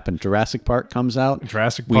must happen. Jurassic Park comes out.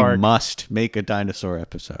 Jurassic Park. We must make a dinosaur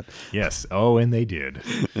episode. Yes. Oh, and they did.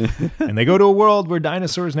 And they go to a world where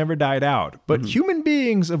dinosaurs never died out. But human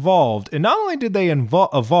beings evolved. And not only did they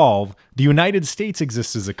evolve, the United States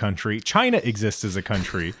exists as a country. China exists as a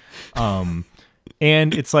country. And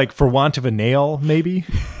it's like for want of a nail, maybe.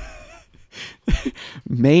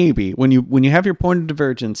 Maybe. When you have your point of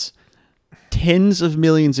divergence, tens of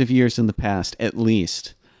millions of years in the past, at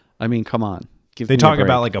least. I mean, come on. They talk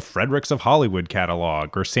about like a Fredericks of Hollywood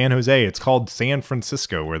catalog or San Jose. It's called San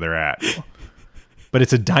Francisco where they're at. But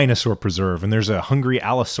it's a dinosaur preserve, and there's a hungry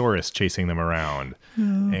Allosaurus chasing them around.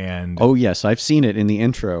 And oh yes, I've seen it in the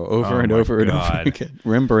intro over and over again.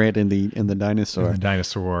 Rembrandt in the dinosaur. The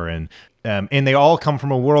dinosaur, and they all come from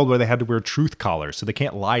a world where they had to wear truth collars, so they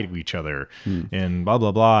can't lie to each other, and blah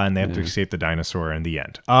blah blah, and they have to escape the dinosaur in the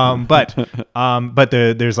end. But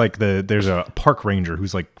there's a park ranger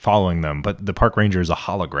who's like following them, but the park ranger is a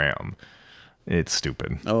hologram. It's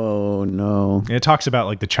stupid. Oh no! And it talks about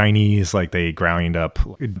like the Chinese, like they ground up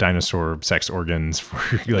dinosaur sex organs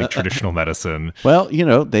for like traditional medicine. Well,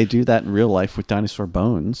 they do that in real life with dinosaur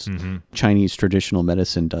bones. Chinese traditional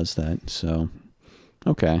medicine does that. So,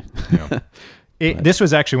 okay. Yeah. This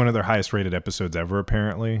was actually one of their highest rated episodes ever,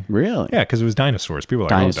 apparently. Really? Yeah, because it was dinosaurs. People like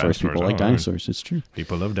dinosaurs. Dinosaurs. People like dinosaurs. It's true.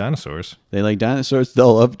 People love dinosaurs. They like dinosaurs.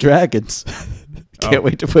 They'll love dragons. Can't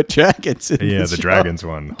wait to put dragons in the show. dragons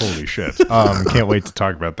one. Holy shit. Can't wait to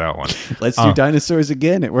talk about that one. Let's do dinosaurs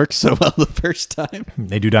again. It worked so well the first time.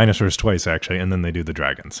 They do dinosaurs twice, actually, and then they do the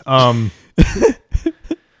dragons.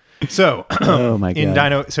 So, oh my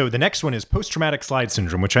God. So the next one is post-traumatic slide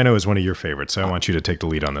syndrome, which I know is one of your favorites. So I want you to take the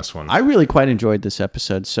lead on this one. I really quite enjoyed this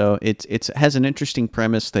episode. So it has an interesting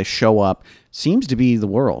premise. They show up, seems to be the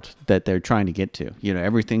world that they're trying to get to.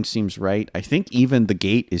 Everything seems right. I think even the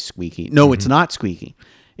gate is squeaky. No, it's not squeaky.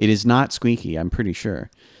 It is not squeaky. I'm pretty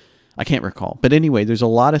sure. I can't recall. But anyway, there's a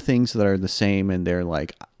lot of things that are the same, and they're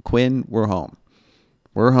like, Quinn, we're home.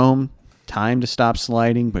 We're home. Time to stop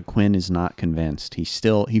sliding, but Quinn is not convinced. He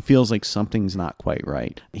feels like something's not quite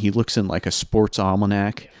right. He looks in like a sports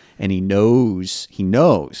almanac, and he knows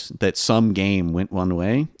that some game went one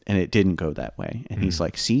way and it didn't go that way. And he's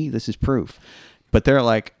like, see, this is proof. But they're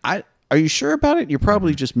like, are you sure about it? You're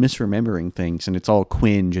probably just misremembering things. And it's all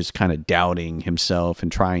Quinn just kind of doubting himself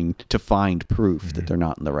and trying to find proof that they're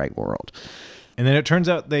not in the right world. And then it turns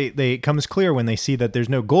out it comes clear when they see that there's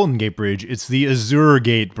no Golden Gate Bridge. It's the Azure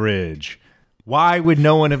Gate Bridge. Why would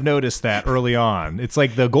no one have noticed that early on? It's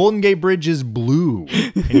like the Golden Gate Bridge is blue,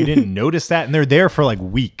 and you didn't notice that, and they're there for like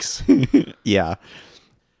weeks. Yeah.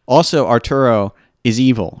 Also, Arturo is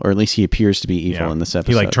evil, or at least he appears to be evil in this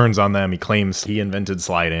episode. He like turns on them. He claims he invented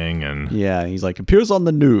sliding, and he's like, appears on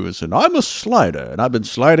the news, and I'm a slider, and I've been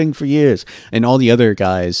sliding for years. And all the other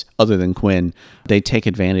guys, other than Quinn, they take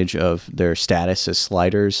advantage of their status as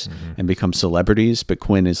sliders and become celebrities. But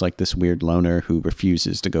Quinn is like this weird loner who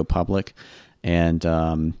refuses to go public, and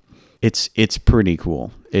it's pretty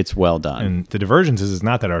cool. It's well done. And the divergence is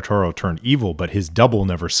not that Arturo turned evil, but his double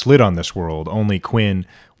never slid on this world. Only Quinn,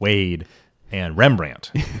 Wade, and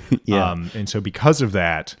Rembrandt. And so because of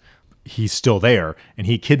that, he's still there, and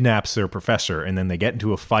he kidnaps their professor, and then they get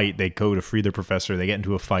into a fight. They go to free their professor. They get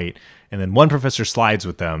into a fight, and then one professor slides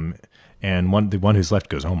with them, and the one who's left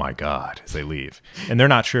goes, oh my God, as they leave. And they're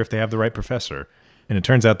not sure if they have the right professor. And it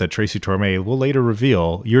turns out that Tracy Torme will later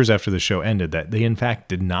reveal, years after the show ended, that they in fact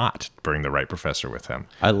did not bring the right professor with him.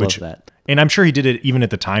 I love that. And I'm sure he did it even at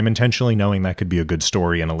the time intentionally, knowing that could be a good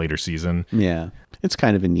story in a later season. Yeah, it's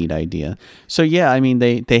kind of a neat idea. So yeah, I mean,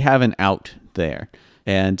 they have an out there.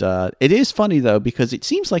 And it is funny, though, because it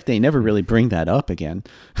seems like they never really bring that up again.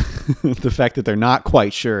 The fact that they're not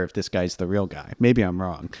quite sure if this guy's the real guy. Maybe I'm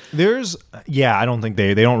wrong. I don't think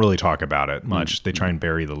they don't really talk about it much. They try and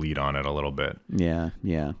bury the lead on it a little bit. Yeah.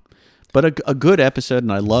 But a good episode,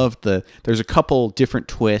 and I love there's a couple different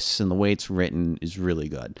twists, and the way it's written is really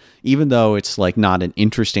good. Even though it's like not an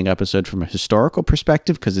interesting episode from a historical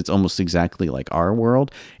perspective, because it's almost exactly like our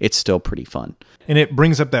world, it's still pretty fun. And it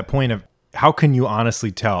brings up that point of, how can you honestly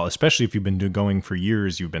tell, especially if you've been going for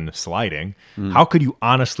years, you've been sliding, how could you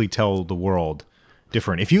honestly tell the world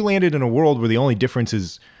different? If you landed in a world where the only difference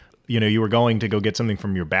is, you were going to go get something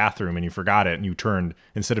from your bathroom and you forgot it, and you turned,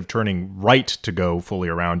 instead of turning right to go fully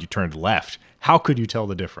around, you turned left. How could you tell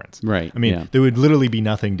the difference? Right. I mean, yeah. there would literally be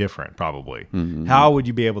nothing different, probably. How would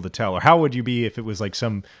you be able to tell? Or how would you be if it was like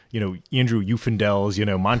some, Andrew Uffendel's,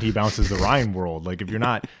 Monty Bounces the Rhine world? Like, if you're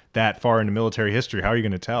not that far into military history, how are you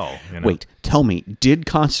going to tell? Wait, tell me, did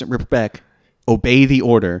Constant Rebecca obey the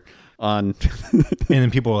order on... And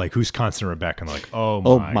then people are like, who's Constant Rebecca? And they're like,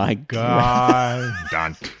 oh my God.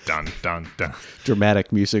 Dun, dun, dun, dun.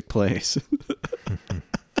 Dramatic music plays.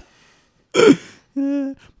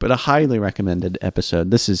 But a highly recommended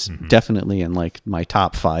episode. This is definitely in like my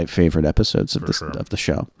top 5 favorite episodes of of the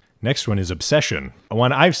show. Next one is Obsession, a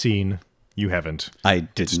one I've seen. You haven't. I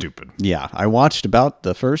didn't. It's stupid. Yeah, I watched about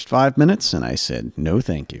the first 5 minutes and I said, no,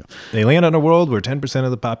 thank you. They land on a world where 10%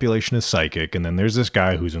 of the population is psychic, and then there's this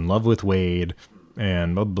guy who's in love with Wade,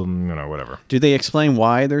 and whatever. Do they explain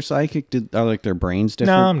why they're psychic? Are like their brains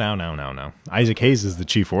different? No. Isaac Hayes is the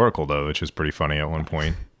chief oracle, though, which is pretty funny at one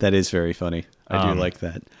point. That is very funny. I do like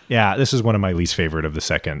that. Yeah, this is one of my least favorite of the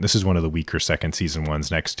second. This is one of the weaker second season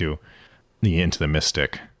ones next to the Into the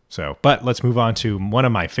Mystic. So, but let's move on to one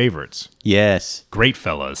of my favorites. Yes. Great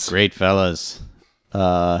Fellas. Great Fellas.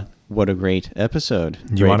 What a great episode.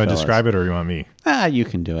 You want to describe it or you want me? You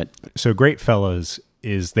can do it. So Great Fellas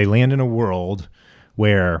is they land in a world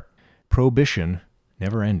where Prohibition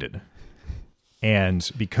never ended. And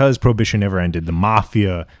because Prohibition never ended, the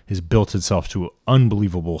mafia has built itself to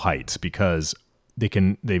unbelievable heights because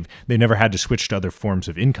they've never had to switch to other forms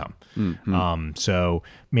of income. So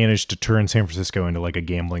managed to turn San Francisco into like a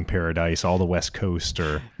gambling paradise, all the West Coast,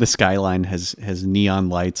 or the skyline has neon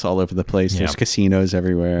lights all over the place. There's casinos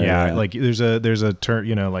everywhere. Yeah, like there's a turn,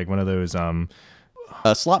 like one of those a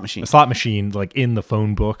slot machine. A slot machine like in the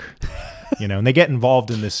phone book. And they get involved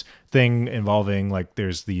in this thing involving like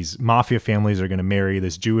there's these mafia families are going to marry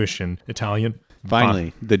this Jewish and Italian.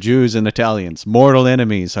 Finally, the Jews and Italians, mortal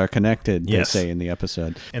enemies, are connected, they say in the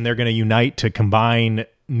episode. And they're going to unite to combine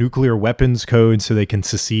nuclear weapons codes so they can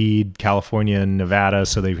secede California and Nevada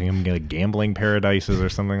so they can get gambling paradises or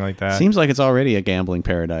something like that. Seems like it's already a gambling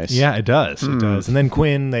paradise. Yeah, it does. It does. And then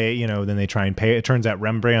Quinn, then they try and pay. It turns out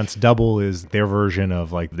Rembrandt's double is their version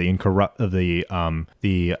of like the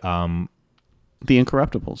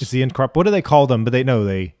Incorruptibles. It's the Incorrupt. What do they call them? But the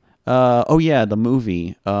movie. The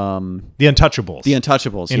Untouchables. The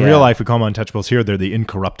Untouchables. In real life, we call them Untouchables. Here, they're the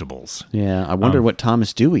Incorruptibles. Yeah, I wonder what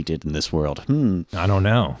Thomas Dewey did in this world. I don't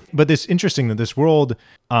know. But it's interesting that this world,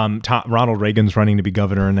 Ronald Reagan's running to be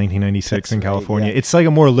governor in 1996 in California. Yeah. It's like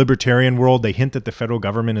a more libertarian world. They hint that the federal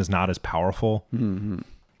government is not as powerful.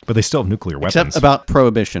 But they still have nuclear weapons. Except about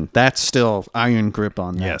Prohibition. That's still iron grip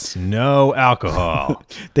on that. Yes, no alcohol.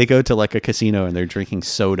 They go to like a casino and they're drinking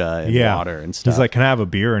soda and water and stuff. He's like, can I have a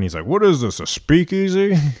beer? And he's like, what is this, a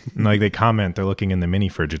speakeasy? And like they comment, they're looking in the mini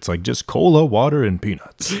fridge. It's like just cola, water, and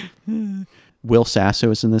peanuts. Will Sasso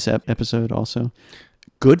is in this episode also.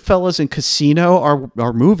 Goodfellas and Casino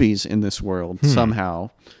are movies in this world somehow.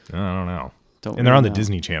 I don't know. And they're on the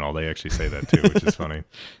Disney Channel. They actually say that too, which is funny.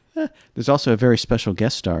 There's also a very special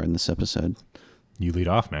guest star in this episode. You lead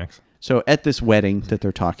off, Max. So at this wedding that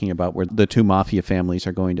they're talking about where the two mafia families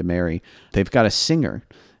are going to marry, they've got a singer.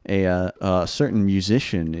 A certain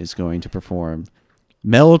musician is going to perform.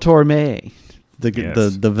 Mel Torme,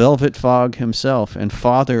 the Velvet Fog himself and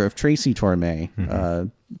father of Tracy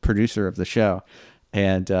Torme, producer of the show.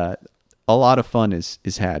 And a lot of fun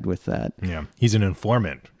is had with that. Yeah, he's an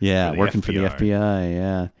informant. Yeah, working for the FBI,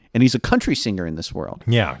 yeah. And he's a country singer in this world.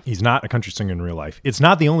 Yeah, he's not a country singer in real life. It's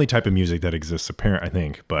not the only type of music that exists, apparently, I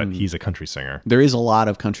think, but he's a country singer. There is a lot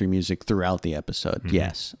of country music throughout the episode,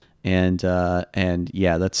 yes. And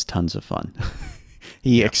yeah, that's tons of fun.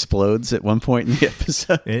 He explodes at one point in the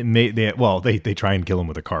episode. They try and kill him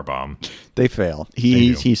with a car bomb. They fail.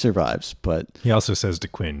 He survives, but... He also says to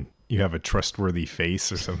Quinn, you have a trustworthy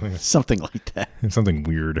face or something. Something like that. Something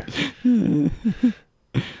weird.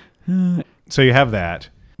 So you have that.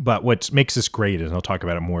 But what makes this great, and I'll talk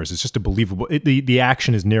about it more, is it's just a believable... The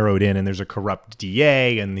action is narrowed in, and there's a corrupt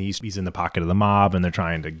DA, and he's in the pocket of the mob, and they're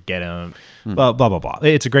trying to get him, blah, blah, blah, blah.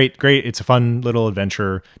 It's a great... It's a fun little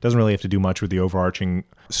adventure. Doesn't really have to do much with the overarching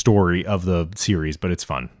story of the series, but it's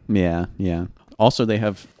fun. Yeah, yeah. Also, they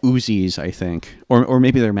have Uzis, I think. Or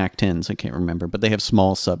maybe they're MAC-10s, I can't remember. But they have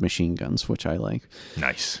small submachine guns, which I like.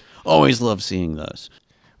 Nice. Always love seeing those.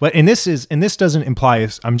 But this doesn't imply,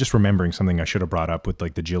 I'm just remembering something I should have brought up with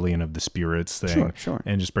like the Gillian of the spirits thing. Sure.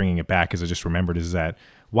 And just bringing it back as I just remembered is that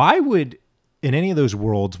in any of those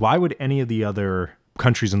worlds, why would any of the other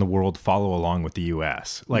countries in the world follow along with the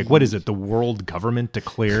U.S.? Like, what is it? The world government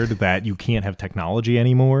declared that you can't have technology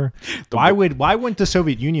anymore? Why wouldn't the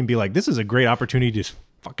Soviet Union be like, this is a great opportunity to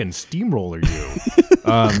fucking steamroller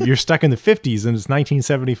you. You're stuck in the 50s and it's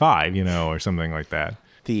 1975, or something like that.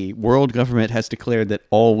 The world government has declared that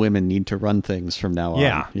all women need to run things from now on.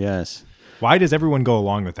 Yeah. Yes. Why does everyone go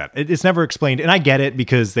along with that? It's never explained. And I get it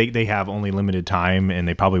because they have only limited time and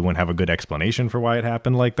they probably wouldn't have a good explanation for why it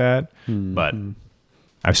happened like that. But I'm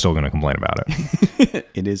still going to complain about it.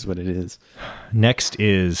 It is what it is. Next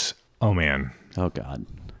is, oh man. Oh, God.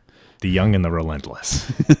 The Young and the Relentless,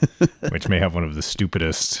 which may have one of the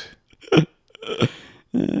stupidest.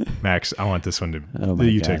 Max, I want this one to. Oh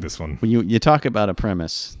you God. take this one. When you talk about a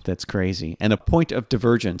premise that's crazy and a point of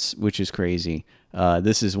divergence, which is crazy.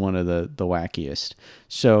 This is one of the wackiest.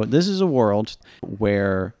 So this is a world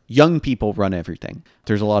where young people run everything.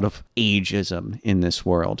 There's a lot of ageism in this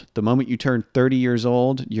world. The moment you turn 30 years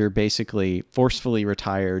old, you're basically forcefully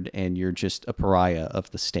retired and you're just a pariah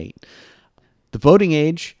of the state. The voting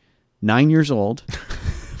age, 9 years old.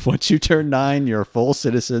 Once you turn 9, you're a full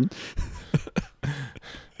citizen.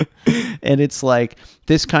 And it's like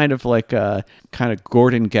this kind of Gordon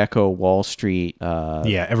Gekko Wall Street.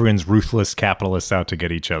 Yeah, everyone's ruthless capitalists out to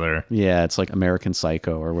get each other. Yeah, it's like American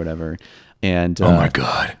Psycho or whatever. And oh my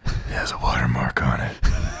God, it has a watermark on it.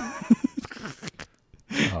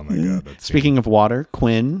 Oh my God. Speaking of water,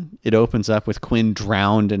 Quinn, it opens up with Quinn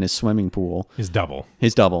drowned in his swimming pool. His double,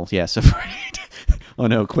 yes. Afraid. Oh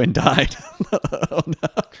no, Quinn died. Oh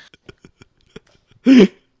no.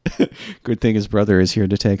 Good thing his brother is here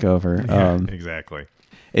to take over. Yeah, exactly.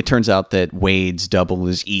 It turns out that Wade's double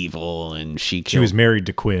is evil, and she was married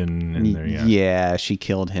to Quinn. And yeah, she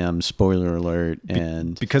killed him. Spoiler alert.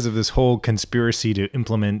 And because of this whole conspiracy to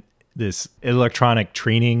implement this electronic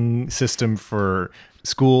training system for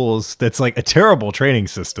schools, that's like a terrible training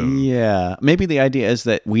system. Yeah, maybe the idea is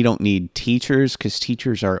that we don't need teachers because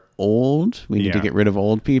teachers are old. We need to get rid of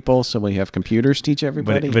old people, so we have computers teach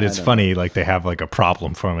everybody. But it's funny, like they have like a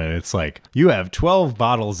problem from it. It's like you have 12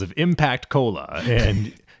 bottles of Impact Cola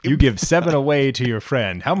and you give 7 away to your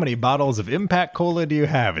friend. How many bottles of Impact Cola do you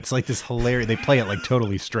have? It's like this hilarious. They play it like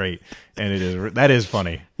totally straight, and that is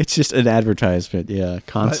funny. It's just an advertisement,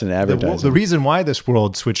 constant advertising. The reason why this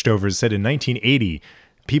world switched over is said in 1980,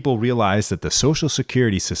 people realized that the Social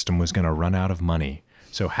Security system was going to run out of money.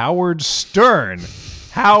 So Howard Stern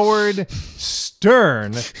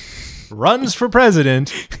runs for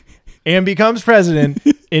president and becomes president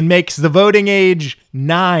and makes the voting age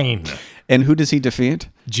 9. And who does he defeat?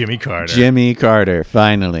 Jimmy Carter. Jimmy Carter,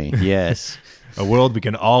 finally. Yes. A world we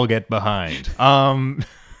can all get behind. I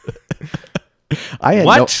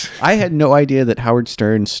had no idea that Howard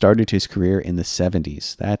Stern started his career in the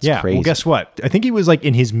 70s. That's crazy. Well, guess what? I think he was like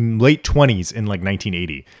in his late 20s in like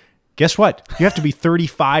 1980. Guess what? You have to be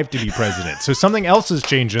 35 to be president. So something else has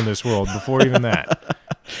changed in this world before even that.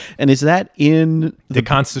 And is that in the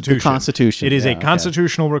Constitution? The Constitution. It is a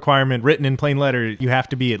constitutional requirement written in plain letter. You have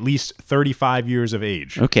to be at least 35 years of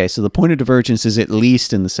age. Okay, so the point of divergence is at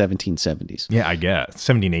least in the 1770s. Yeah, I guess.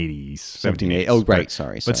 1780s. 1780s. Oh, right.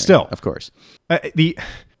 Sorry. But still. Of course.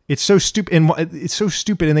 It's so stupid. And it's so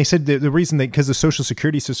stupid. And they said the reason because the Social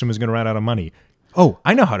Security system is going to run out of money. Oh,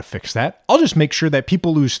 I know how to fix that. I'll just make sure that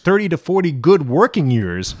people lose 30 to 40 good working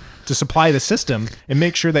years to supply the system and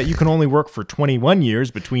make sure that you can only work for 21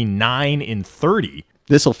 years between 9 and 30.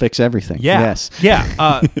 This will fix everything. Yeah. Yes.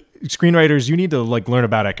 Yeah. Screenwriters, you need to learn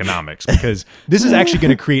about economics because this is actually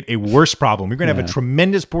going to create a worse problem. You're going to have a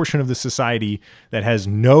tremendous portion of the society that has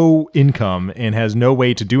no income and has no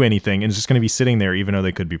way to do anything and is just going to be sitting there even though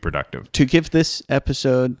they could be productive. To give this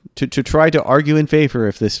episode, to try to argue in favor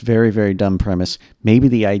of this very, very dumb premise, maybe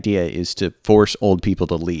the idea is to force old people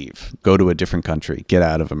to leave, go to a different country, get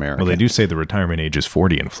out of America. Well, they do say the retirement age is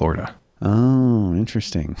 40 in Florida. Oh,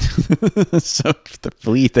 interesting. So the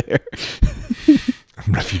flee there.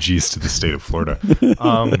 Refugees to the state of Florida.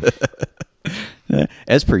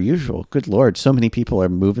 As per usual. Good Lord. So many people are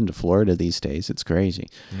moving to Florida these days. It's crazy.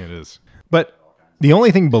 It is. But the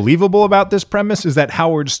only thing believable about this premise is that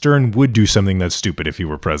Howard Stern would do something that's stupid if he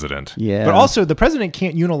were president. Yeah. But also, the president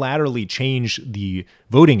can't unilaterally change the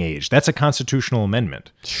voting age. That's a constitutional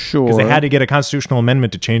amendment. Sure. Because they had to get a constitutional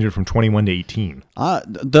amendment to change it from 21 to 18.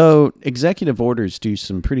 Though executive orders do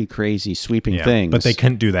some pretty crazy sweeping things. But they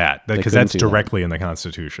couldn't do that because that's directly in the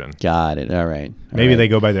Constitution. Got it. All right. Maybe they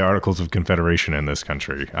go by the Articles of Confederation in this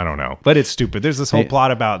country. I don't know. But it's stupid. There's this whole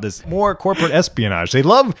plot about this more corporate espionage.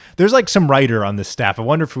 There's like some writer on this staff. I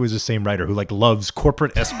wonder if it was the same writer who like loves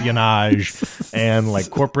corporate espionage and like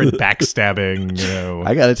corporate backstabbing.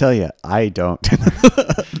 I got to tell you, I don't.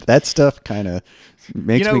 That stuff kind of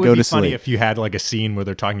Makes it me would go be to funny sleep. if you had like a scene where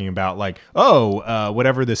they're talking about like,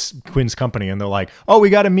 whatever this Quinn's company, and they're like, oh, we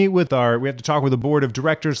got to meet with we have to talk with the board of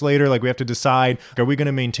directors later. Like, we have to decide, are we going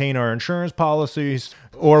to maintain our insurance policies,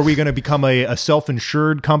 or are we going to become a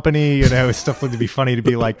self-insured company? You know, it's stuff like to be funny to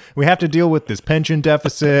be like, we have to deal with this pension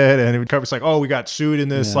deficit, and it's like, oh, we got sued in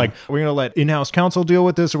this. Like, we're going to let in-house counsel deal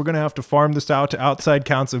with this, or we're going to have to farm this out to outside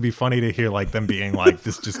counsel. It'd be funny to hear like them being like,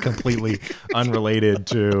 this just completely unrelated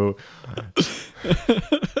to.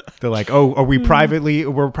 They're like, oh, we're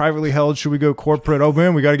privately held. Should we go corporate? Oh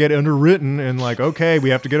man, we got to get underwritten. And like, okay,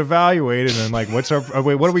 we have to get evaluated. And like, what are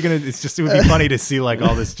we going to, it would be funny to see like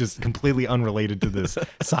all this just completely unrelated to this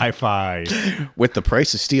sci-fi. With the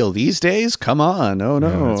price of steel these days? Come on. Oh no.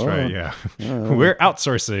 Yeah, that's right. Yeah. We're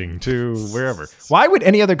outsourcing to wherever. Why would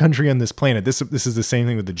any other country on this planet, this is the same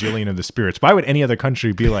thing with the Gillian of the spirits. Why would any other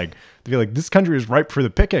country be like, this country is ripe for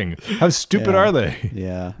the picking? How stupid are they?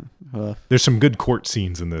 Yeah. There's some good court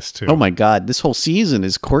scenes in this too. Oh my God. This whole season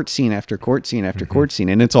is court scene after court scene after court scene.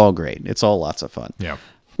 And it's all great. It's all lots of fun. Yeah.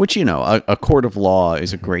 Which, a court of law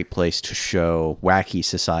is a great place to show wacky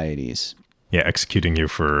societies. Yeah, executing you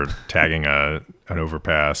for tagging an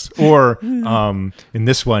overpass. Or in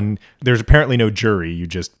this one, there's apparently no jury. You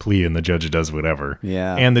just plea and the judge does whatever.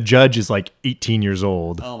 Yeah. And the judge is like 18 years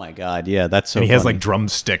old. Oh my God. Yeah, that's so And he has funny. like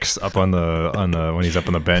drumsticks up on the when he's up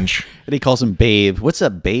on the bench. And he calls him Babe. What's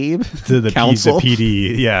up, Babe? The Counsel?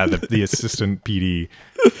 PD. Yeah, the assistant PD.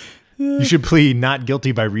 You should plead not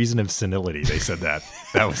guilty by reason of senility. They said that.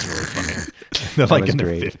 That was really funny. They're like in their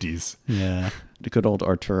 50s. Yeah. The good old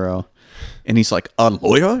Arturo. And he's like, a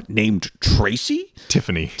lawyer named Tracy?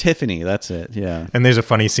 Tiffany, that's it. Yeah. And there's a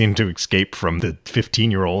funny scene to escape from the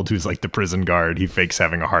 15-year-old who's like the prison guard. He fakes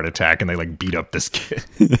having a heart attack and they like beat up this kid.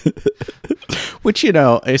 Which,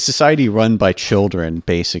 a society run by children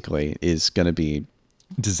basically is going to be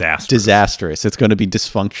disastrous. It's going to be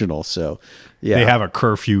dysfunctional. So, yeah. They have a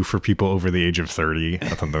curfew for people over the age of 30. I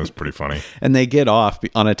thought that was pretty funny. And they get off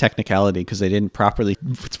on a technicality because they didn't properly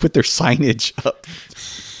put their signage up.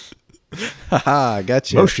 Haha,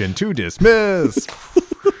 gotcha. Motion to dismiss.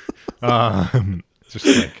 Just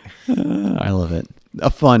like I love it. A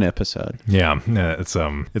fun episode. Yeah,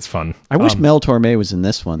 it's fun. I wish Mel Torme was in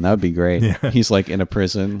this one. That would be great. Yeah. He's like in a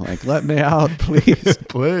prison, like, let me out, please.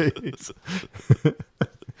 Please.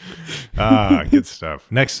 Good stuff.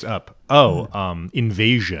 Next up.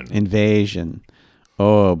 Invasion.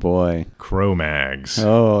 Oh boy. Cro-Mags.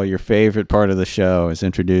 Oh, your favorite part of the show is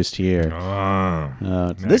introduced here.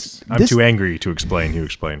 Nice. I'm too angry to explain. You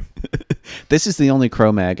explain. This is the only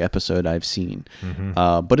Cro-Mag episode I've seen.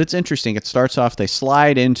 But it's interesting. It starts off, they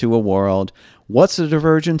slide into a world. What's the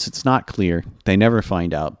divergence? It's not clear. They never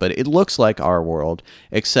find out. But it looks like our world,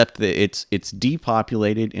 except that it's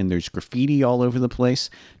depopulated and there's graffiti all over the place.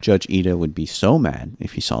 Judge Ito would be so mad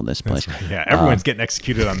if he saw this place. Right. Yeah, everyone's getting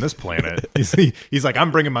executed on this planet. He's like, I'm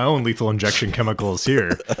bringing my own lethal injection chemicals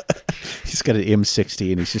here. He's got an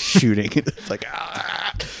M60 and he's just shooting. It's like,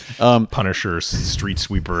 Punisher, street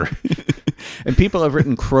sweeper. And people have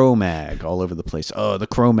written Cro-Mag all over the place. Oh, the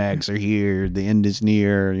Cro-Mags are here. The end is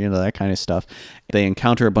near. That kind of stuff. They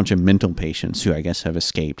encounter a bunch of mental patients who I guess have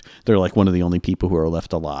escaped. They're like one of the only people who are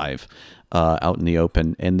left alive out in the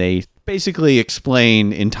open. And they basically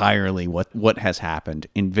explain entirely what has happened.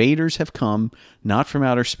 Invaders have come, not from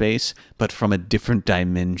outer space, but from a different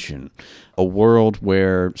dimension. A world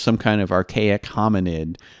where some kind of archaic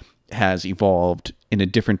hominid has evolved in a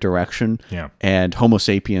different direction, and Homo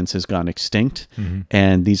sapiens has gone extinct,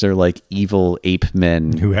 and these are like evil ape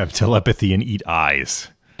men who have telepathy and eat eyes.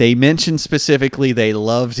 They mention specifically they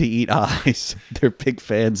love to eat eyes. They're big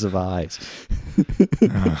fans of eyes.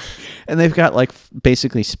 And they've got like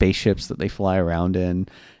basically spaceships that they fly around in,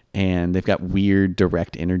 and they've got weird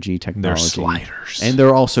direct energy technology. They're sliders. And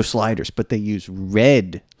they're also sliders, but they use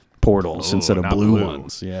red portals instead of blue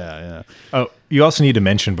ones. Yeah. Oh, you also need to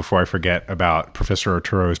mention before I forget about Professor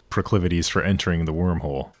Arturo's proclivities for entering the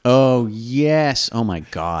wormhole. Oh, yes. Oh my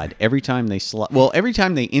God. Every time they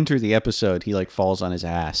enter the episode, he like falls on his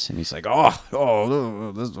ass and he's like,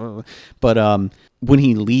 but when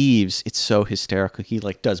he leaves, it's so hysterical. He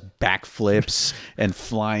like does backflips and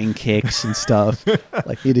flying kicks and stuff.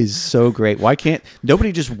 Like, it is so great. Why can't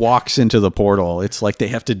nobody just walks into the portal? It's like they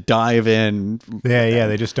have to dive in. Yeah.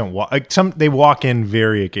 They just don't walk. Like they walk in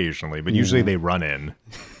very occasionally, but usually they run in.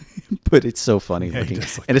 But it's so funny looking.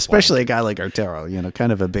 Like, and especially a guy like Arturo,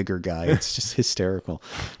 kind of a bigger guy. It's just hysterical.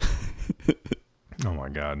 Oh my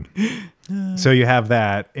God. So you have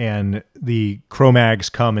that, and the Cro-Mags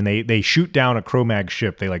come and they shoot down a Cro-Mag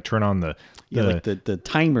ship. They like turn on the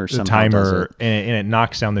timer the timer, and it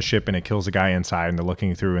knocks down the ship and it kills a guy inside, and they're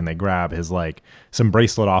looking through and they grab his like some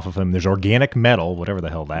bracelet off of him. There's organic metal, whatever the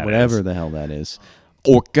hell that is.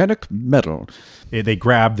 Organic metal. They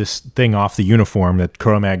grab this thing off the uniform that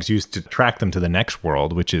Cro-Mags used to track them to the next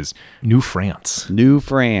world, which is New France. New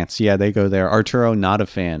France. Yeah, they go there. Arturo, not a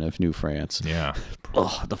fan of New France. Yeah.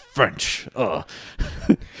 Oh, the French. Oh.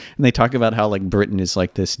 And they talk about how like Britain is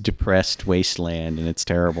like this depressed wasteland and it's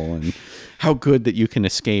terrible, and how good that you can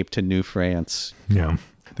escape to New France. Yeah.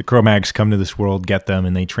 The Cro-Mags come to this world, get them,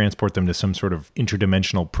 and they transport them to some sort of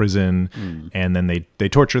interdimensional prison, and then they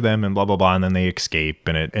torture them and blah, blah, blah, and then they escape,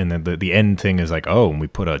 and then the end thing is like, oh, and we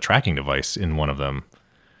put a tracking device in one of them.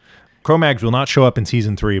 Cro-Mags will not show up in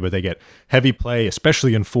season 3, but they get heavy play,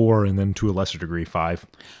 especially in 4, and then to a lesser degree 5.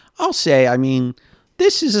 I'll say, I mean,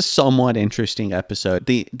 this is a somewhat interesting episode.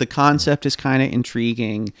 The concept is kind of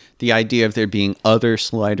intriguing. The idea of there being other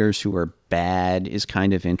sliders who are bad is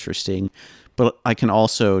kind of interesting. But I can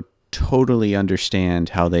also totally understand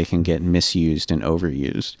how they can get misused and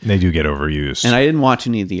overused. They do get overused. And I didn't watch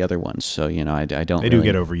any of the other ones, so, you know, I don't They do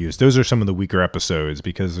get overused. Those are some of the weaker episodes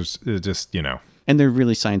because there's just, you know. And they're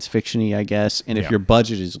really science fiction-y, I guess. And if your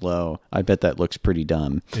budget is low, I bet that looks pretty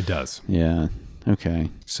dumb. It does. Yeah. Okay.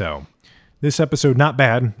 So this episode, not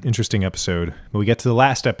bad, interesting episode. But we get to the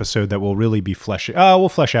last episode that will really be we'll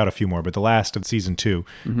flesh out a few more, but the last of season 2,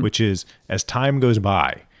 which is As Time Goes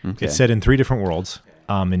By. Okay. It's set in 3 different worlds.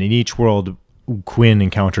 And in each world, Quinn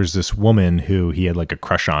encounters this woman who he had like a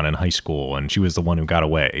crush on in high school, and she was the one who got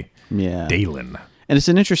away. Yeah. Dalen. And it's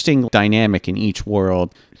an interesting dynamic in each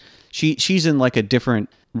world. She's in like a different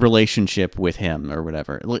relationship with him or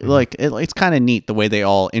whatever. Like it's kind of neat the way they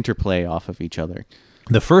all interplay off of each other.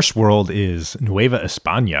 The first world is Nueva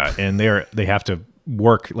España, and they have to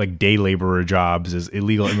work like day laborer jobs as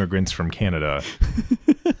illegal immigrants from Canada.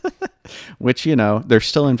 Which, you know, they're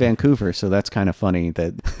still in Vancouver, so that's kind of funny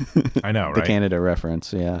that I know, right? The Canada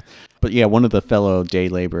reference, yeah. But yeah, one of the fellow day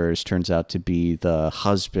laborers turns out to be the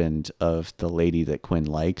husband of the lady that Quinn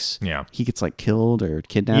likes. Yeah. He gets like killed or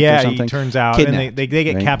kidnapped or something. Yeah, he turns out. And they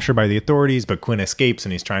get captured by the authorities, but Quinn escapes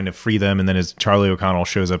and he's trying to free them. And then as Charlie O'Connell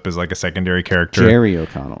shows up as like a secondary character. Jerry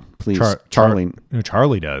O'Connell, please. Charlie. No,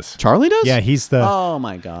 Charlie does. Charlie does? Yeah, he's the. Oh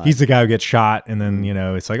my God. He's the guy who gets shot. And then, you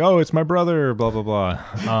know, it's like, oh, it's my brother, blah, blah,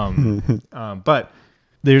 blah. But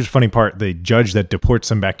there's a funny part. The judge that deports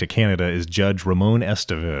them back to Canada is Judge Ramon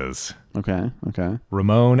Estevez. Okay.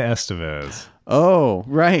 Ramon Estevez. Oh,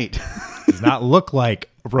 right. Does not look like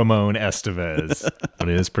Ramon Estevez, but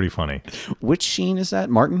it is pretty funny. Which Sheen is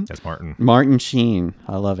that? Martin? That's Martin. Martin Sheen.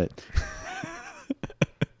 I love it.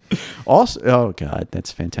 Also, oh God,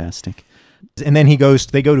 that's fantastic. And then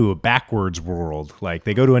they go to a backwards world. Like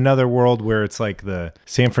they go to another world where it's like the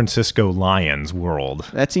San Francisco Lions world.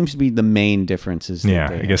 That seems to be the main differences.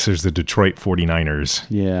 Yeah, I guess there's the Detroit 49ers.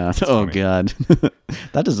 Yeah. That's funny. God.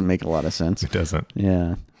 That doesn't make a lot of sense. It doesn't.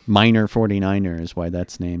 Yeah. Minor 49er is why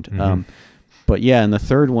that's named. But yeah, in the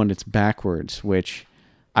third one, it's backwards, which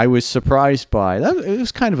I was surprised by. It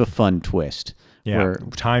was kind of a fun twist. Yeah, where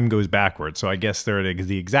time goes backwards. So I guess they're at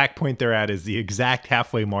the exact point they're at is the exact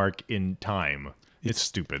halfway mark in time. It's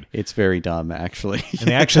stupid. It's very dumb, actually. And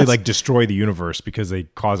they actually like destroy the universe because they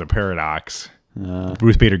cause a paradox.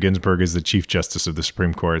 Ruth Bader Ginsburg is the Chief Justice of the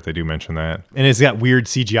Supreme Court. They do mention that. And it's got weird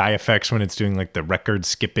CGI effects when it's doing like the record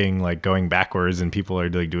skipping, like going backwards, and people are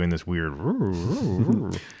like doing this weird.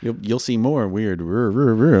 You'll see more weird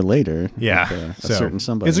later. Yeah, a certain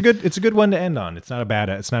somebody. It's a good one to end on. It's not a bad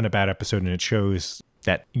episode, and it shows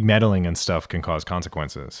that meddling and stuff can cause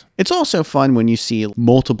consequences. It's also fun when you see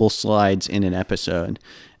multiple slides in an episode.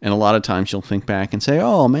 And a lot of times you'll think back and say,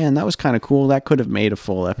 oh, man, that was kind of cool. That could have made a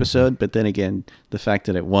full episode. But then again, the fact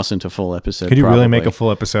that it wasn't a full episode. Could you really make a full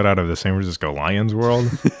episode out of the San Francisco Lions world?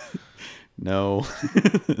 No.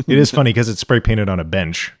 It is funny because it's spray painted on a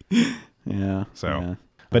bench. Yeah. So,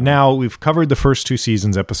 But now we've covered the first 2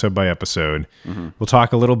 seasons episode by episode. We'll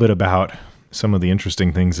talk a little bit about some of the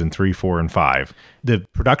interesting things in 3, 4, and 5. The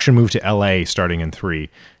production moved to LA starting in 3.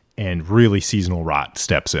 And really seasonal rot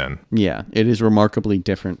steps in. Yeah, it is remarkably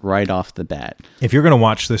different right off the bat. If you're going to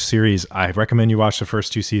watch this series, I recommend you watch the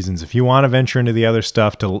first 2 seasons. If you want to venture into the other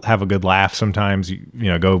stuff to have a good laugh sometimes, you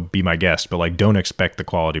know, go be my guest. But like, don't expect the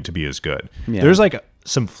quality to be as good. Yeah. There's like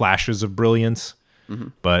some flashes of brilliance,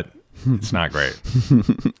 but it's not great.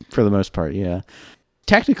 For the most part, yeah.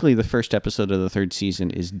 Technically, the first episode of the 3rd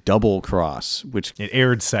season is Double Cross, which... It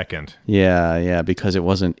aired second. Yeah, because it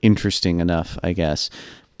wasn't interesting enough, I guess.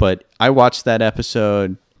 But I watched that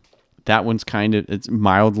episode That one's it's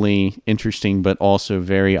mildly interesting, but also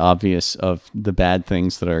very obvious of the bad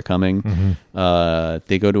things that are coming.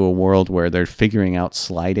 They go to a world where they're figuring out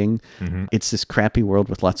sliding. It's this crappy world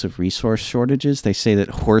with lots of resource shortages. They say that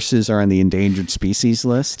horses are on the endangered species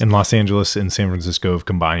list. And Los Angeles and San Francisco have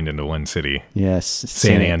combined into one city. Yes.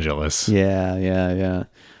 San Angeles. Yeah.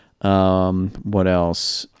 What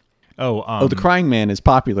else? Oh, the Crying Man is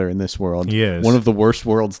popular in this world. He is. One of the worst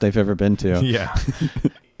worlds they've ever been to. Yeah.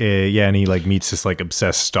 Yeah, and he like meets this like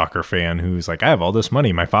obsessed stalker fan who's like, I have all this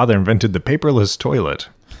money. My father invented the paperless toilet.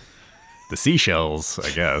 The seashells, I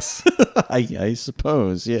guess. I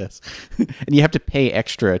suppose, yes. And you have to pay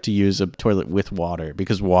extra to use a toilet with water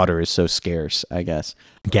because water is so scarce, I guess.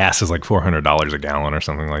 Gas is like $400 a gallon or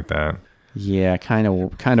something like that. Yeah, kind of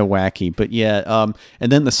wacky. But yeah,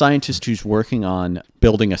 and then the scientist who's working on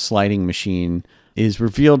building a sliding machine is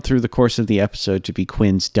revealed through the course of the episode to be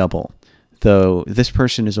Quinn's double. Though this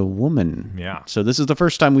person is a woman. Yeah. So this is the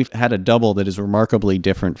first time we've had a double that is remarkably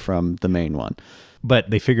different from the main one. But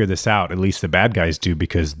they figure this out, at least the bad guys do,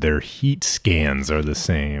 because their heat scans are the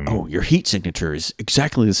same. Oh, your heat signature is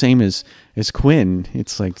exactly the same as Quinn.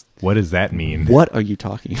 It's like... What does that mean? What are you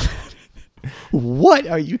talking about? What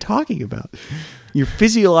are you talking about? You're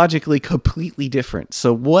physiologically completely different.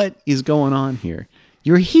 So what is going on here?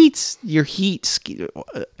 Your heat... So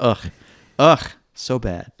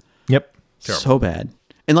bad. Yep. Terrible. So bad.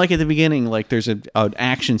 And like at the beginning, like there's an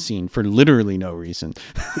action scene for literally no reason.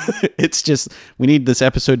 It's just, we need this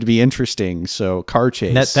episode to be interesting. So car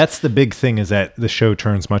chase. That's the big thing, is that the show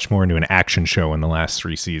turns much more into an action show in the last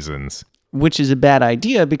 3 seasons. Which is a bad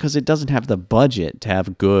idea because it doesn't have the budget to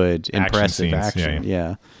have good, impressive scenes. action.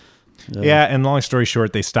 Yeah. Yeah, and long story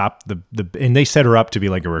short, they stopped and they set her up to be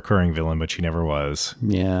like a recurring villain, but she never was.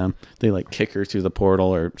 Yeah. They like kick her through the portal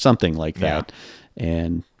or something like that.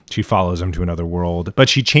 And she follows them to another world, but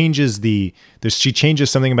she changes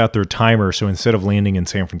something about their timer. So instead of landing in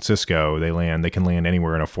San Francisco, they can land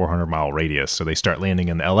anywhere in a 400-mile radius. So they start landing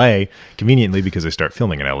in LA conveniently because they start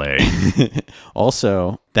filming in LA.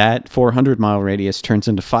 Also, that 400-mile radius turns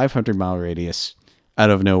into 500-mile radius out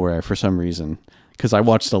of nowhere for some reason. Because I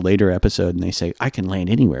watched a later episode and they say, I can land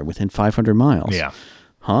anywhere within 500 miles. Yeah.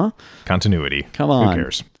 Huh? Continuity. Come on. Who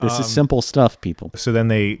cares? This is simple stuff, people. So then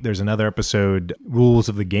there's another episode, Rules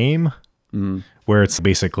of the Game, where it's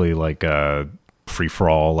basically like a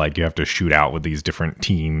free-for-all. Like you have to shoot out with these different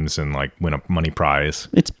teams and like win a money prize.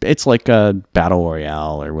 It's like a battle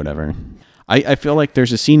royale or whatever. I feel like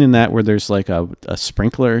there's a scene in that where there's like a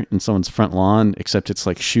sprinkler in someone's front lawn, except it's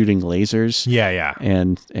like shooting lasers. Yeah.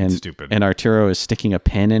 And stupid. And Arturo is sticking a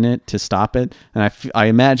pen in it to stop it. And I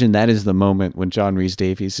imagine that is the moment when John Rhys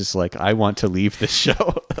Davies is like, I want to leave this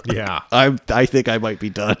show. Yeah. I think I might be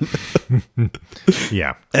done.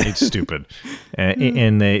 Yeah, it's stupid.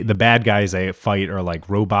 And the bad guys they fight are like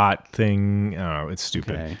robot thing. I don't know, it's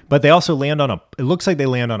stupid. Okay. But they also land on it looks like they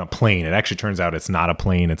land on a plane. It actually turns out it's not a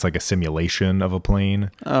plane. It's like a simulation of a plane.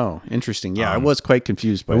 Oh, interesting. Yeah, I was quite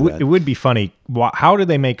confused by that. It would be funny. How do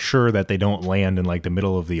they make sure that they don't land in like the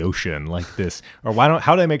middle of the ocean like this? Or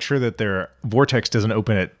how do they make sure that their vortex doesn't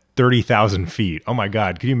open at 30,000 feet? Oh my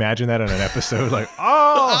God. Could you imagine that in an episode? Like,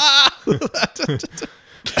 oh!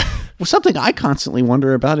 Well, something I constantly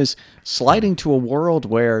wonder about is sliding to a world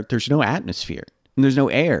where there's no atmosphere and there's no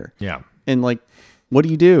air. Yeah. And like, what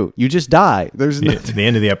do? You just die. There's no... At the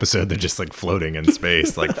end of the episode, they're just like floating in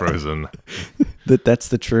space, like frozen. That's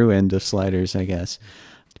the true end of Sliders, I guess.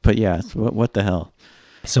 But yeah, what the hell?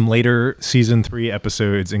 Some later season 3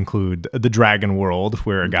 episodes include the Dragon World,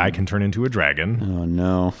 where a guy can turn into a dragon. Oh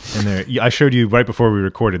no! And I showed you right before we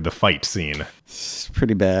recorded the fight scene. It's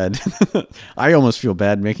pretty bad. I almost feel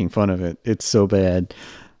bad making fun of it. It's so bad.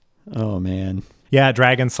 Oh man. Yeah,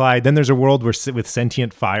 Dragon Slide. Then there's a world with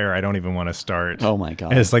sentient fire. I don't even want to start. Oh my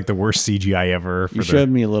God. And it's like the worst CGI ever. You showed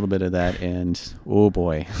me a little bit of that, and oh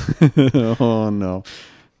boy. Oh no.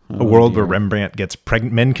 A world where Rembrandt gets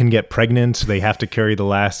pregnant. Men can get pregnant. They have to carry the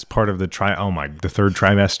last part of the third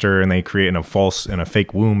trimester, and they create in a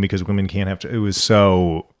fake womb because women can't have to. It was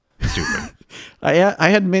so stupid. I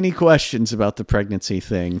had many questions about the pregnancy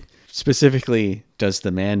thing. Specifically, does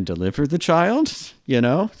the man deliver the child,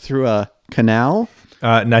 through a canal?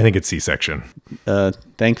 No, I think it's C-section.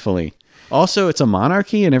 Thankfully. Also, it's a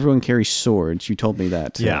monarchy and everyone carries swords. You told me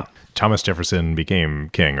that too. Yeah. Thomas Jefferson became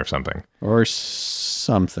king or something. Or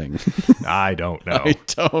something. I don't know. I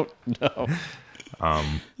don't know.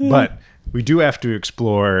 But we do have to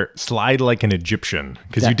explore Slide Like an Egyptian,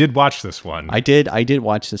 because you did watch this one. I did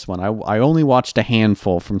watch this one. I only watched a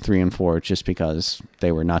handful from 3 and 4 just because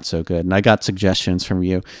they were not so good. And I got suggestions from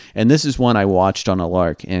you. And this is one I watched on a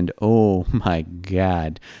lark. And oh my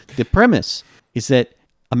God. The premise is that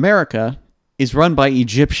America is run by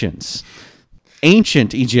Egyptians.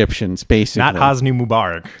 Ancient Egyptians, basically. Not Hosni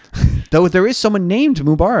Mubarak. Though there is someone named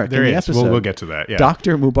Mubarak There in the is. episode. We'll get to that, yeah.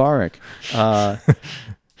 Dr. Mubarak.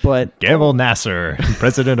 But Gamal Nasser,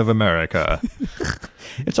 President of America.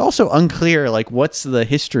 it's also unclear, like, what's the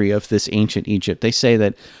history of this ancient Egypt? They say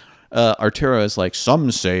that Arturo is like,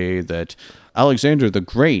 some say that Alexander the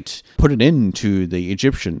Great put an end to the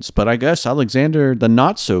Egyptians, but I guess Alexander the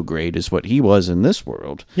Not So Great is what he was in this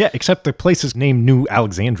world. Yeah, except the place is named New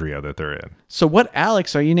Alexandria that they're in. So what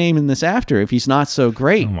Alex are you naming this after if he's not so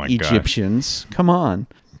great? Oh my Egyptians. Come on.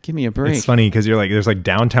 Give me a break. It's funny because there's like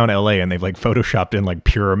downtown LA and they've like photoshopped in like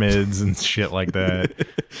pyramids and shit like that.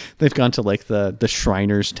 They've gone to like the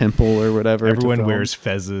Shriners Temple or whatever. Everyone wears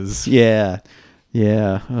fezzes. Yeah.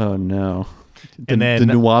 Yeah. Oh no. And then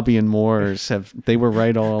the Nubian Moors they were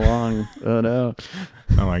right all along. Oh no.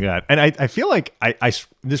 Oh my God. And I feel like I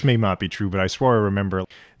this may not be true, but I swore I remember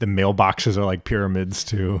the mailboxes are like pyramids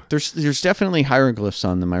too. There's definitely hieroglyphs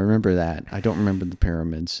on them. I remember that. I don't remember the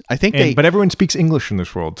pyramids. I think but everyone speaks English in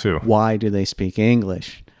this world too. Why do they speak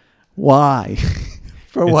English? Why?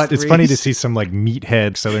 For what It's reason? funny to see some like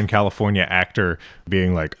meathead Southern California actor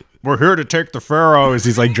being like, we're here to take the pharaoh, as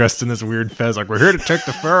he's like dressed in this weird fez, like, we're here to take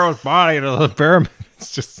the pharaoh's body to the pyramid.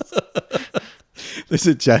 It's just there's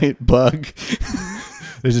a giant bug.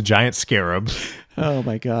 There's a giant scarab. Oh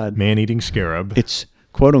my God. Man-eating scarab. It's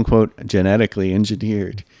quote unquote genetically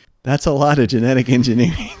engineered. That's a lot of genetic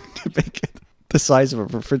engineering to make it the size of a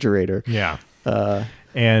refrigerator. Yeah.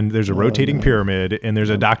 And there's a rotating pyramid, and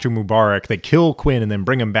there's a Dr. Mubarak. They kill Quinn and then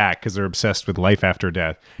bring him back because they're obsessed with life after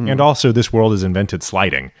death. And also, this world has invented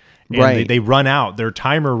sliding. And right. they run out. Their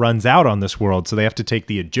timer runs out on this world, so they have to take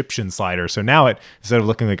the Egyptian slider. So now instead of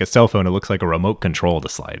looking like a cell phone, it looks like a remote control to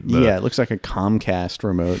slide. Yeah, it looks like a Comcast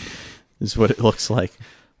remote is what it looks like.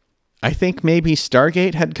 I think maybe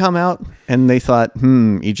Stargate had come out, and they thought,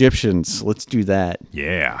 Egyptians, let's do that.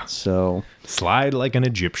 Yeah. So slide like an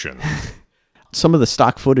Egyptian. Some of the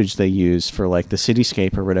stock footage they use for like the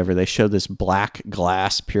cityscape or whatever, they show this black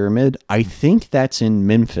glass pyramid. I think that's in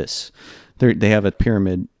Memphis. They have a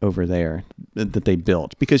pyramid over there that they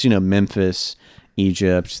built because, Memphis,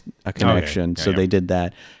 Egypt, a connection. So they did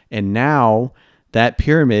that. And now that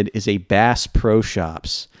pyramid is a Bass Pro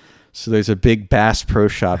Shops. So there's a big Bass Pro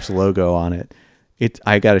Shops logo on it.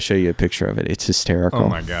 I got to show you a picture of it. It's hysterical. Oh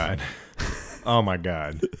my God. Oh my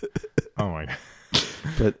God. Oh my God.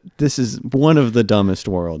 But this is one of the dumbest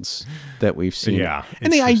worlds that we've seen. Yeah.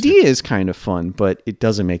 And the idea is kind of fun, but it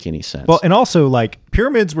doesn't make any sense. Well, and also, like,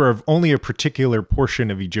 pyramids were of only a particular portion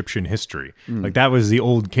of Egyptian history. Like, that was the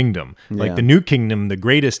Old Kingdom. Like, the New Kingdom, the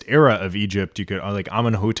greatest era of Egypt, you could, like,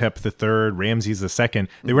 Amenhotep III, Ramses II,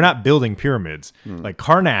 they were not building pyramids. Like,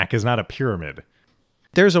 Karnak is not a pyramid.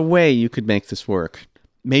 There's a way you could make this work.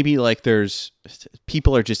 Maybe, like,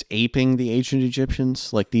 people are just aping the ancient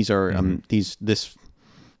Egyptians. Like, these are,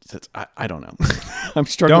 I don't know. I'm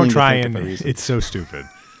struggling. Don't try to think of a reason. It's so stupid.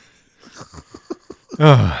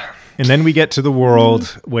 And then we get to the world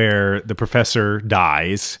where the professor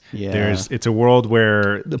dies. Yeah. It's a world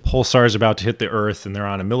where the pulsar is about to hit the Earth, and they're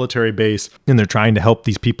on a military base, and they're trying to help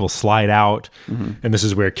these people slide out. And this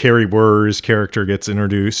is where Carrie Wer's character gets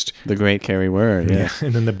introduced. The great Carrie Wer, yeah.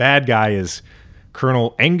 And then the bad guy is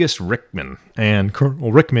Colonel Angus Rickman. And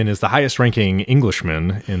Colonel Rickman is the highest-ranking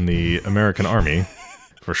Englishman in the American Army.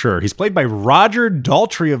 For sure. He's played by Roger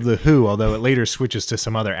Daltrey of The Who, although it later switches to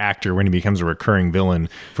some other actor when he becomes a recurring villain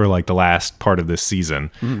for like the last part of this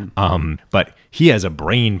season. But he has a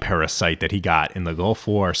brain parasite that he got in the Gulf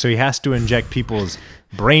War. So he has to inject people's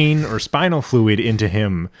brain or spinal fluid into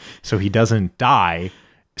him so he doesn't die.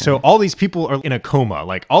 So all these people are in a coma.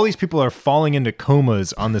 Like, all these people are falling into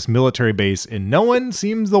comas on this military base, and no one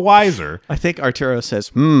seems the wiser. I think Arturo says,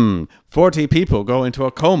 40 people go into a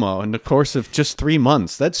coma in the course of just 3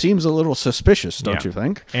 months. That seems a little suspicious, don't you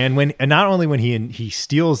think? And not only when he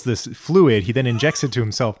steals this fluid, he then injects it to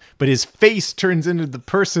himself, but his face turns into the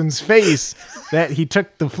person's face that he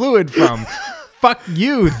took the fluid from. Fuck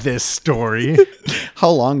you, this story. How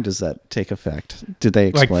long does that take effect? Did they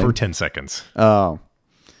explain? Like for 10 seconds.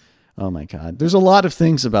 Oh my God. There's a lot of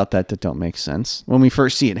things about that don't make sense. When we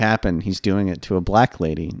first see it happen, he's doing it to a black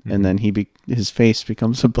lady, and then his face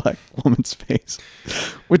becomes a black woman's face,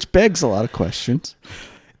 which begs a lot of questions.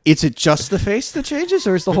 Is it just the face that changes,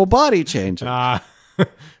 or is the whole body changing?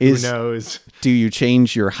 Who knows? Do you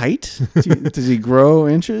change your height? Does he grow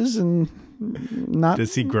inches and not?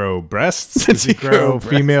 Does he grow breasts? Does he grow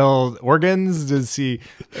female organs? Does he,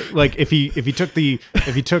 like, if he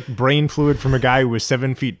took brain fluid from a guy who was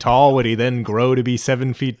 7 feet tall, would he then grow to be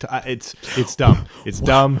 7 feet? It's dumb. It's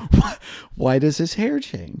dumb. Why does his hair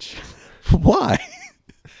change? Why?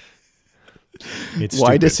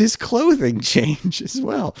 Why does his clothing change as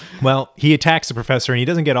well? Well, he attacks the professor and he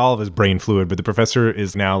doesn't get all of his brain fluid, but the professor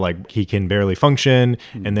is now like, he can barely function.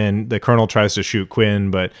 And then the colonel tries to shoot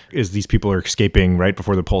Quinn, but as these people are escaping right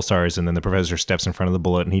before the pulsars, and then the professor steps in front of the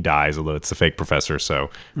bullet and he dies, although it's the fake professor,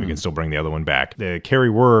 so we can still bring the other one back. The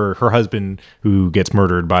Carrie Wurr, her husband, who gets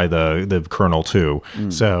murdered by the colonel too.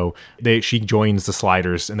 So she joins the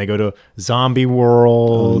Sliders and they go to Zombie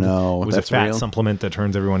World. Oh no, it was a fat supplement that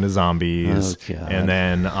turns everyone to zombies. God. And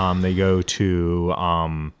then they go to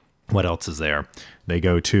what else is there? They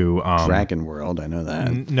go to Dragon World. I know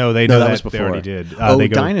that. No, they know that that was before. They already did. They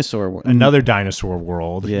go Dinosaur World. Another Dinosaur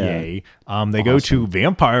World. Yeah. Yay. They go to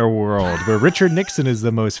Vampire World, where Richard Nixon is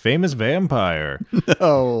the most famous vampire.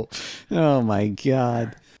 Oh my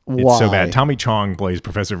God. Why? It's so bad. Tommy Chong plays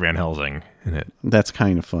Professor Van Helsing in it. That's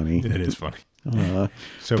kind of funny. It is funny.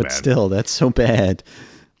 So but bad. Still, that's so bad.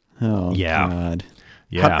 Oh yeah. God.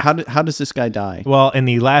 Yeah. How does this guy die? Well, in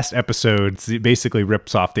the last episodes, it basically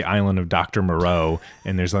rips off the island of Dr. Moreau,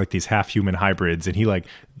 and there's like these half-human hybrids, and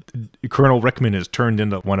Colonel Rickman is turned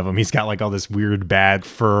into one of them. He's got like all this weird bad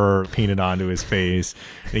fur painted onto his face,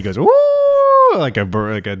 and he goes, "Ooh," like a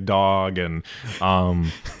bird, like a dog, and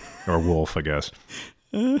or wolf, I guess.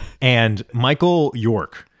 And Michael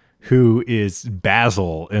York, who is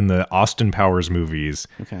Basil in the Austin Powers movies,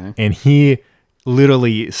 and he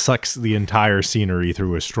literally sucks the entire scenery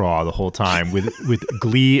through a straw the whole time with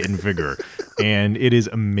glee and vigor, and it is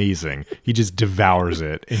amazing. He just devours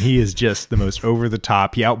it, and he is just the most over the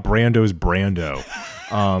top. He out Brando's Brando,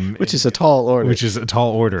 which is a tall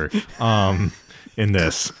order. In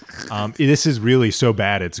this, this is really so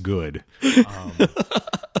bad it's good.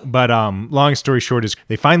 But long story short is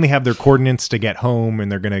they finally have their coordinates to get home,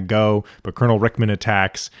 and they're gonna go, but Colonel Rickman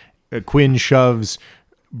attacks. Quinn shoves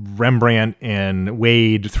Rembrandt and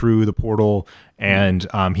Wade through the portal, and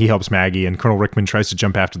he helps Maggie, and Colonel Rickman tries to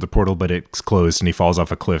jump after the portal, but it's closed, and he falls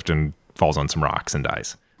off a cliff and falls on some rocks and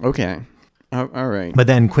dies. Okay. All right. But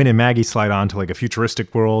then Quinn and Maggie slide on to like a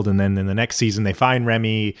futuristic world, and then in the next season they find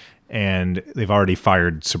Remy, and they've already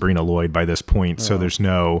fired Sabrina Lloyd by this point, so there's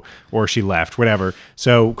or she left, whatever.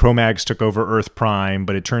 So Cro-Mags took over Earth Prime,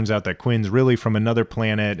 but it turns out that Quinn's really from another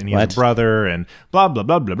planet, and he has a brother, and blah, blah,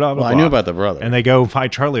 blah, blah, blah, blah. I knew about the brother. And they go find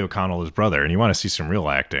Charlie O'Connell, his brother, and you want to see some real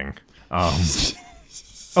acting.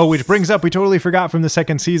 Which brings up, we totally forgot from the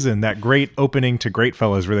second season, that great opening to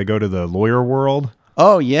Greatfellas where they go to the lawyer world.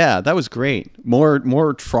 Oh yeah, that was great.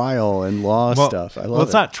 More trial and law stuff. I love it. Well,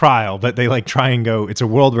 it's not trial, but they like try and go. It's a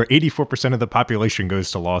world where 84% of the population goes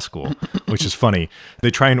to law school, which is funny. They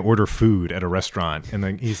try and order food at a restaurant, and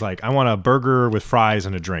then he's like, "I want a burger with fries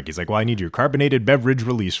and a drink." He's like, "Well, I need your carbonated beverage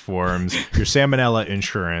release forms, your salmonella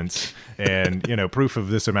insurance, and proof of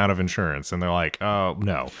this amount of insurance." And they're like, "Oh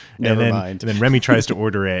no." Never mind. And then Remy tries to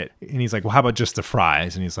order it, and he's like, "Well, how about just the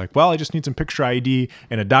fries?" And he's like, "Well, I just need some picture ID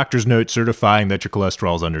and a doctor's note certifying that your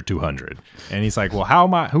cholesterol's under 200. And he's like, "Well, how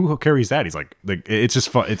am I? Who carries that?" He's like it's just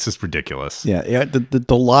fun. It's just ridiculous. Yeah.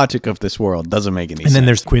 The logic of this world doesn't make any sense. And then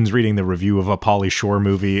there's Quinn's reading the review of a Pauly Shore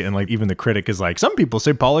movie, and like even the critic is like, "Some people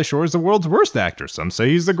say Pauly Shore is the world's worst actor. Some say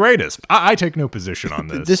he's the greatest. I take no position on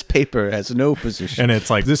this. This paper has no position." And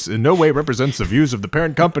it's like, this in no way represents the views of the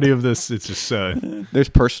parent company of this. It's just there's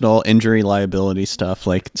personal injury liability stuff,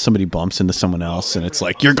 like somebody bumps into someone else, and it's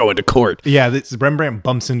like, you're going to court. Yeah, this Rembrandt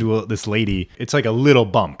bumps into this lady. It's like a little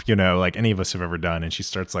bump, like any of us have ever done, and she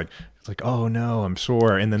starts like, it's like, "Oh no, I'm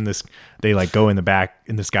sore." And then they like go in the back,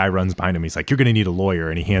 and this guy runs behind him. He's like, "You're gonna need a lawyer,"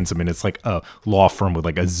 and he hands him, and it's like a law firm with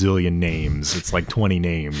like a zillion names. It's like 20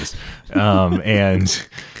 names,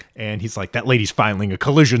 and he's like, "That lady's filing a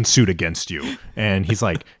collision suit against you." And he's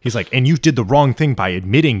like, "And you did the wrong thing by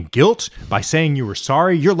admitting guilt, by saying you were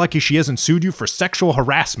sorry. You're lucky she hasn't sued you for sexual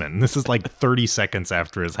harassment." And this is like 30 seconds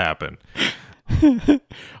after it's happened.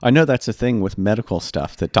 I know that's a thing with medical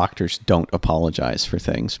stuff, that doctors don't apologize for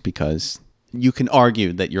things because you can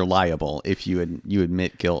argue that you're liable if you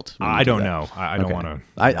admit guilt. I don't know. I don't want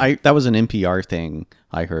to. That was an NPR thing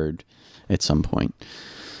I heard at some point.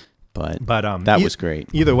 But But that was great.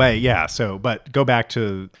 Either way, yeah. So, but go back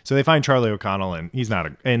to they find Charlie O'Connell and he's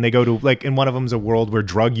not, and they go to like, and one of them's a world where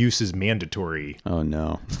drug use is mandatory. Oh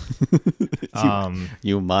no,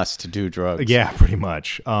 you must do drugs. Yeah, pretty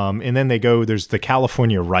much. And then they go. There's the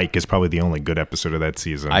California Reich is probably the only good episode of that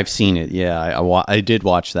season. I've seen it. Yeah, I did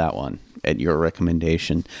watch that one at your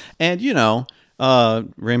recommendation, and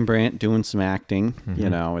Rembrandt doing some acting.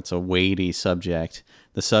 Mm-hmm. It's a weighty subject.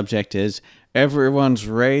 The subject is everyone's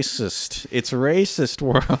racist. It's a racist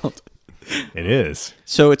world. It is.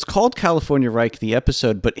 So it's called California Reich, the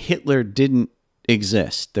episode, but Hitler didn't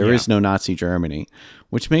exist. There is no Nazi Germany,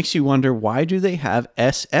 which makes you wonder, why do they have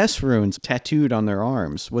SS runes tattooed on their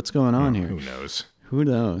arms? What's going on here? Who knows? Who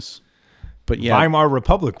knows? But yeah, Weimar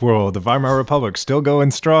Republic world. The Weimar Republic still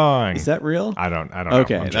going strong. Is that real? I don't know.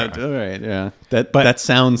 Okay, all right, yeah. That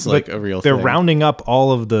sounds like a real thing. They're rounding up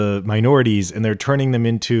all of the minorities and they're turning them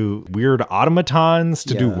into weird automatons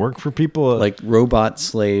to do work for people. Like robot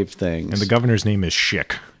slave things. And the governor's name is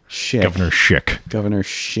Schick. Governor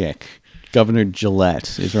Schick. Governor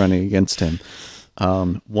Gillette is running against him.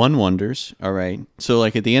 One wonders, all right. So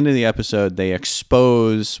like at the end of the episode, they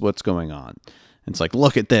expose what's going on. It's like,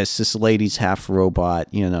 look at this. This lady's half robot.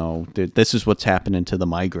 This is what's happening to the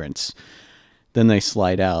migrants. Then they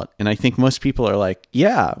slide out. And I think most people are like,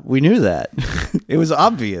 yeah, we knew that. It was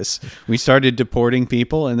obvious. We started deporting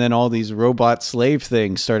people, and then all these robot slave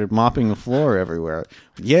things started mopping the floor everywhere.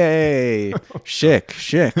 Yay. Schick.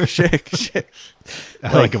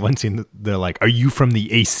 I like at one scene, they're like, are you from the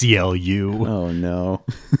ACLU? Oh, no.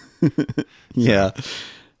 Yeah.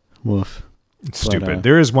 Woof. Stupid. But,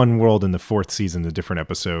 there is one world in the 4th season, a different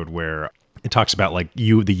episode, where it talks about like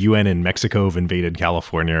the UN in Mexico have invaded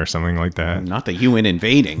California or something like that. Not the UN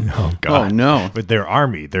invading. Oh God. Oh no. But their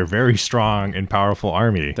army, their very strong and powerful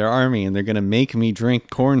army. Their army, and they're gonna make me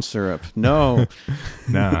drink corn syrup. No.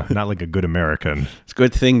 Nah, not like a good American. It's a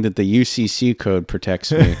good thing that the UCC code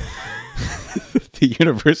protects me. The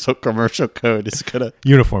Universal Commercial Code is gonna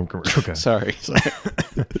Uniform Commercial Code. Sorry.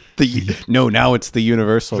 Now it's the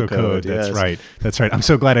Universal Code. That's right. That's right. I'm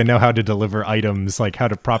so glad I know how to deliver items, like how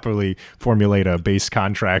to properly formulate a base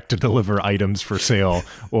contract to deliver items for sale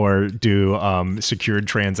or do secured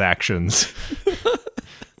transactions.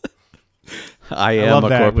 I am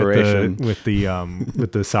a corporation with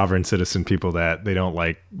the sovereign citizen people that they don't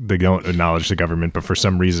acknowledge the government, but for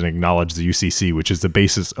some reason acknowledge the UCC, which is the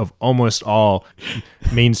basis of almost all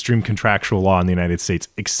mainstream contractual law in the United States,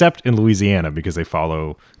 except in Louisiana because they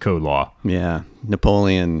follow code law. Yeah,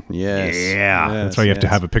 Napoleon. Yes. Yeah, that's why you have to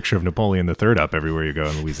have a picture of Napoleon III up everywhere you go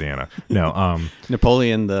in Louisiana. No,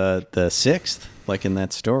 Napoleon the Sixth. Like in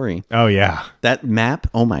that story. Oh, yeah. That map,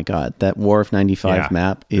 oh my God, that War of 95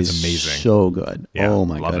 map is amazing. So good. Yeah, oh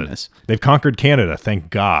my goodness. They've conquered Canada, thank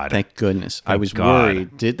God. Thank goodness. I was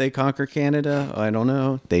worried. Did they conquer Canada? I don't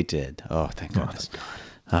know. They did. Oh, thank goodness.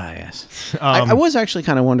 Yes. I was actually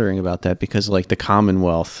kind of wondering about that because like the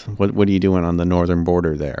Commonwealth, what are you doing on the northern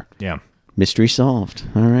border there? Yeah. Mystery solved.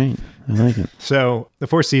 All right. I like it. So the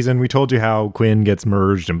 4th season, we told you how Quinn gets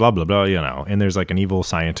merged and blah, blah, blah, and there's like an evil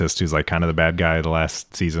scientist who's like kind of the bad guy the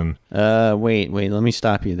last season. Wait, let me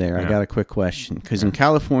stop you there. Yeah. I got a quick question. Because in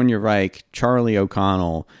California Reich, Charlie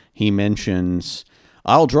O'Connell, he mentions,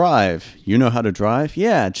 I'll drive. You know how to drive?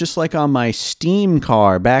 Yeah, just like on my steam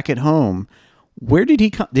car back at home. Where did he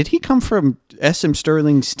come? Did he come from S.M.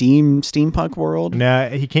 Sterling's steampunk world? Nah,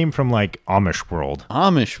 he came from like Amish world.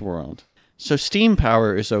 Amish world. So steam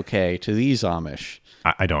power is okay to these Amish.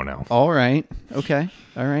 I don't know. All right. Okay.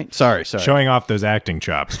 All right. Sorry. Showing off those acting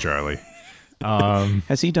chops, Charlie.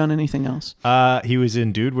 Has he done anything else? He was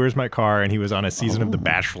in Dude, Where's My Car? And he was on a season of The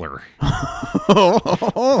Bachelor.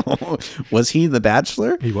 Was he The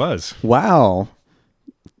Bachelor? He was. Wow.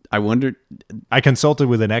 I wondered. I consulted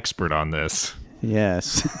with an expert on this.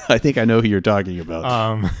 Yes. I think I know who you're talking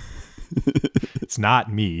about. It's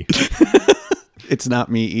not me. It's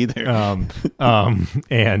not me either.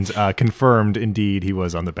 And confirmed, indeed, he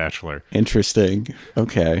was on The Bachelor. Interesting.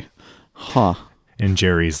 Okay. Huh. And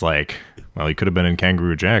Jerry's like, well, he could have been in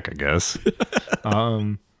Kangaroo Jack, I guess.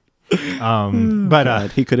 But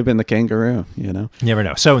he could have been the kangaroo, You never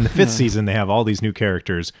know. So in the 5th season, they have all these new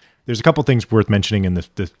characters. There's a couple things worth mentioning in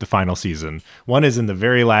the final season. One is in the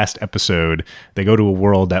very last episode, they go to a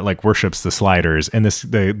world that like worships the sliders, and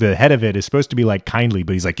the head of it is supposed to be like kindly,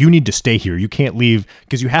 but he's like, you need to stay here. You can't leave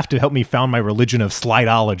because you have to help me found my religion of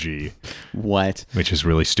slidology. What? Which is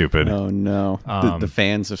really stupid. Oh no. The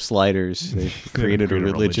fans of sliders, they've created a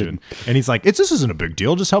religion. And he's like, this isn't a big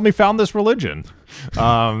deal. Just help me found this religion.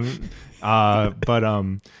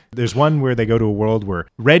 But there's one where they go to a world where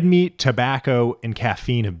red meat, tobacco, and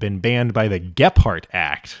caffeine have been banned by the Gephardt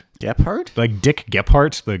Act. Gephardt? Like Dick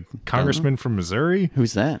Gephardt, the congressman from Missouri.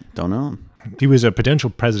 Who's that? Don't know him. He was a potential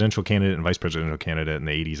presidential candidate and vice presidential candidate in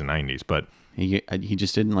the 80s and 90s, but he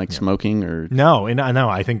just didn't like smoking or... No,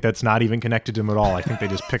 I think that's not even connected to him at all. I think they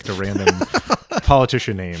just picked a random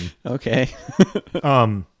politician name. Okay.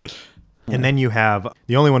 And then you have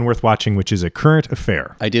the only one worth watching, which is A Current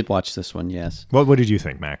Affair. I did watch this one, yes. What did you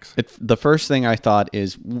think, Max? The first thing I thought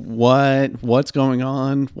is, what's going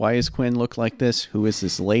on? Why does Quinn look like this? Who is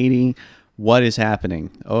this lady? What is happening?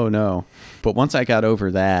 Oh, no. But once I got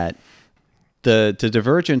over that, the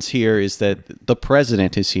divergence here is that the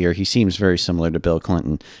president is here. He seems very similar to Bill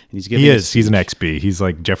Clinton. He's an ex-B. He's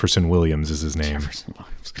like Jefferson Williams is his name. Jefferson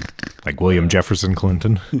Williams. Like William Jefferson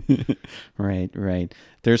Clinton. Right.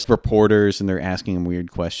 There's reporters and they're asking him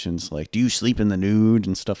weird questions like, do you sleep in the nude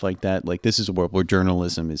and stuff like that? Like, this is a world where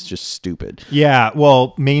journalism is just stupid. Yeah,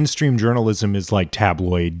 well, mainstream journalism is like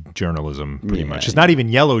tabloid journalism, pretty much. It's not even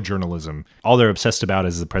yellow journalism. All they're obsessed about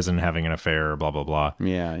is the president having an affair, blah, blah, blah.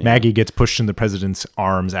 Yeah. Maggie gets pushed in the president's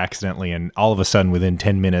arms accidentally, and all of a sudden, within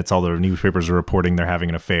 10 minutes, all the newspapers are reporting they're having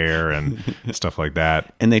an affair and stuff like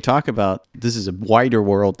that. And they talk about this is a wider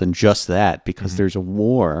world than just that, because there's a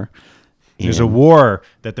war. There's a war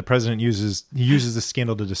that the president uses. He uses the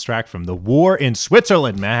scandal to distract from the war in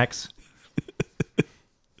Switzerland, Max.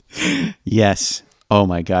 Yes. Oh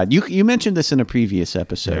my God. You mentioned this in a previous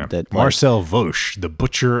episode that Marcel Vauche, the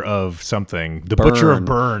butcher of something, butcher of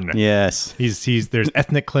Bern. Yes. There's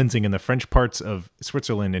ethnic cleansing in the French parts of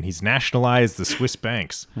Switzerland, and he's nationalized the Swiss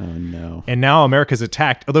banks. Oh no. And now America's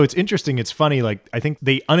attacked. Although it's interesting, it's funny, like I think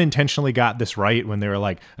they unintentionally got this right when they were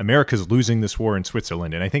like, America's losing this war in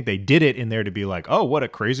Switzerland. And I think they did it in there to be like, oh, what a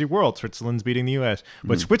crazy world. Switzerland's beating the US.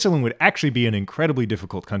 But Switzerland would actually be an incredibly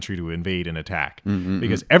difficult country to invade and attack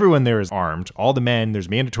because everyone there is armed, all the men. There's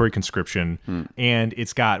mandatory conscription, and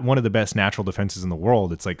it's got one of the best natural defenses in the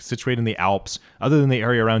world. It's like situated in the Alps. Other than the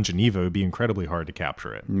area around Geneva, it would be incredibly hard to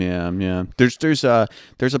capture it. Yeah. There's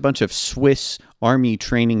a bunch of Swiss army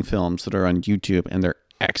training films that are on YouTube, and they're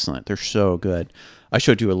excellent. They're so good. I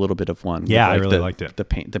showed you a little bit of one. Yeah, I really liked it. The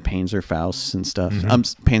Panzer Fausts and stuff.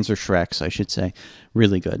 Panzer Shreks, I should say.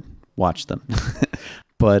 Really good. Watch them.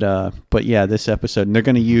 But yeah, this episode, and they're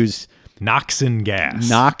going to use Noxin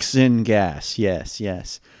gas.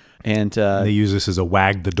 Yes. And they use this as a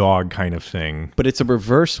wag the dog kind of thing. But it's a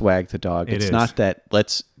reverse wag the dog. It's not that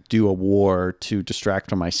let's do a war to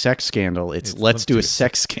distract from my sex scandal. It's let's do a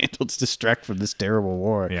sex scandal to distract from this terrible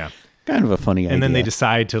war. Yeah. Kind of a funny idea. And then they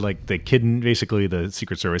decide to basically the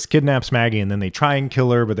Secret Service kidnaps Maggie, and then they try and kill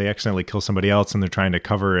her, but they accidentally kill somebody else, and they're trying to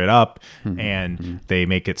cover it up. And they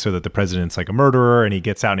make it so that the president's like a murderer, and he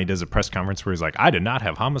gets out and he does a press conference where he's like, I did not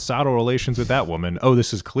have homicidal relations with that woman. Oh,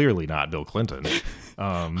 this is clearly not Bill Clinton.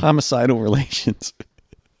 Homicidal relations.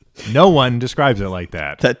 No one describes it like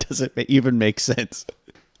that. That doesn't even make sense.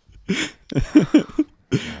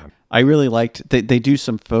 I really liked they do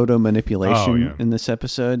some photo manipulation in this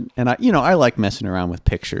episode, and I like messing around with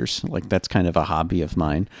pictures. Like that's kind of a hobby of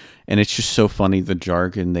mine, and it's just so funny the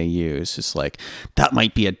jargon they use. It's like that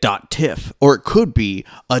might be a .tiff or it could be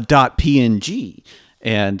a .png,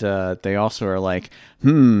 and they also are like,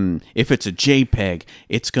 if it's a JPEG,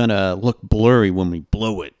 it's gonna look blurry when we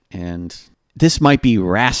blow it, and this might be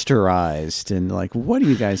rasterized, and like, what are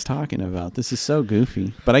you guys talking about? This is so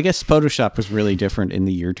goofy. But I guess Photoshop was really different in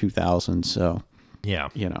the year 2000, so yeah,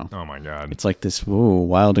 oh my God, it's like this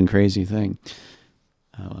wild and crazy thing.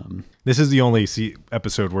 This is the only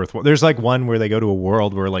episode worth. There's like one where they go to a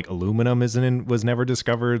world where like aluminum was never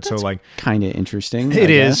discovered. That's so like kind of interesting. It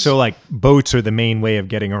is. So like boats are the main way of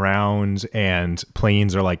getting around, and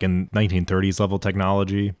planes are like in 1930s level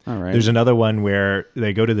technology. All right. There's another one where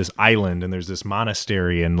they go to this island and there's this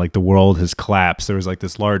monastery, and like the world has collapsed. There was like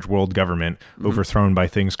this large world government overthrown by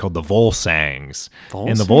things called the Volsangs.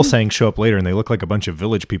 And the Volsangs show up later, and they look like a bunch of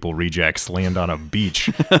Village People rejects land on a beach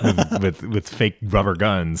with fake rubber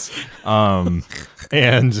guns. And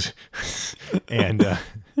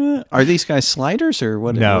are these guys sliders or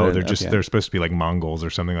what? No, they're supposed to be like Mongols or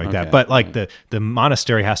something like that. But like the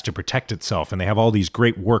monastery has to protect itself, and they have all these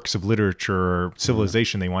great works of literature or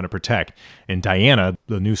civilization they want to protect. And Diana,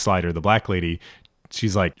 the new slider, the black lady,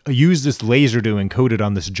 she's like, use this laser to encode it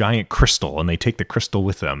on this giant crystal, and they take the crystal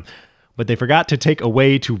with them. But they forgot to take a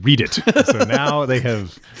way to read it. So now they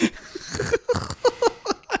have...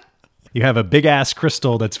 You have a big-ass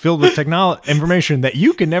crystal that's filled with information that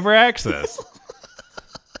you can never access.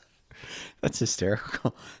 That's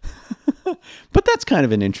hysterical. But that's kind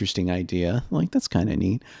of an interesting idea. Like, that's kind of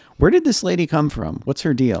neat. Where did this lady come from? What's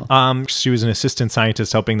her deal? She was an assistant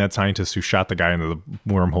scientist helping that scientist who shot the guy into the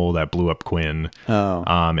wormhole that blew up Quinn. Oh.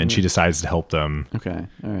 And she decides to help them. Okay.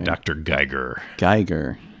 All right. Dr. Geiger.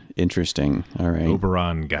 Geiger. Interesting. All right.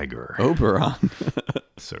 Oberon Geiger. Oberon.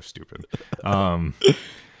 So stupid. Trying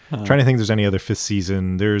to think if there's any other fifth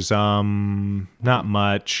season. There's not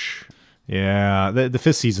much. Yeah, the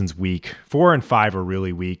fifth season's weak. 4 and 5 are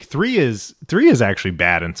really weak. 3 is actually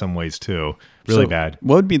bad in some ways too. Really bad.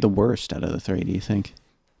 What would be the worst out of the 3, do you think?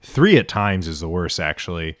 3 at times is the worst,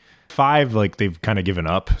 actually. 5, like, they've kind of given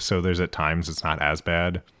up, so there's at times it's not as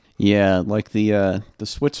bad. Yeah, like the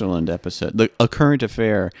Switzerland episode, A Current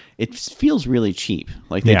Affair, it feels really cheap.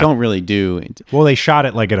 Like, they don't really do... Well, they shot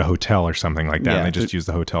it, like, at a hotel or something like that, Yeah, and they just used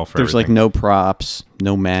the hotel for There's, everything. like, no props,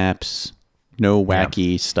 no maps... No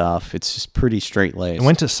wacky stuff. It's just pretty straight laced. It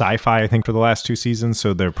went to sci-fi, I think, for the last 2 seasons,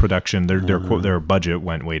 so their production, their budget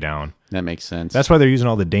went way down. That makes sense. That's why they're using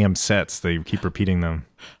all the damn sets. They keep repeating them.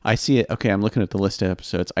 I see it. Okay, I'm looking at the list of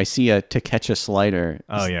episodes. I see a To Catch a Slider.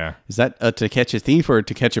 Yeah. Is that a To Catch a Thief or a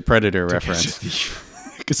To Catch a Predator reference?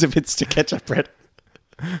 Because if it's To Catch a Predator,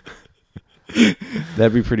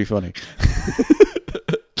 that'd be pretty funny.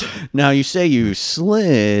 Now, you say you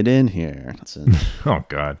slid in here. Oh,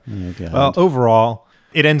 God. Oh, God. Well, overall,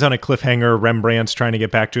 it ends on a cliffhanger. Rembrandt's trying to get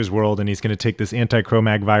back to his world, and he's going to take this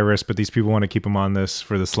anti-chromag virus, but these people want to keep him on this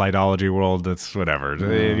for the slidology world. That's whatever.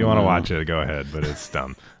 If you want to watch it, go ahead, but it's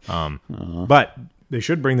dumb. But they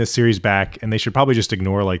should bring this series back, and they should probably just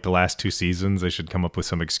ignore, like, the last 2 seasons. They should come up with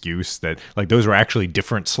some excuse that, like, those were actually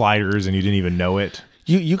different sliders, and you didn't even know it.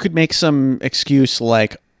 You could make some excuse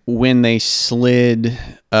like, when they slid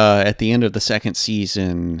at the end of the 2nd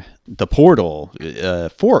season, the portal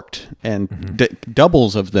forked and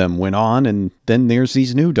doubles of them went on, and then there's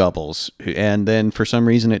these new doubles, and then for some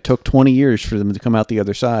reason it took 20 years for them to come out the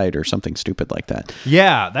other side or something stupid like that.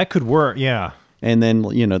 Yeah, that could work. Yeah. And then,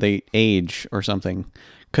 they age or something,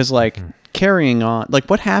 because like carrying on, like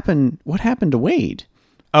what happened to Wade?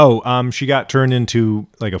 Oh, she got turned into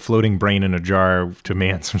like a floating brain in a jar to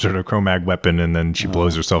man some sort of chromag weapon, and then she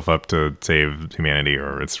blows herself up to save humanity,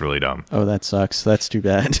 or it's really dumb. Oh, that sucks. That's too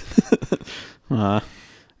bad. And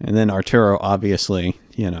then Arturo, obviously,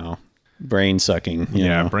 brain sucking.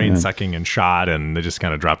 Brain sucking and shot, and they just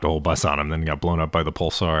kind of dropped a whole bus on him, then got blown up by the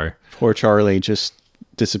pulsar. Poor Charlie just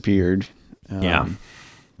disappeared. Yeah.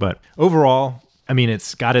 But overall, I mean,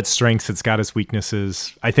 it's got its strengths, it's got its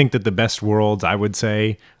weaknesses. I think that the best worlds, I would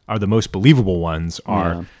say, are the most believable ones.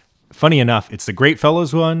 Funny enough, it's the Great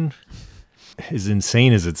Fellows one, as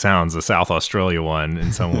insane as it sounds, the South Australia one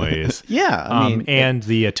in some ways. Yeah. And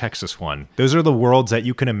the Texas one. Those are the worlds that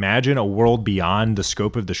you can imagine, a world beyond the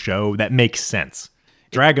scope of the show that makes sense.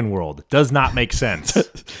 Dragon World does not make sense.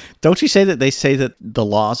 Don't you say that they say that the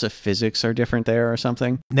laws of physics are different there or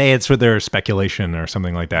something? Nay, it's for their speculation or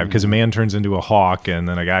something like that, because a man turns into a hawk, and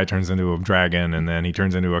then a guy turns into a dragon, and then he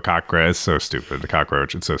turns into a cockroach. It's so stupid. The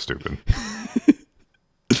cockroach, it's so stupid.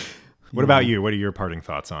 What about you? What are your parting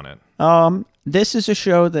thoughts on it? This is a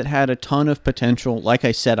show that had a ton of potential. Like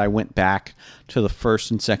I said, I went back to the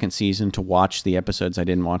 1st and 2nd season to watch the episodes I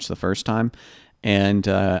didn't watch the first time, and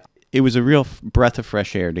it was a real breath of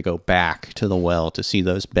fresh air to go back to the well to see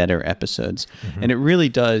those better episodes. And it really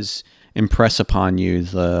does impress upon you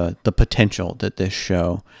the potential that this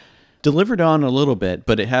show delivered on a little bit,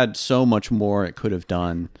 but it had so much more it could have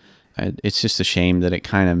done. It's just a shame that it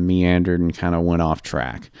kind of meandered and kind of went off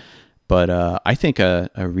track. But I think a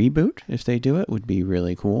reboot, if they do it, would be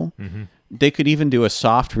really cool. They could even do a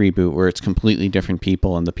soft reboot where it's completely different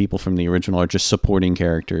people, and the people from the original are just supporting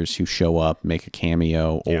characters who show up, make a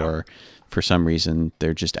cameo, or for some reason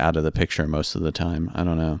they're just out of the picture most of the time. I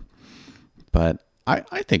don't know. But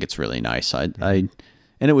I think it's really nice. And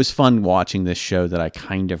it was fun watching this show that I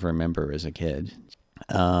kind of remember as a kid.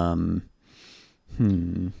 Yeah,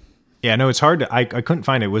 no, it's hard to... I couldn't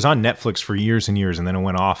find it. It was on Netflix for years and years, and then it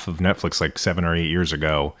went off of Netflix like 7 or 8 years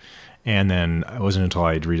ago. And then it wasn't until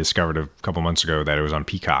I rediscovered a couple months ago that it was on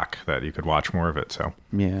Peacock that you could watch more of it. So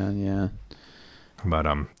yeah. But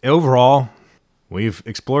overall, we've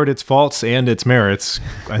explored its faults and its merits,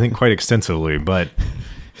 I think, quite extensively. But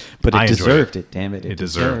it deserved it. Damn it! It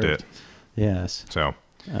deserved it. Yes. So,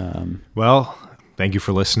 well, thank you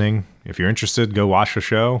for listening. If you're interested, go watch the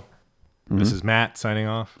show. This is Matt signing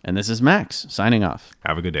off, and this is Max signing off.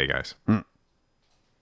 Have a good day, guys.